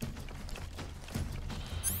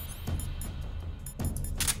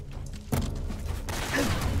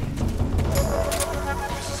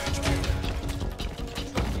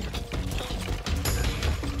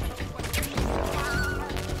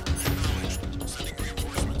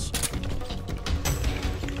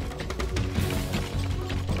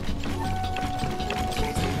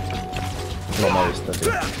 No me ha visto,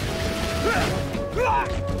 tío.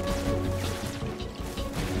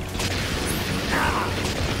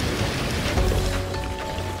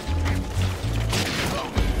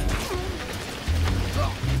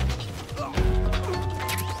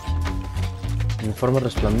 Informe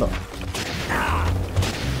resplandor.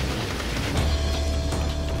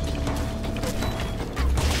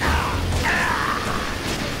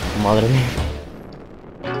 Madre mía.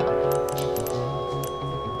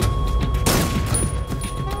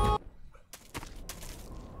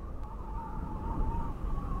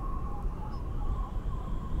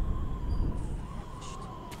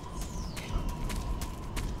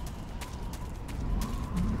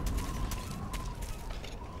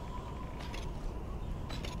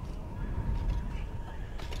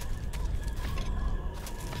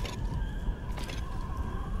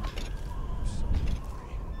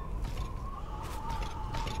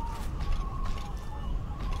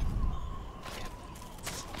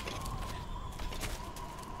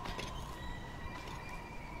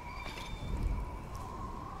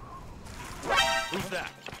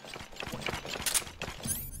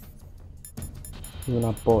 Y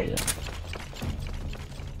una polla.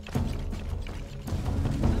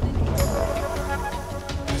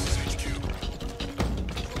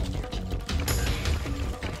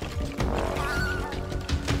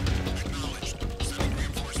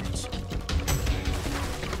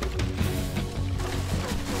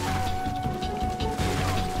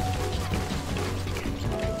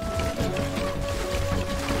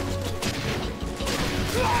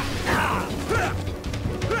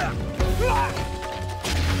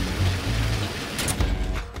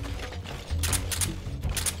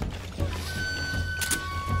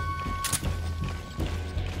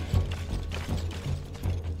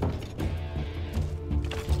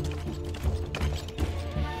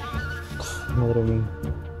 Madre mía.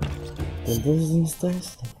 Entonces, ¿dónde está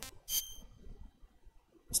esta?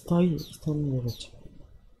 Está ahí, está a mi derecha.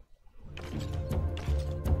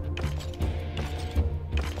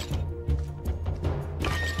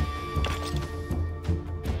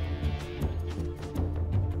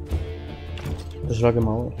 Pues lo ha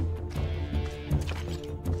quemado.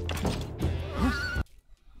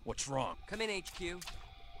 What's wrong? Come in, HQ.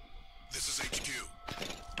 This is HQ.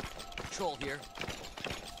 Patrol here.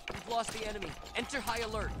 We've lost the enemy. Enter high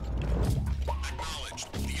alert.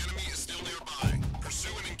 Acknowledged. The enemy is still nearby. Pursue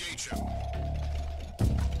and engage him.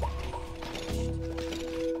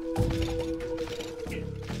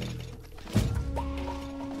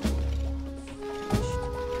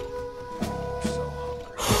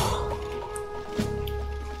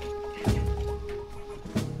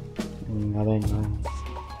 Venga, venga.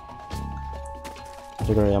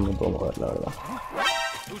 Yo creo que ya me puedo mover, la verdad.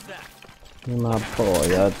 Una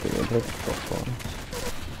polla, tío. ¿Qué cojones?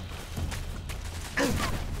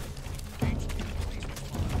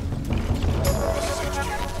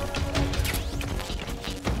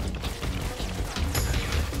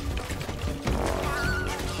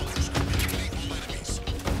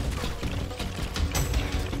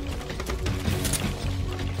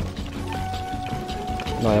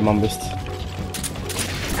 No, ya me han visto.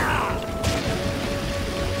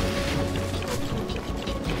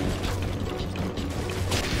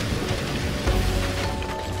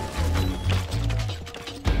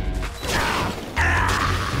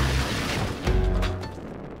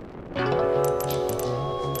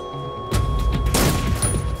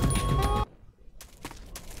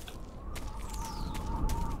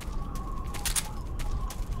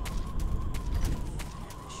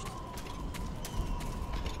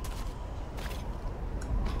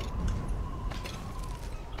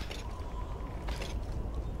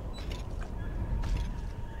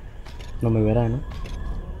 No me verá, ¿no?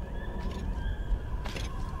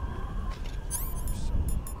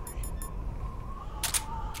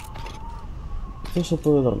 ¿Qué se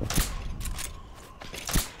puede dormir?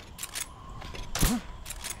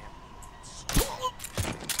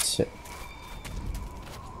 Sí.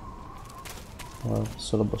 Bueno,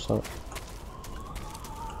 solo por saber.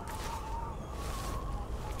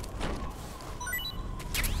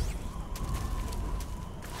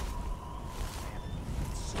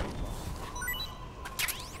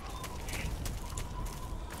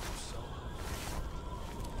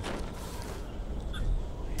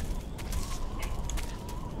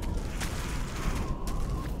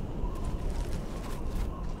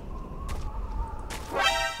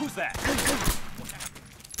 Who's that?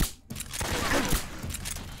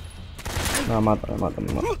 No, me mata, me mata,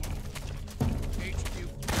 me mata.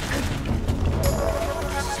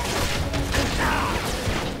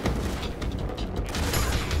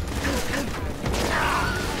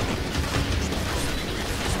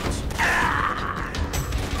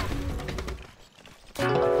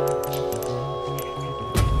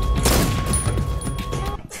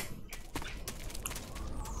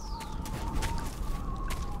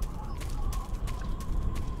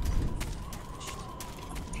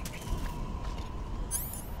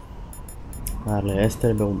 Vale, a este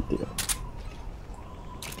le pego un tiro.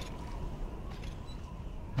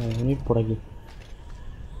 Voy a venir por aquí.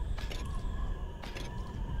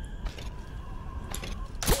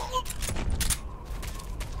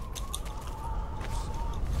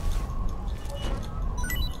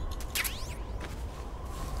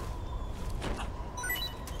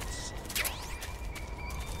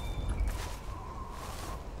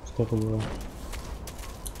 Hostia, como va.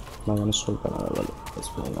 Vale, no suelta nada, vale.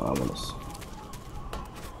 Espera, vámonos.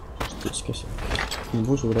 Es que sí. Un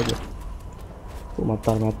bus sobre aquí. Puedo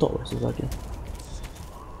matarme a todos desde aquí.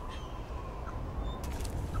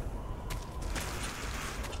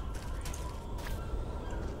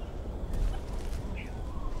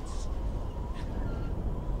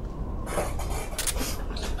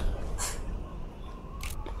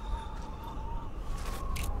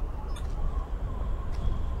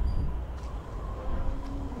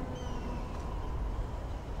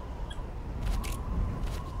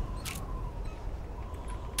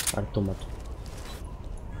 harto mato.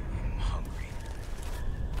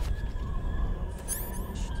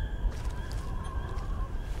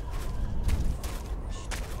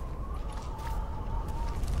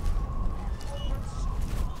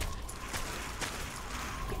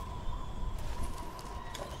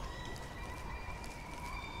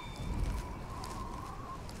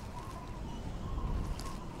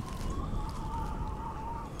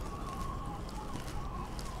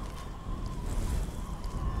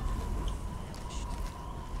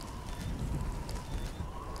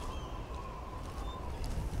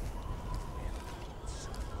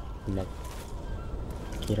 Vale.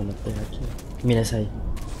 Quiero meter aquí. Mira, es ahí.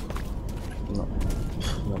 No.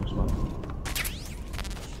 Vamos mal.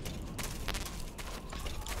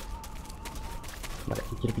 Vale,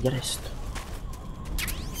 y quiero pillar esto.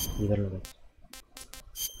 Y verlo de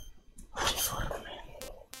uniforme.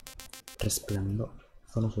 Resplandor.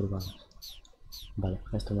 Zonas urbanas. Vale,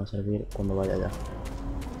 esto me va a servir cuando vaya allá.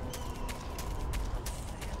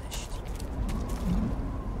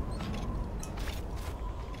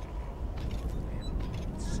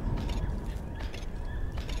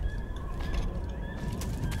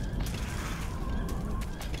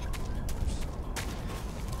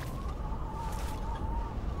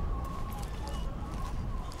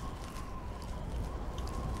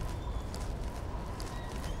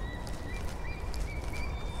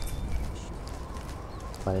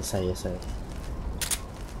 Vale, es ahí, es ahí.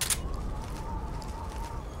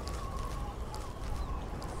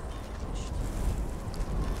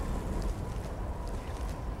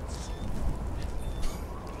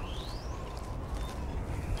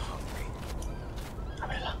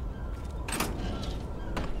 Ábrela.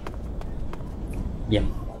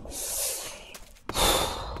 Bien.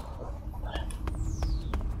 Vale.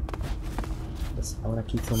 Pues ahora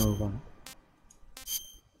aquí zona urbana.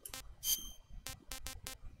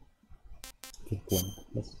 Qué bueno,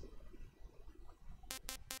 ¿ves?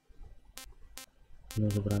 No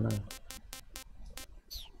sobra nada.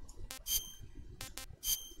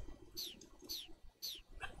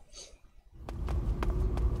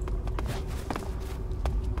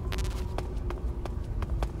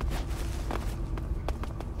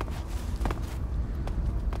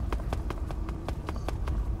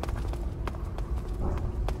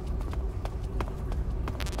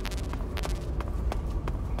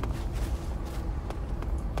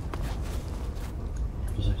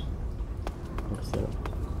 ¿Qué es eso? Tercero.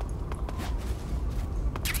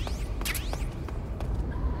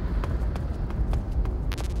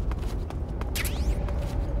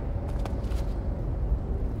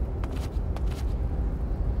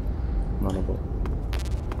 No, no puedo.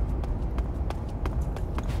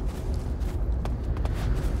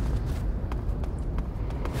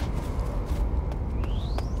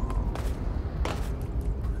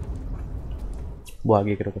 Buah,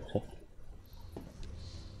 aquí creo que es jefe.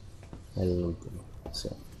 El último, sí.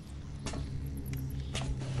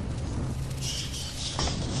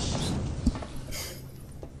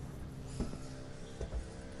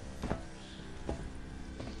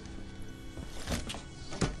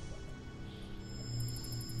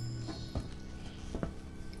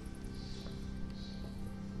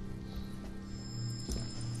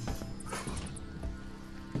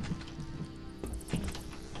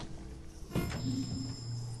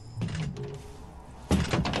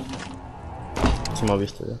 Se me ha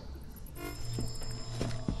visto ya.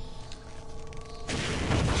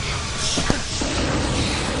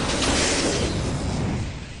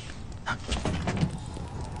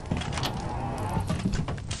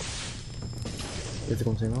 ¿Este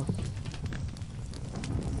cómo se llama?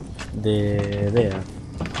 De Bea.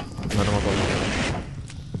 No, no me acuerdo.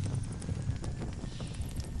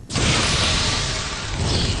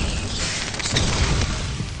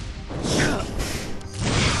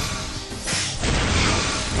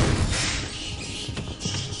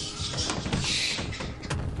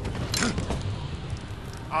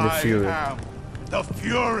 I Fury. am the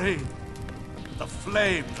Fury. The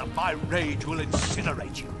flames of my rage will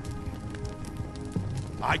incinerate you.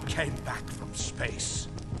 I came back from space.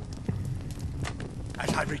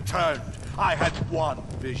 As I returned, I had one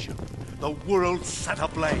vision. The world set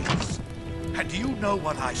ablaze. And do you know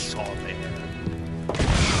what I saw there?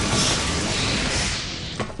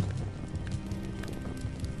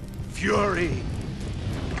 Fury.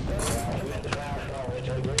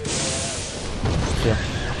 Yeah,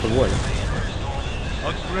 the what?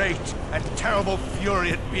 A great and terrible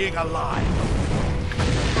fury at being alive.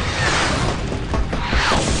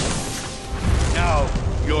 Now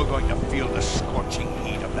you're going to feel the scorching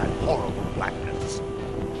heat of that horrible blackness.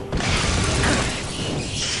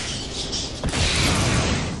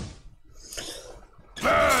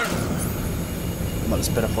 Vale,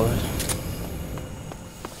 espera, joder.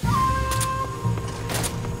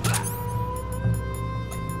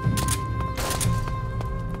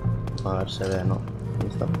 A ver, se ve, ¿no? Ahí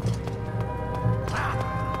está.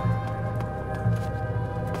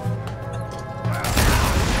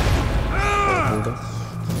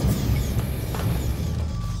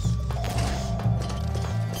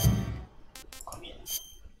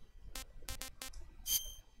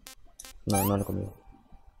 No, no lo he comido.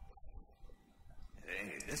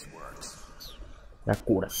 La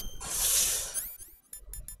cura.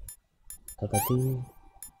 Toca aquí.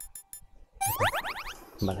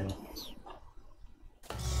 Vale.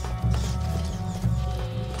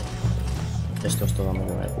 Esto es todo muy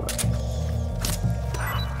buena cura.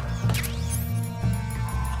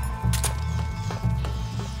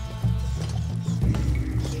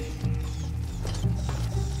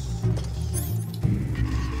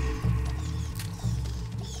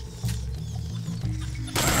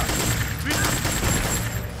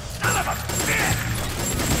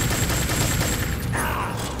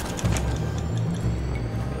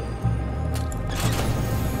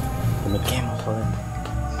 Me quemo, joder.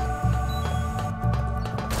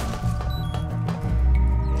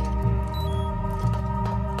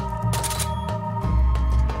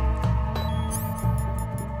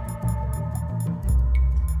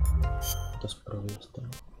 Dos providas tengo.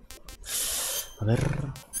 A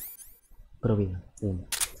ver. Provida. Uno.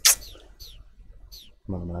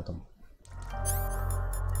 Bueno, me la tomo.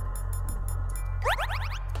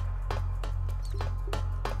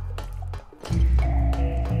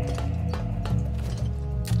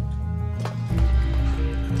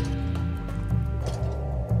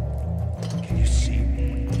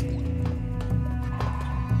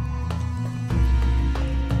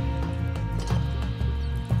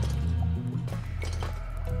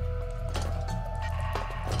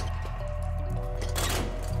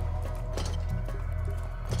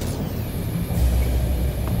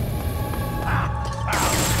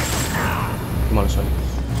 Qué malo soy.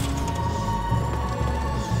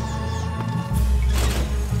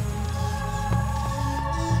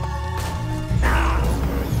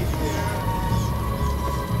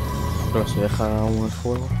 Pero si deja aún el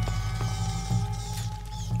fuego.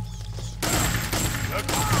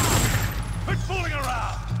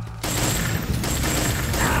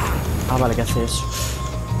 Ah, vale, ¿qué hace eso?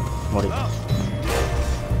 Morir.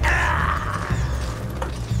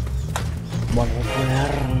 Bueno, voy a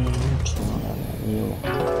poner mucho.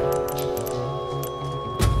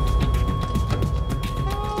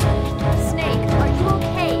 Snake, are you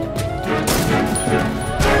okay?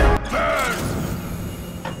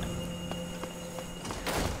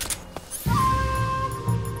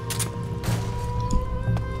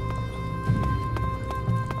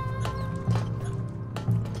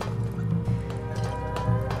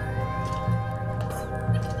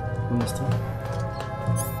 ¿Dónde está?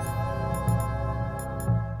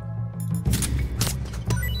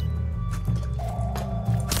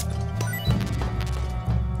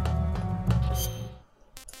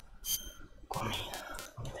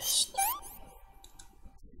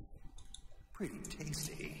 Pretty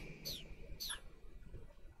tasty.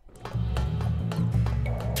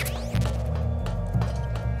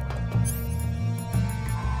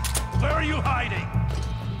 Where are you hiding?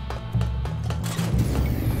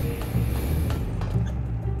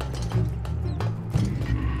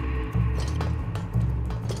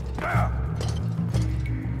 Wow.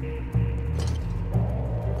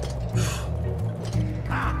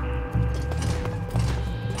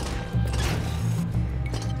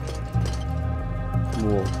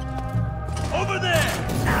 Over there!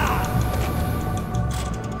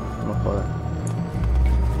 No joder.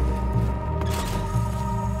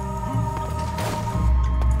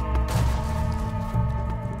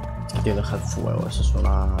 Tío, deja el fuego, eso es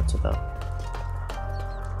una chetada.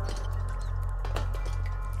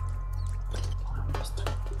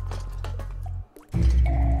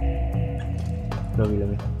 Lo vi, lo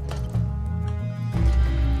vi.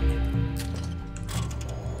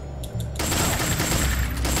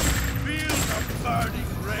 Feel the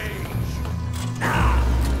burning rage!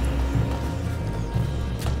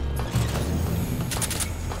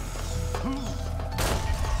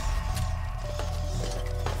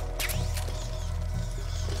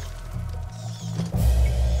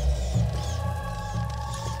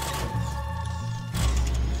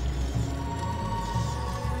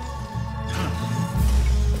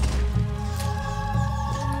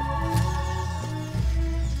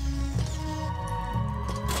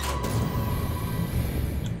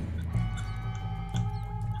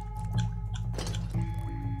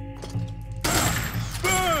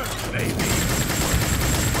 Burn, baby!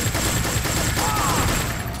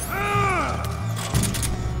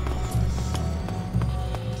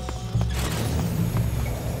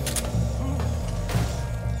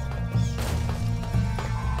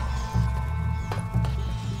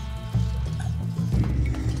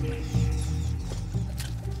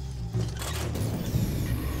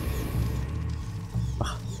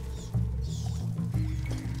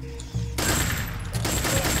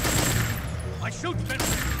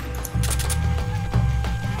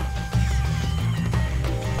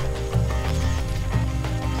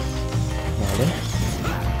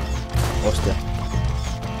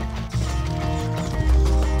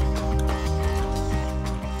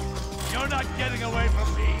 not getting away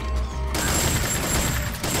from me.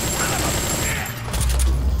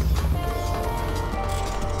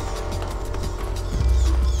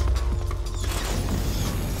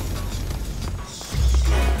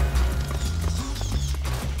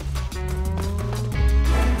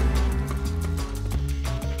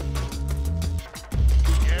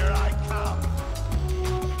 Here I come.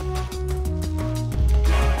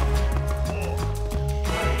 5, 4,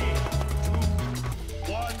 3,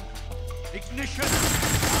 2, 1. Ignition!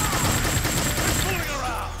 We're fooling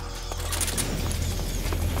around!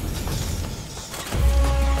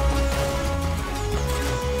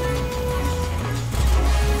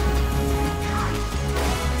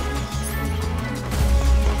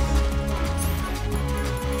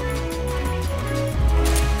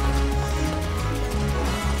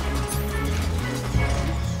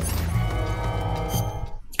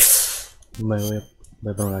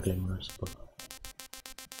 Voy a poner una claymore, por favor.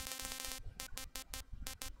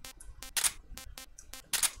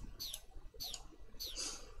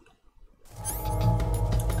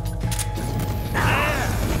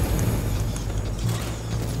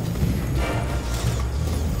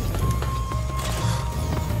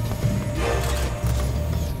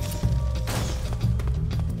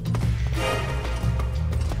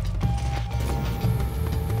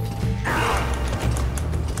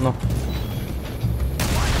 No.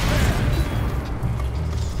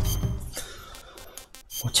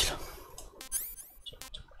 Mochila.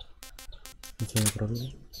 No tiene problema.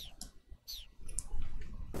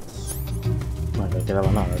 Vale, no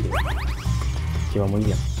quedaba nada, tío. Que iba muy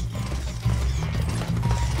bien.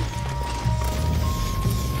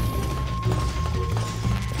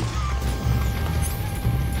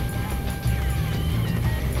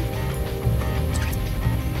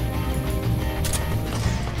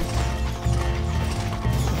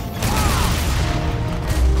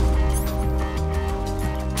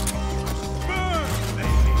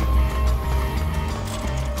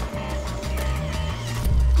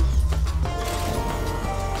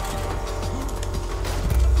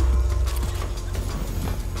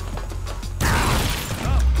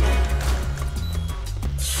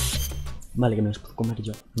 Vale, que me los puedo comer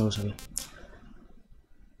yo, no lo sabía.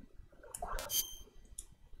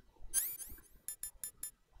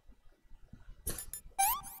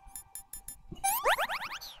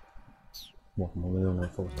 Bueno, como veo en el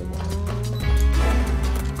fuego estoy bueno.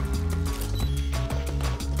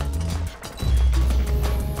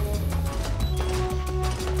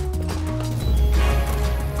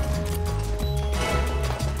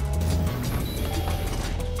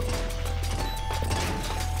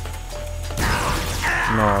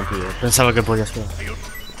 No, tío, pensaba que podía ser.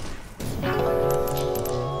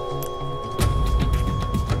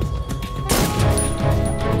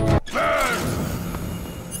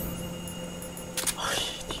 Ay,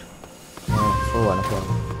 tío. No, fue bueno, fue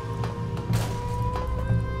bueno.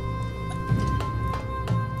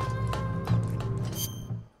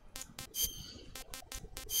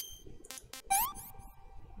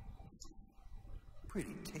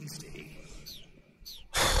 Pretty tasty.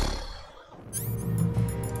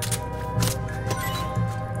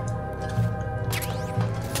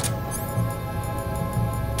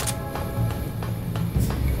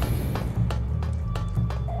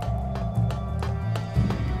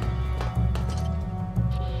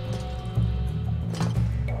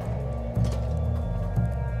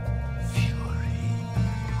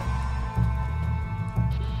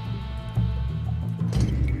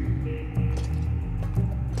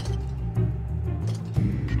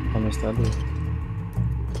 ¿Dónde está, tío?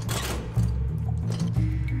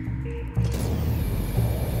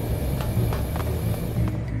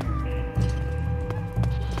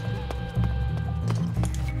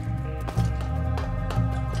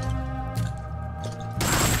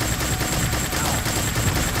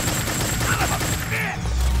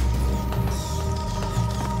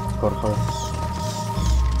 Por favor.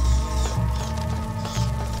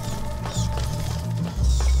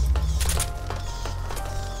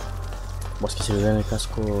 Pues que si le da en el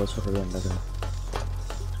casco eso revienta, creo.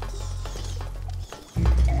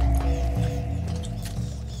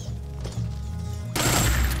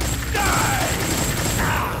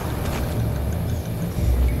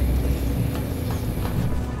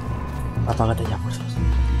 Apágate ya, por favor.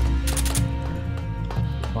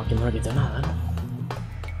 No, aquí no le quita nada, ¿no?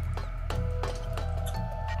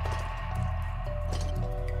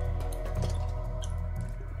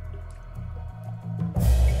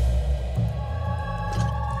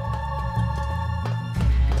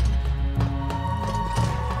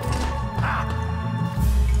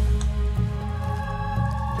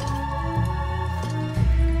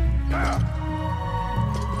 Ah!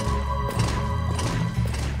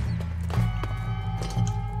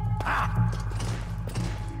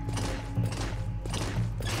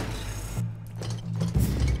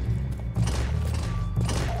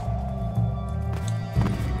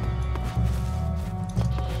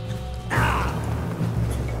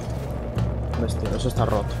 eso está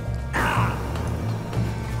roto.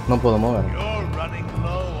 No puedo mover. You're running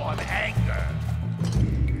low on anger.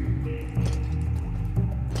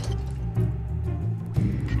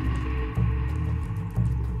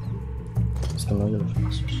 Es que no oye los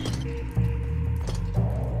pasos.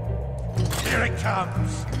 Here it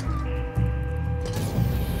comes.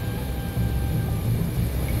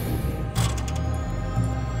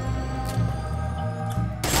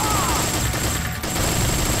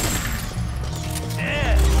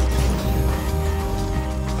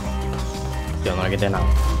 Tío, no le quité nada.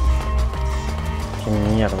 Qué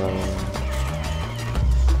mierda.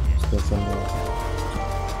 Estoy haciendo.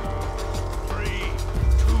 3,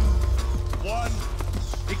 2, 1.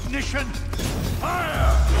 Ignition.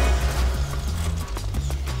 Fire.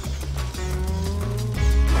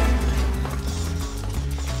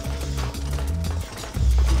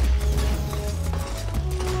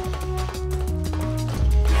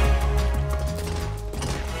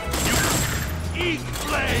 Eat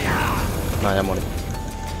flame. Nada, ya morí.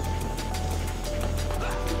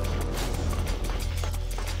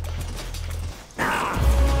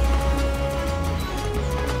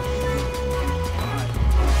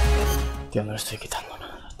 Tío, no le estoy quitando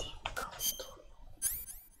nada, tío. Me cago en todo.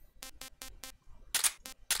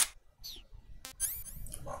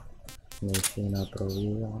 Medicina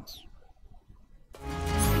provida.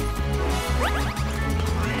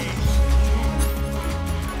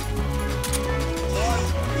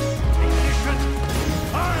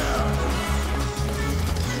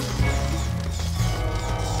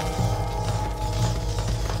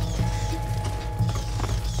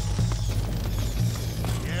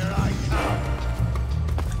 Here I come.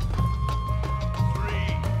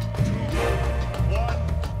 3, 2, 1.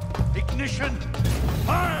 Ignition.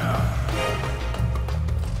 Fire.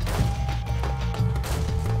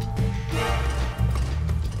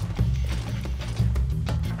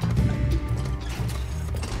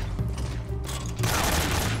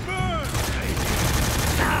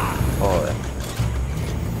 Joder.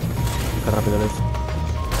 Qué rápido lo hice.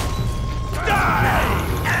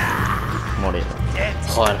 Morir.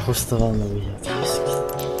 Joder, justo dando vida.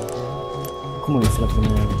 ¿Cómo lo hice la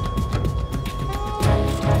primera vez?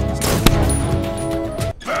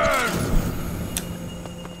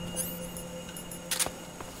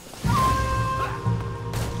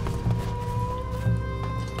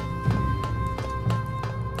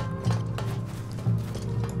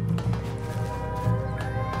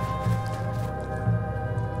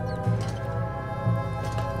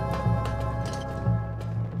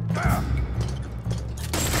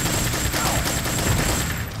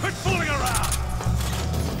 Quit fooling around.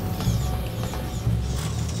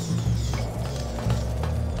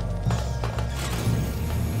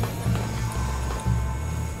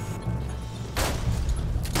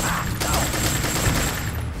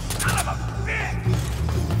 Son of a bitch.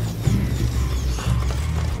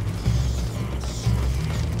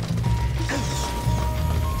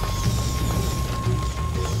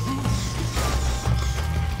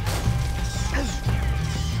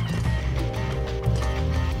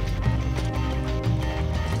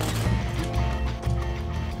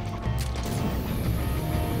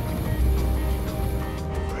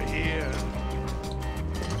 Over here.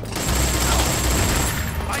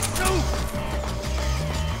 My suit.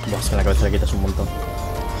 Buah, es que en la cabeza le quitas un montón.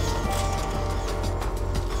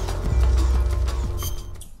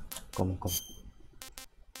 Come, come.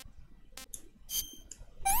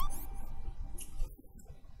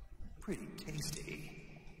 Pretty tasty.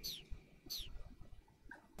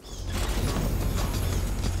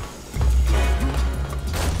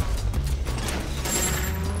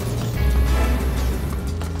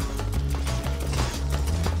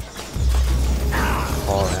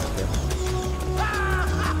 Joder, tío.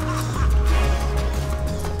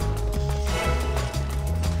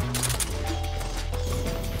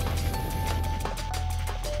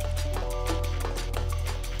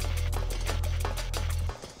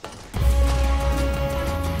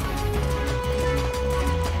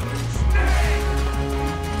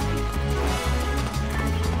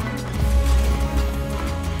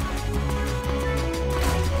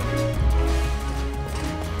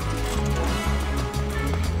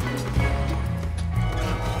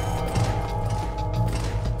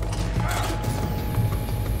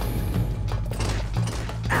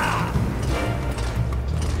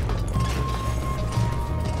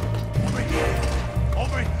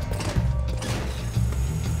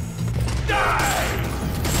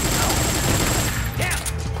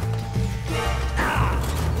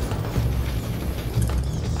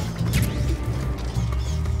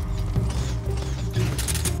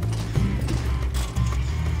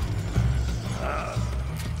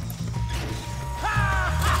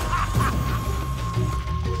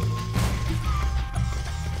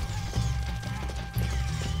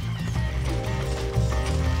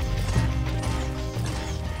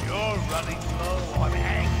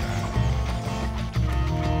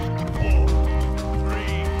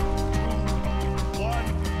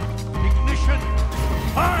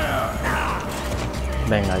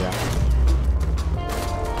 Venga ya.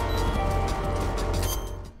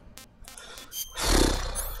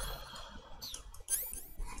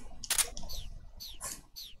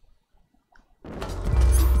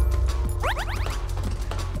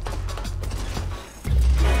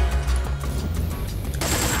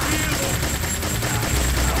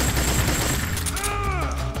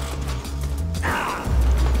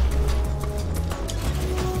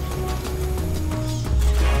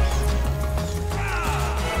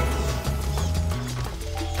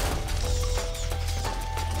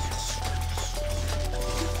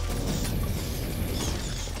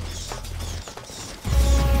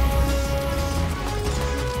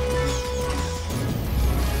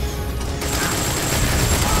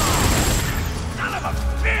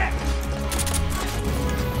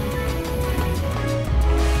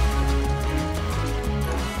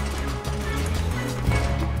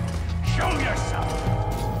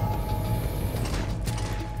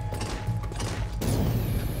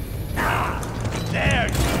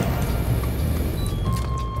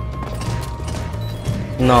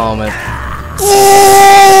 No, me...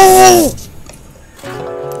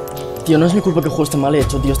 Tío, no es mi culpa que el juego esté mal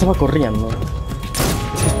hecho, tío. Estaba corriendo.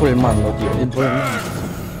 Es que es por el mando, tío. Es por el mando.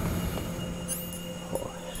 Joder.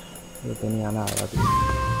 No tenía nada, tío.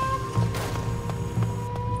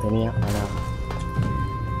 No tenía nada.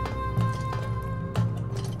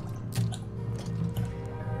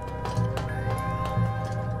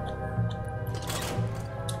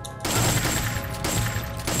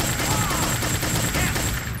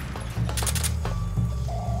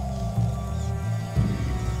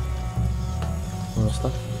 ¿Dónde está?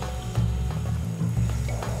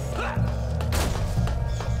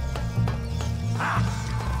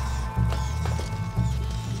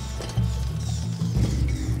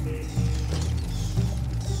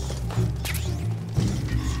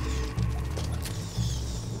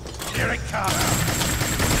 Here it comes.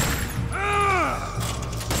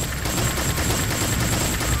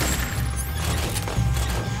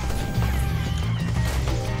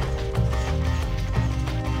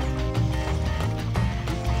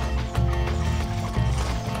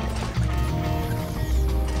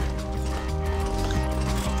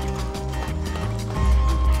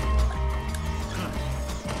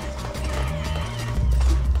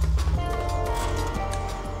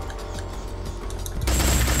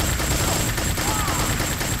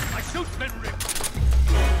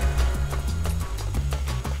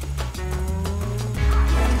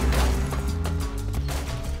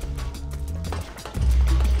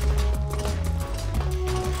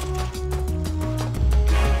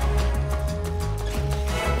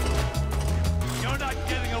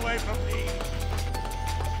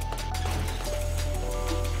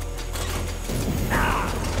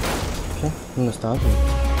 ¿Qué? ¿Dónde está, tío?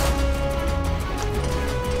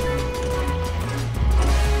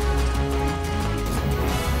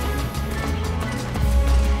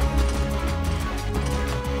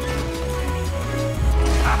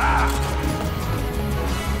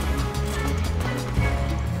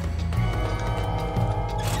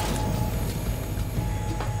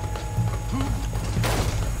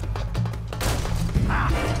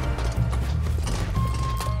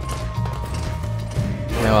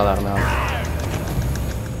 Me va a dar, me va a dar.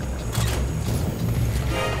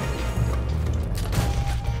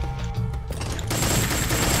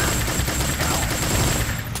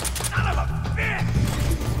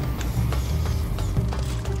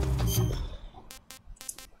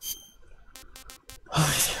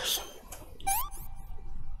 Ay, Dios.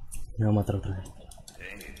 Me va a matar otra vez.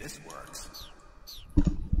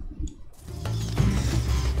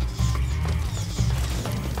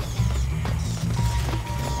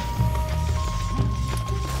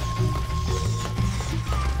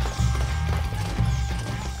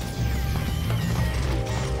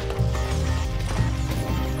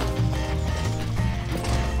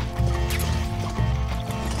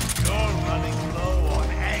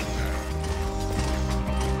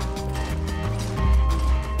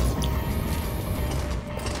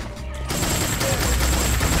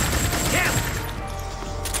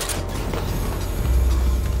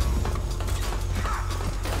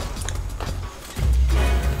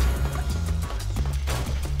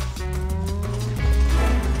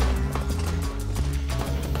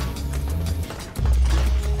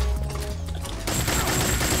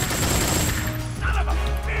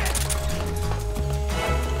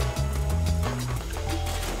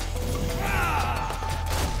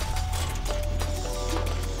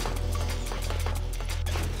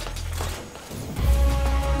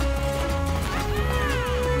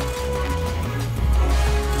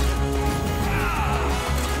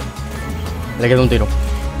 Le queda un tiro.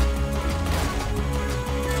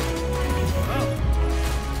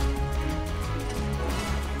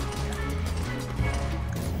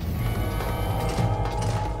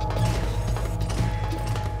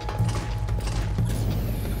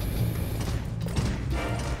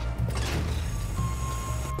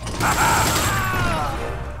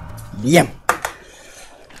 Bien.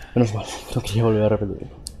 Menos mal, no quería volver a repetir.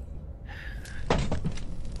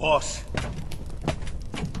 Boss,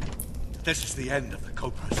 this is the end of the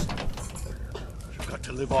Cobras. You've got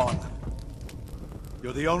to live on.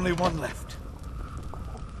 You're the only one left.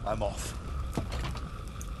 I'm off.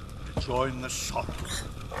 To join the sun.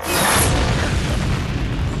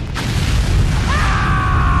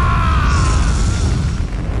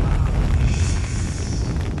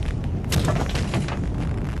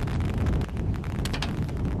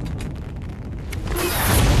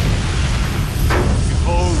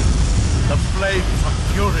 Flames of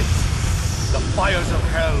fury, the fires of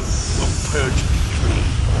hell will purge me clean.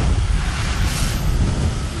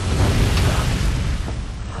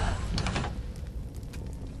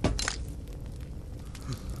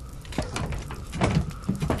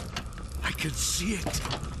 I can see it.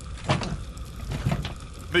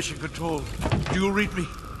 Mission Control, do you read me?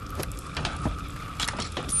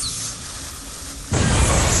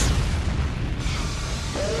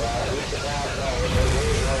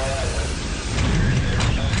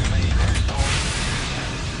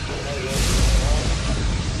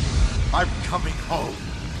 I'm coming home.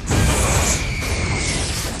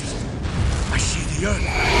 I see the earth.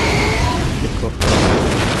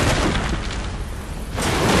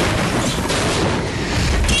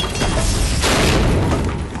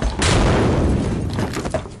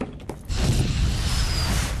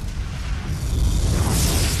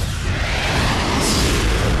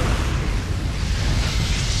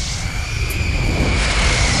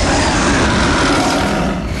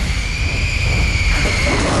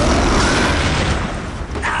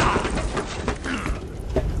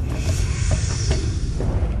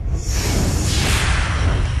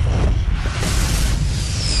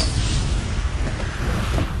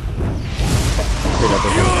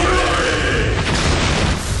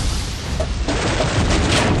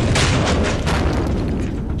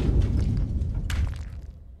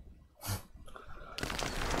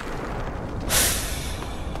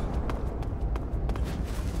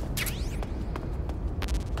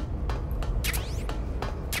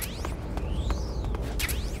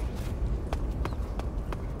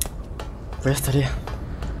 Pues ya estaría.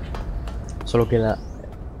 Solo queda...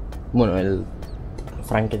 Bueno, el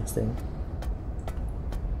Frankenstein.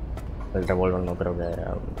 El revólver no creo que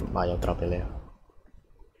vaya otra pelea.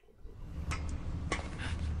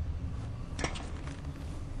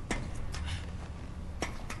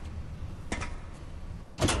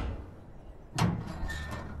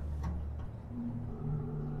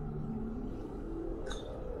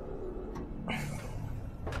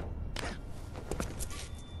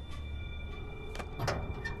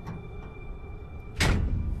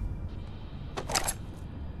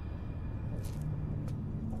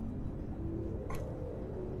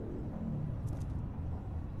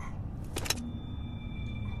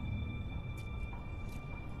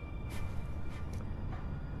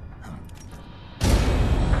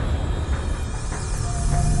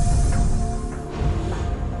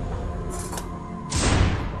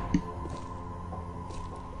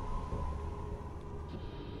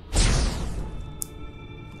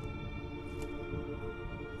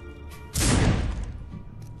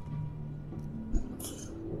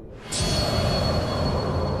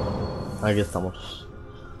 Aquí estamos.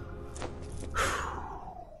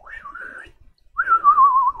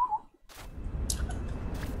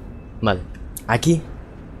 Vale, aquí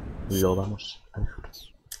lo vamos a dejar.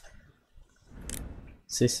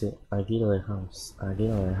 Sí, sí, aquí lo dejamos. Aquí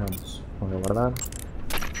lo dejamos. Vamos a guardar.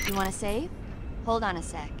 You wanna save? Hold on a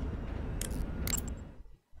sec.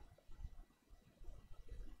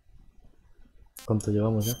 ¿Cuánto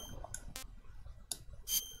llevamos ya?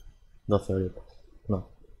 12 horitas. No,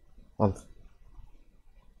 11.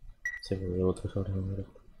 Sí, porque llevo 3 horas en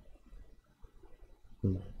directo.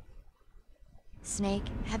 Vale.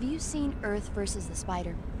 Snake, have you seen Earth versus the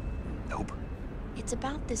Spider? Nope. It's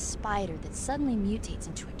about this spider that suddenly mutates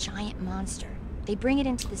into a giant monster. They bring it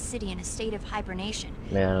into the city in a state of hibernation.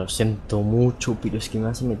 Mira, lo siento mucho, pero es que me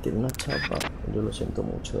hace meter una chapa. Yo lo siento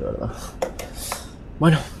mucho, de verdad.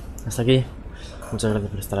 Bueno, hasta aquí. Muchas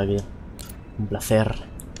gracias por estar aquí. Un placer.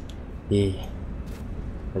 Y...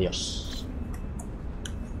 adiós.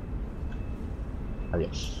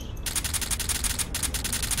 Adiós.